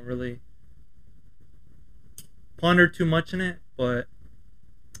 so I don't really ponder too much in it. But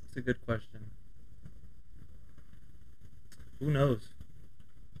it's a good question. Who knows?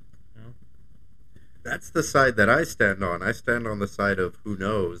 You know? That's the side that I stand on. I stand on the side of who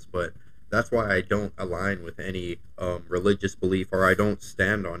knows, but that's why I don't align with any religious belief, or I don't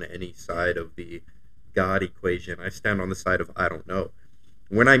stand on any side of the God equation. I stand on the side of I don't know.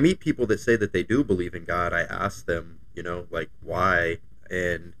 When I meet people that say that they do believe in God, I ask them, you know, like, why?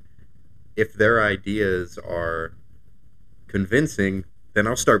 And if their ideas are convincing, then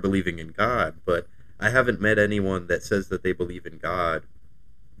I'll start believing in God. But I haven't met anyone that says that they believe in God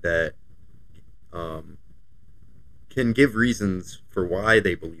that can give reasons for why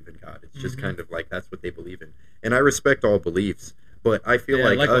they believe in God. It's just kind of like that's what they believe in. And I respect all beliefs, but I feel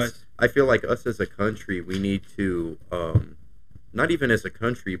like us as a country, we need to not even as a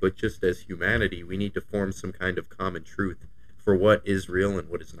country, but just as humanity, we need to form some kind of common truth for what is real and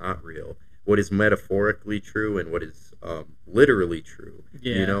what is not real, what is metaphorically true and what is literally true.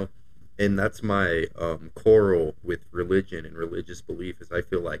 Yeah. You know? And that's my quarrel with religion and religious belief, is I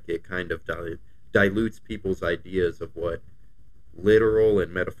feel like it kind of dilutes people's ideas of what literal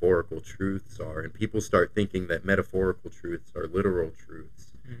and metaphorical truths are, and people start thinking that metaphorical truths are literal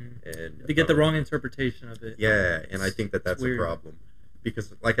truths, and they get the wrong interpretation of it. Yeah, and I think that that's a problem,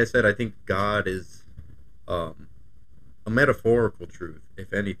 because, like I said, I think God is a metaphorical truth,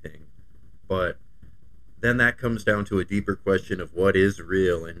 if anything, but then that comes down to a deeper question of what is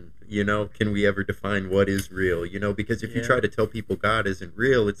real, and, you know, can we ever define what is real? You know, because if you try to tell people God isn't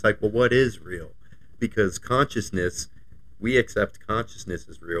real, it's like, well, what is real? Because consciousness, we accept consciousness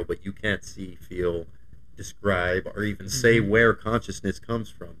as real, but you can't see, feel, describe, or even say where consciousness comes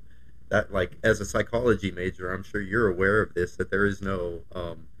from. That, like, as a psychology major, I'm sure you're aware of this, that there is no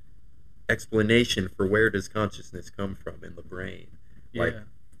explanation for where does consciousness come from in the brain. Yeah. Like,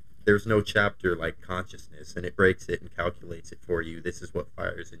 there's no chapter like consciousness, and it breaks it and calculates it for you. This is what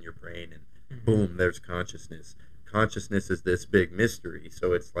fires in your brain, and boom, there's consciousness. Consciousness is this big mystery,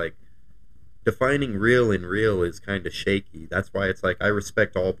 so it's like defining real and real is kind of shaky. That's why it's like I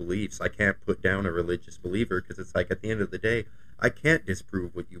respect all beliefs. I can't put down a religious believer, because it's like at the end of the day, I can't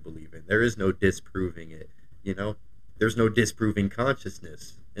disprove what you believe in. There is no disproving it, you know? There's no disproving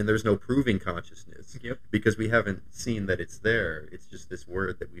consciousness, and there's no proving consciousness. Yep. Because we haven't seen that it's there. It's just this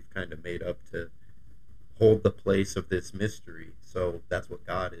word that we've kind of made up to hold the place of this mystery. So that's what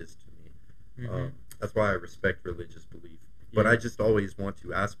God is to me. That's why I respect religious belief. But I just always want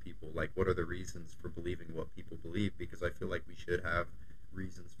to ask people, like, what are the reasons for believing what people believe? Because I feel like we should have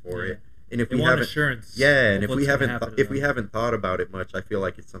reasons for it. And if we haven't, assurance. Yeah, and if we haven't thought about it much, I feel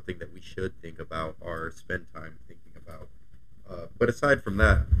like it's something that we should think about or spend time thinking about. But aside from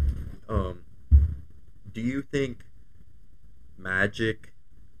that, do you think magic,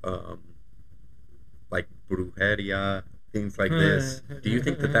 like brujeria, things like this, do you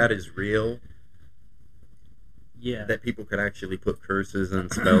think that that is real? Yeah. That people could actually put curses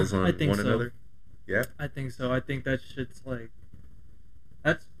and spells on one another? Yeah? I think so. I think that shit's like...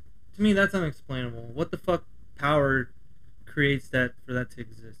 That's... To me, that's unexplainable. What the fuck power creates that for that to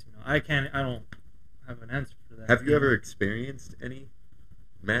exist? You know, I don't have an answer for that. Have you ever experienced any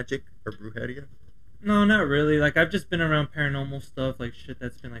magic or brujeria? No, not really. Like, I've just been around paranormal stuff, like shit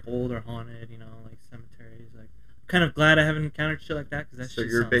that's been like old or haunted, you know, like cemeteries. Like, kind of glad I haven't encountered shit like that, because that So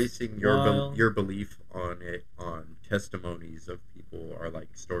shit you're sounds basing wild. your belief on it on testimonies of people, or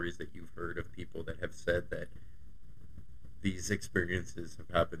like stories that you've heard of people that have said that these experiences have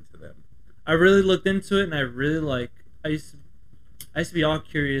happened to them. I really looked into it, and I really like. I used to be all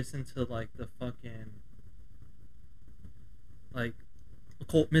curious into like the fucking like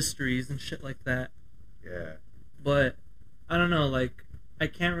occult mysteries and shit like that. Yeah. But I don't know, like I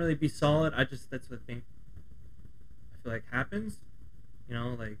can't really be solid. That's what I think. I feel like happens. You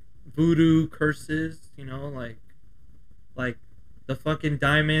know, like voodoo curses. You know, like the fucking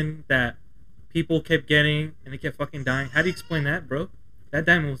diamond that people kept getting and they kept fucking dying. How do you explain that, bro? That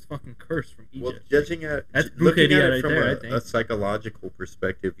diamond was fucking cursed from Egypt. Well, looking at it right from there, I think. a psychological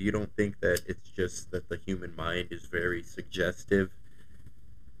perspective, you don't think that it's just that the human mind is very suggestive?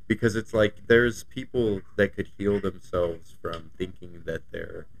 Because it's like there's people that could heal themselves from thinking that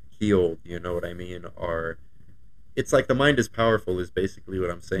they're healed, you know what I mean? Or it's like the mind is powerful is basically what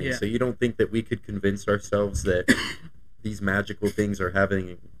I'm saying. Yeah. So you don't think that we could convince ourselves that these magical things are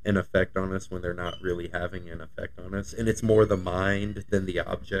having an effect on us when they're not really having an effect on us, and it's more the mind than the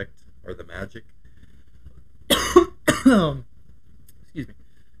object or the magic? Excuse me.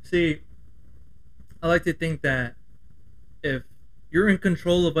 See, I like to think that if you're in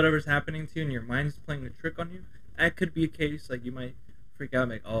control of whatever's happening to you and your mind's playing a trick on you, that could be a case. Like you might freak out,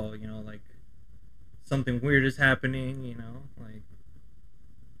 like, oh, you know, like something weird is happening, you know, like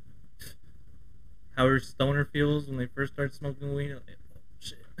how a stoner feels when they first start smoking weed. Like, oh,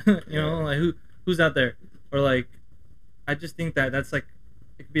 shit. You know, like who's out there? Or like, I just think that that's like,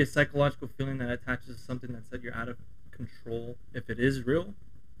 it could be a psychological feeling that attaches to something that said you're out of control if it is real,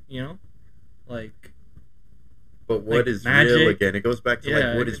 you know, like. But what like is magic. real again? It goes back to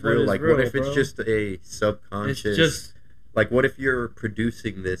like what is real? Like real, what if bro? it's just a subconscious? It's just like what if you're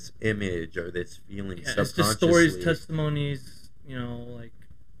producing this image or this feeling subconsciously? It's just stories, testimonies, you know, like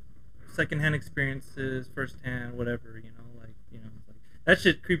secondhand experiences, firsthand, whatever, you know, like that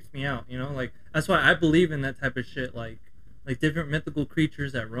shit creeps me out, you know, like that's why I believe in that type of shit, like different mythical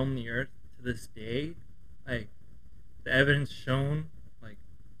creatures that roam the earth to this day, like the evidence shown, like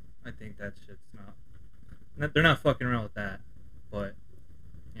I think that shit's not, they're not fucking around with that, but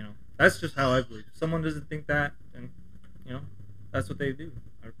you know, that's just how I believe. If someone doesn't think that, then you know, that's what they do.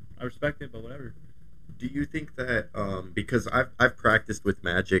 I respect it, but whatever. Do you think that because I've practiced with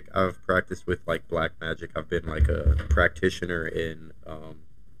magic, I've practiced with like black magic, I've been like a practitioner in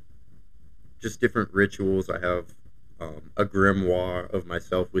just different rituals. I have a grimoire of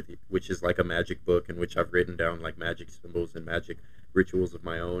myself which is like a magic book in which I've written down like magic symbols and magic rituals of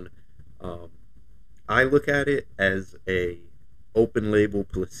my own. I look at it as a open label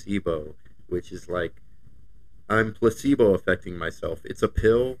placebo, which is like I'm placebo affecting myself. It's a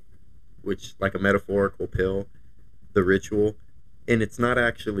pill, which like a metaphorical pill, the ritual, and it's not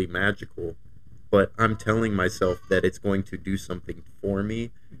actually magical, but I'm telling myself that it's going to do something for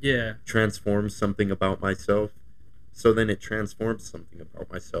me, transform something about myself, so then it transforms something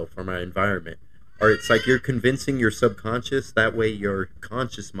about myself or my environment. Or it's like you're convincing your subconscious, that way your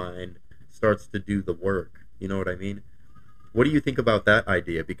conscious mind starts to do the work. You know what I mean? What do you think about that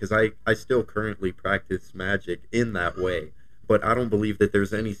idea? Because I still currently practice magic in that way, but I don't believe that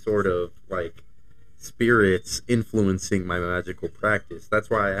there's any sort of like spirits influencing my magical practice. That's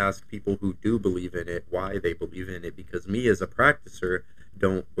why I ask people who do believe in it why they believe in it, because me as a practicer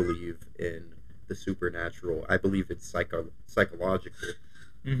don't believe in the supernatural. I believe it's psychological.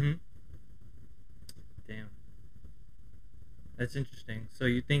 Mm-hmm. Damn. That's interesting. So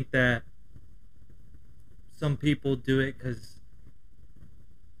you think that some people do it because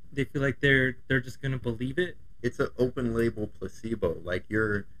they feel like they're just gonna believe it? It's an open label placebo. Like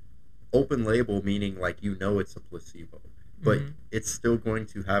you're open label meaning like you know it's a placebo, but it's still going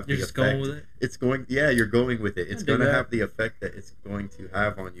to have the effect. Going with it? It's going, yeah, you're going with it. It's going to have the effect that it's going to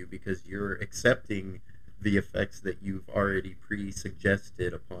have on you because you're accepting the effects that you've already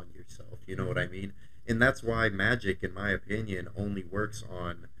pre-suggested upon yourself. You know what I mean? And that's why magic, in my opinion, only works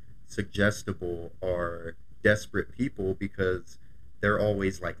on suggestible or desperate people, because they're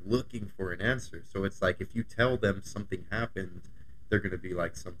always like looking for an answer. So it's like if you tell them something happened, they're gonna be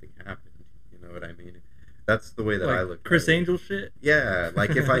like something happened. You know what I mean? That's the way that like I look. Chris at it. Angel shit. Yeah,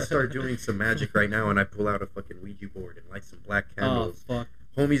 like if I start doing some magic right now and I pull out a fucking Ouija board and light some black candles,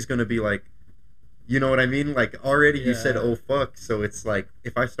 homie's gonna be like, you know what I mean? Like already you said, oh fuck. So it's like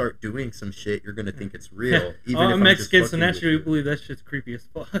if I start doing some shit, you're gonna think it's real. Even if I'm Mexican, just so naturally we believe that shit's creepy as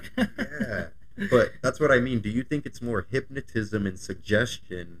fuck. Yeah. But that's what I mean. Do you think it's more hypnotism and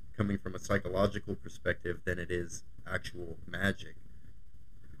suggestion coming from a psychological perspective than it is actual magic?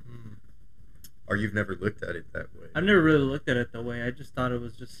 Or you've never looked at it that way? I've never really looked at it that way. I just thought it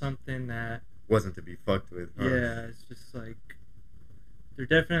was just something that wasn't to be fucked with. Huh? Yeah, it's just like they're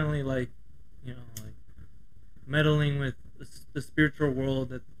definitely like, you know, like meddling with the spiritual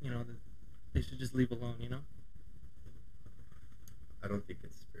world that, you know, that they should just leave alone, you know? I don't think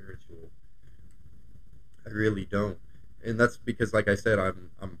it's spiritual. I really don't. And that's because, like I said,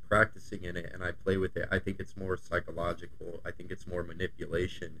 I'm practicing in it and I play with it. I think it's more psychological. I think it's more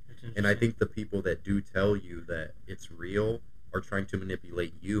manipulation. And I think the people that do tell you that it's real are trying to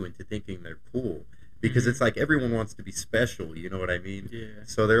manipulate you into thinking they're cool. Because it's like everyone wants to be special, you know what I mean? Yeah.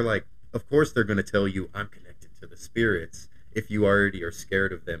 So they're like, of course they're going to tell you, I'm connected to the spirits, if you already are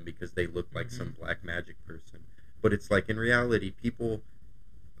scared of them because they look like some black magic person. But it's like, in reality, people,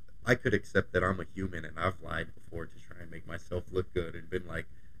 I could accept that I'm a human and I've lied before to try and make myself look good and been like,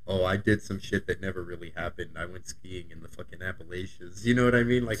 oh, I did some shit that never really happened. I went skiing in the fucking Appalachians. You know what I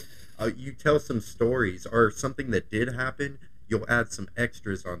mean? Like, you tell some stories or something that did happen, you'll add some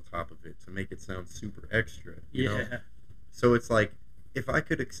extras on top of it to make it sound super extra, you know? So it's like, if I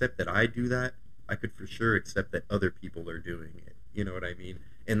could accept that I do that, I could for sure accept that other people are doing it. You know what I mean?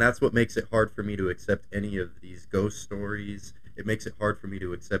 And that's what makes it hard for me to accept any of these ghost stories. It makes it hard for me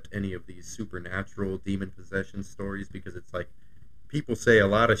to accept any of these supernatural demon possession stories, because it's like, people say a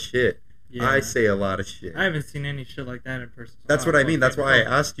lot of shit. Yeah. I say a lot of shit. I haven't seen any shit like that in person. So that's what I mean. That's why I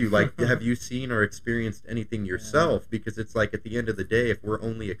asked you, like, have you seen or experienced anything yourself? Because it's like, at the end of the day, if we're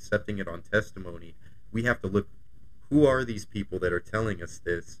only accepting it on testimony, we have to look, who are these people that are telling us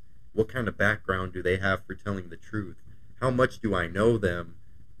this? What kind of background do they have for telling the truth? How much do I know them?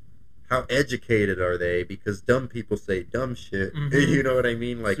 How educated are they? Because dumb people say dumb shit. You know what I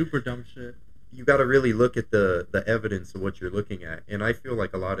mean? Like, super dumb shit. You got to really look at the evidence of what you're looking at. And I feel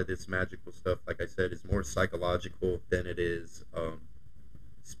like a lot of this magical stuff, like I said, is more psychological than it is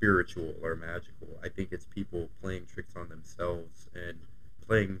spiritual or magical. I think it's people playing tricks on themselves and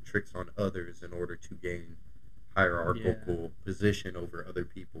playing tricks on others in order to gain hierarchical position over other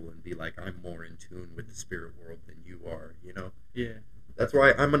people and be like, I'm more in tune with the spirit world than you are, you know? Yeah. That's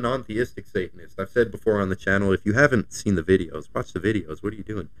why I'm a non-theistic Satanist. I've said before on the channel, if you haven't seen the videos, watch the videos. What are you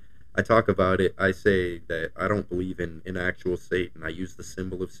doing? I talk about it. I say that I don't believe in actual Satan. I use the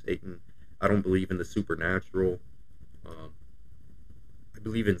symbol of Satan. I don't believe in the supernatural. I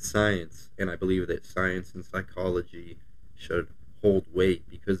believe in science, and I believe that science and psychology should hold weight,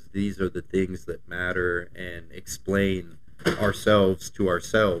 because these are the things that matter and explain ourselves to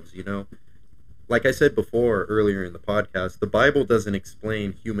ourselves, you know? Like I said before, earlier in the podcast, the Bible doesn't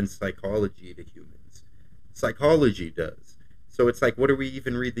explain human psychology to humans. Psychology does. So it's like, what are we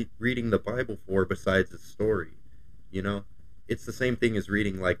even reading the Bible for besides a story? You know? It's the same thing as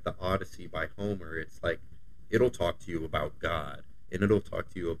reading, like, the Odyssey by Homer. It's like, it'll talk to you about God, and it'll talk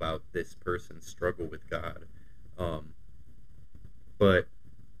to you about this person's struggle with God. But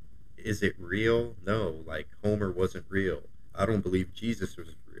is it real? No. Like, Homer wasn't real. I don't believe Jesus was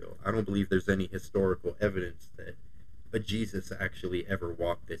real. I don't believe there's any historical evidence that a Jesus actually ever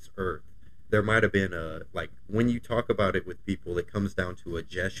walked this earth. There might have been like, when you talk about it with people, it comes down to a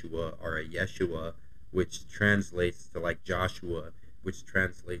Jeshua or a Yeshua, which translates to, like, Joshua, which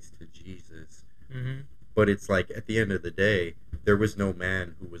translates to Jesus. But it's like, at the end of the day, there was no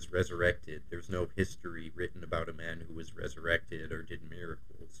man who was resurrected. There's no history written about a man who was resurrected or did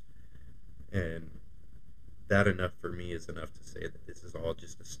miracles. And that enough for me is enough to say that this is all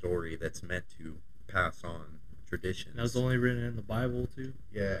just a story that's meant to pass on traditions. That was only written in the Bible, too?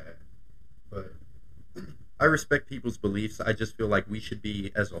 Yeah. But I respect people's beliefs. I just feel like we should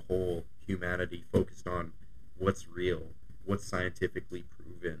be, as a whole, humanity, focused on what's real, what's scientifically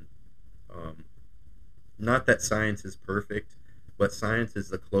proven. Not that science is perfect, but science is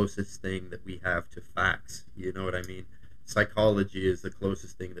the closest thing that we have to facts. You know what I mean? Psychology is the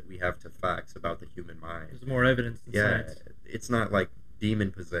closest thing that we have to facts about the human mind. There's more evidence than science. It's not like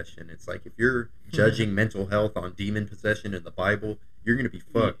demon possession. It's like, if you're judging mental health on demon possession in the Bible, you're going to be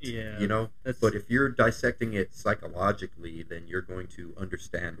fucked, you know? But if you're dissecting it psychologically, then you're going to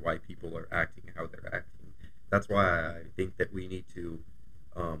understand why people are acting how they're acting. That's why I think that we need to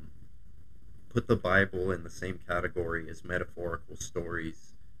put the Bible in the same category as metaphorical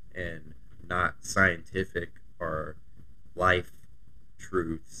stories and not scientific or life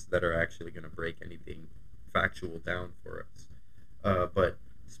truths that are actually going to break anything factual down for us. But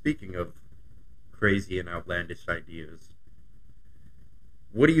speaking of crazy and outlandish ideas,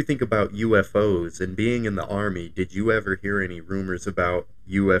 what do you think about UFOs? And being in the Army, did you ever hear any rumors about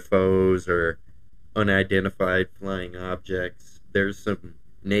UFOs or unidentified flying objects? There's some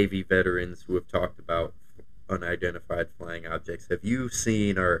Navy veterans who have talked about unidentified flying objects. Have you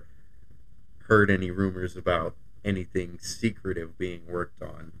seen or heard any rumors about anything secretive being worked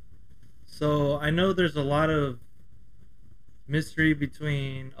on. So I know there's a lot of mystery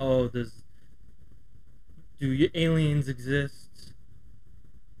between do aliens exist?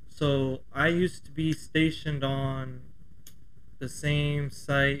 So I used to be stationed on the same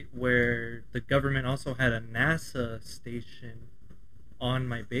site where the government also had a NASA station on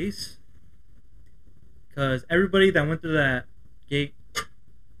my base, because everybody that went through that gate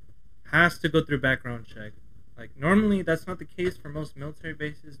has to go through a background check. Like, normally that's not the case for most military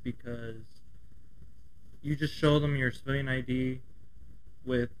bases, because you just show them your civilian ID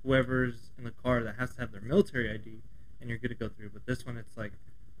with whoever's in the car that has to have their military ID, and you're good to go through. But this one, it's like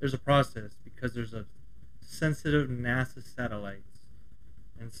there's a process, because there's a sensitive NASA satellites,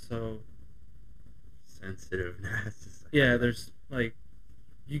 and so sensitive NASA. Yeah, there's like,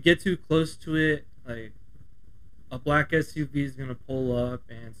 you get too close to it, like a black SUV is gonna pull up,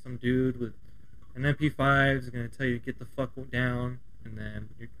 and some dude with an MP5 is gonna tell you to get the fuck down, and then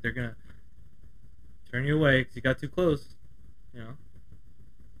they're gonna turn you away because you got too close. You know,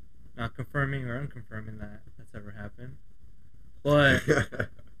 not confirming or unconfirming that that's ever happened, but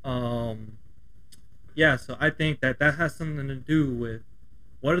yeah. So I think that has something to do with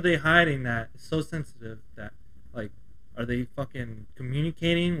what are they hiding that is so sensitive, that like, are they fucking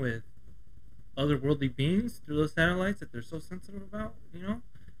communicating with otherworldly beings through those satellites that they're so sensitive about, you know?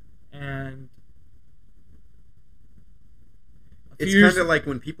 And it's kind of like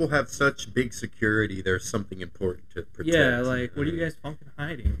when people have such big security, there's something important to protect. Yeah, like, what are you guys fucking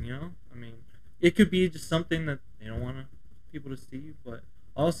hiding, you know? I mean, it could be just something that they don't want people to see, but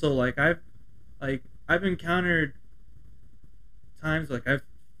also, like, I've encountered times, like, I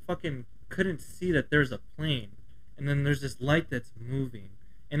fucking couldn't see that there's a plane, and then there's this light that's moving,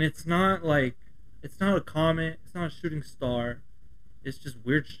 and it's not like, it's not a comet, it's not a shooting star, it's just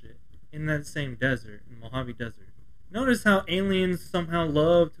weird shit in that same desert, in Mojave Desert. Notice how aliens somehow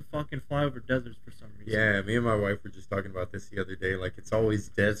love to fucking fly over deserts for some reason. Yeah, me and my wife were just talking about this the other day. Like, it's always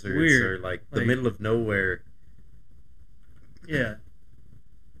deserts weird. Or like the middle of nowhere. Yeah.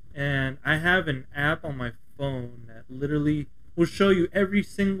 And I have an app on my phone that literally will show you every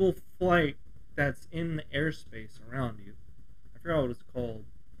single flight that's in the airspace around you. I forgot what it's called.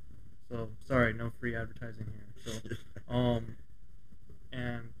 So, sorry, no free advertising here. So,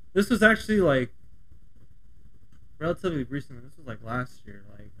 and this was actually, like, relatively recent. This was, like, last year.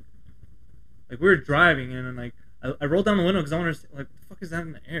 Like we were driving, and then, like, I rolled down the window because I wanted to see, like, what the fuck is that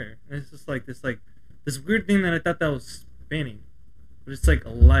in the air? And it's just, like, this weird thing that I thought that was spinning. But it's, like, a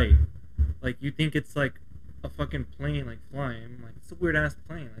light. Like, you think it's, like, a fucking plane, like, flying. I'm like, it's a weird-ass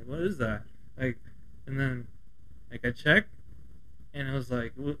plane. Like, what is that? Like, and then, like, I checked, and it was,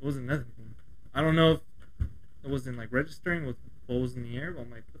 like, it wasn't nothing. I don't know if it wasn't, like, registering with what was in the air, but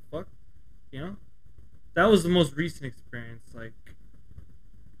I'm like, the fuck? You know? That was the most recent experience. Like,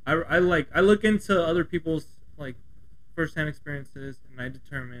 I look into other people's, like, first-hand experiences, and I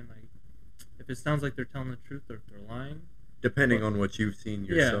determine, like, if it sounds like they're telling the truth or if they're lying. Depending on what you've seen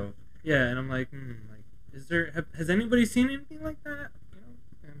yourself. Yeah, and I'm like, has anybody seen anything like that? You know,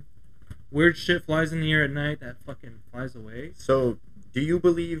 and weird shit flies in the air at night that fucking flies away. So, do you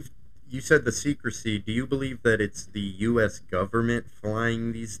believe? You said the secrecy. Do you believe that it's the U.S. government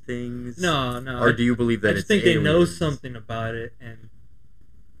flying these things? No. Or do you believe that I just think aliens? They know something about it,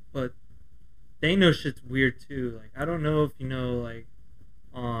 but they know shit's weird too. Like, I don't know if you know, like,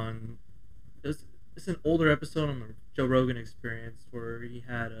 on it's an older episode on the Joe Rogan Experience where he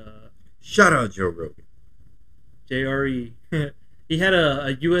had a shout out Joe Rogan. JRE. He had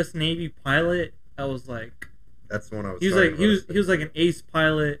a U.S. Navy pilot that was like. That's the one I was. He was like an ace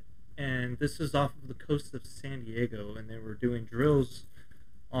pilot. And this was off of the coast of San Diego, and they were doing drills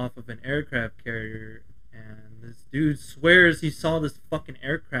off of an aircraft carrier, and this dude swears he saw this fucking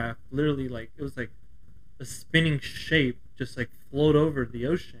aircraft literally, like, it was like a spinning shape just like float over the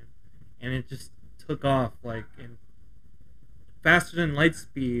ocean, and it just took off like in faster than light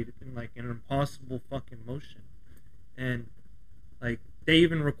speed in like an impossible fucking motion. And like they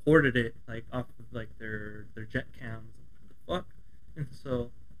even recorded it like off of like their jet cams. What the fuck? And so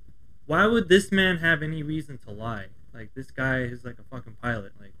why would this man have any reason to lie? Like, this guy is like a fucking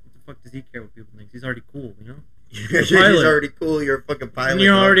pilot. Like, what the fuck does he care what people think? He's already cool, you know? He's already cool. You're a fucking pilot. And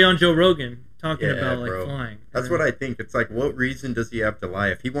you're already on Joe Rogan talking about, like, flying. That's what I think. It's like, what reason does he have to lie?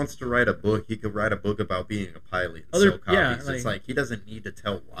 If he wants to write a book, he could write a book about being a pilot and sell copies. Yeah, like, it's like, he doesn't need to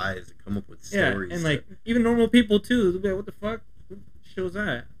tell lies and come up with stories. Yeah, and, like, even normal people, too. They'll be like, what the fuck? What show's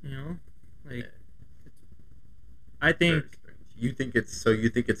that? You know? Like, I think... You think it's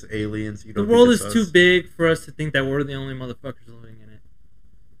aliens? You don't the world think is too big for us to think that we're the only motherfuckers living in it.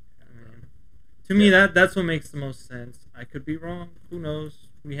 I mean, To me, that's what makes the most sense. I could be wrong. Who knows?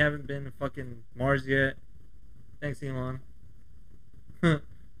 We haven't been to fucking Mars yet. Thanks, Elon.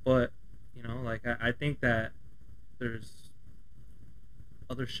 But, you know, like, I think that there's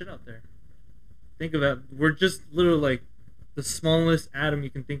other shit out there. Think about it. We're just literally like the smallest atom you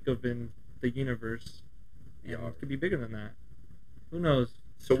can think of in the universe. And it could be bigger than that. Who knows?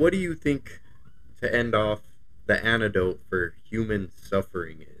 So what do you think, to end off, the antidote for human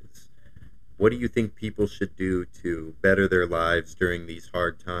suffering is? What do you think people should do to better their lives during these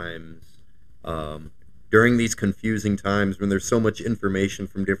hard times, during these confusing times when there's so much information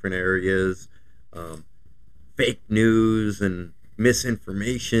from different areas, fake news and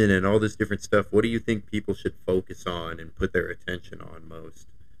misinformation and all this different stuff? What do you think people should focus on and put their attention on most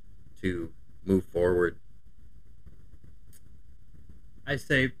to move forward? I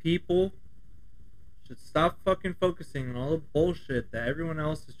say people should stop fucking focusing on all the bullshit that everyone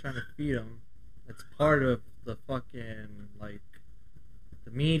else is trying to feed them. It's part of the fucking, like,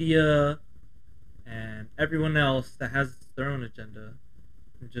 the media and everyone else that has their own agenda.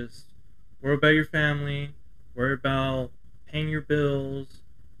 And just worry about your family, worry about paying your bills,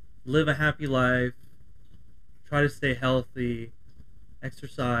 live a happy life, try to stay healthy,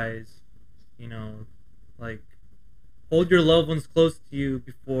 exercise, you know, like, hold your loved ones close to you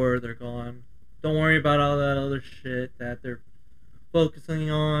before they're gone. Don't worry about all that other shit that they're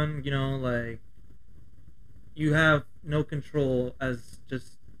focusing on, you know, like, you have no control as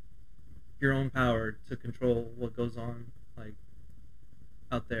just your own power to control what goes on, like,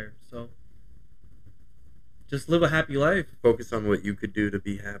 out there. So just live a happy life. Focus on what you could do to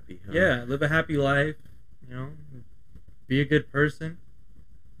be happy. Huh? Yeah, live a happy life, you know, be a good person.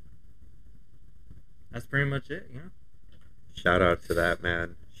 That's pretty much it, you know. Shout out to that,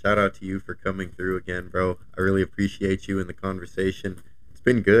 man. Shout out to you for coming through again, bro. I really appreciate you in the conversation. It's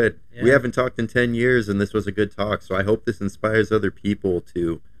been good. Yeah. We haven't talked in 10 years, and this was a good talk. So I hope this inspires other people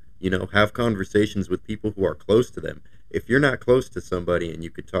to, you know, have conversations with people who are close to them. If you're not close to somebody and you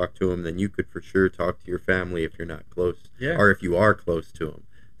could talk to them, then you could for sure talk to your family if you're not close. Yeah. Or if you are close to them.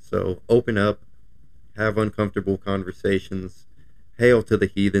 So open up, have uncomfortable conversations. Hail to the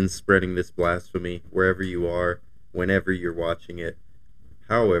heathens spreading this blasphemy wherever you are, whenever you're watching it,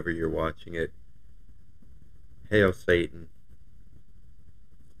 however you're watching it. Hail Satan.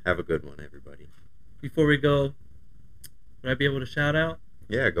 Have a good one, everybody. Before we go, would I be able to shout out?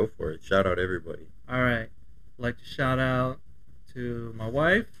 Yeah, go for it. Shout out everybody. All right. I'd like to shout out to my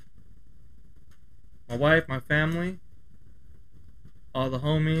wife, my family, all the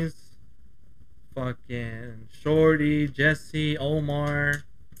homies, fucking Shorty, Jesse, Omar.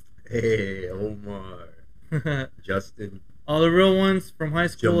 Hey, Omar. Justin. All the real ones from high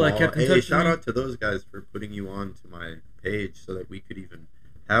school. Jamal. I kept in touch with shout out to those guys for putting you on to my page so that we could even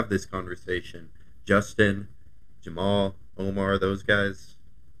have this conversation. Justin, Jamal, Omar, those guys.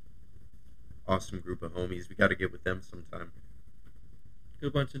 Awesome group of homies. We got to get with them sometime.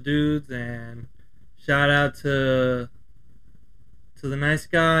 Good bunch of dudes, and shout out to the nice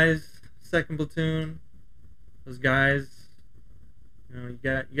guys, second platoon. Those guys, you know,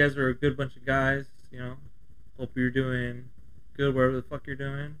 you guys are a good bunch of guys. You know, hope you're doing good wherever the fuck you're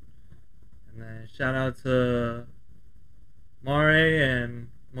doing. And then shout out to Mare and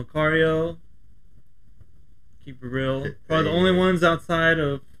Macario. Keep it real. Probably the only ones outside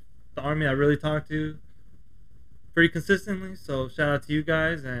of the army I really talk to pretty consistently. So shout out to you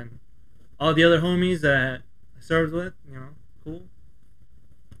guys and all the other homies that I served with. You know, cool.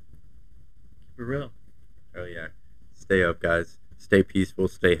 Keep it real. Oh yeah. Stay up, guys. Stay peaceful.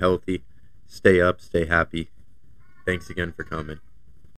 Stay healthy. Stay up. Stay happy. Thanks again for coming.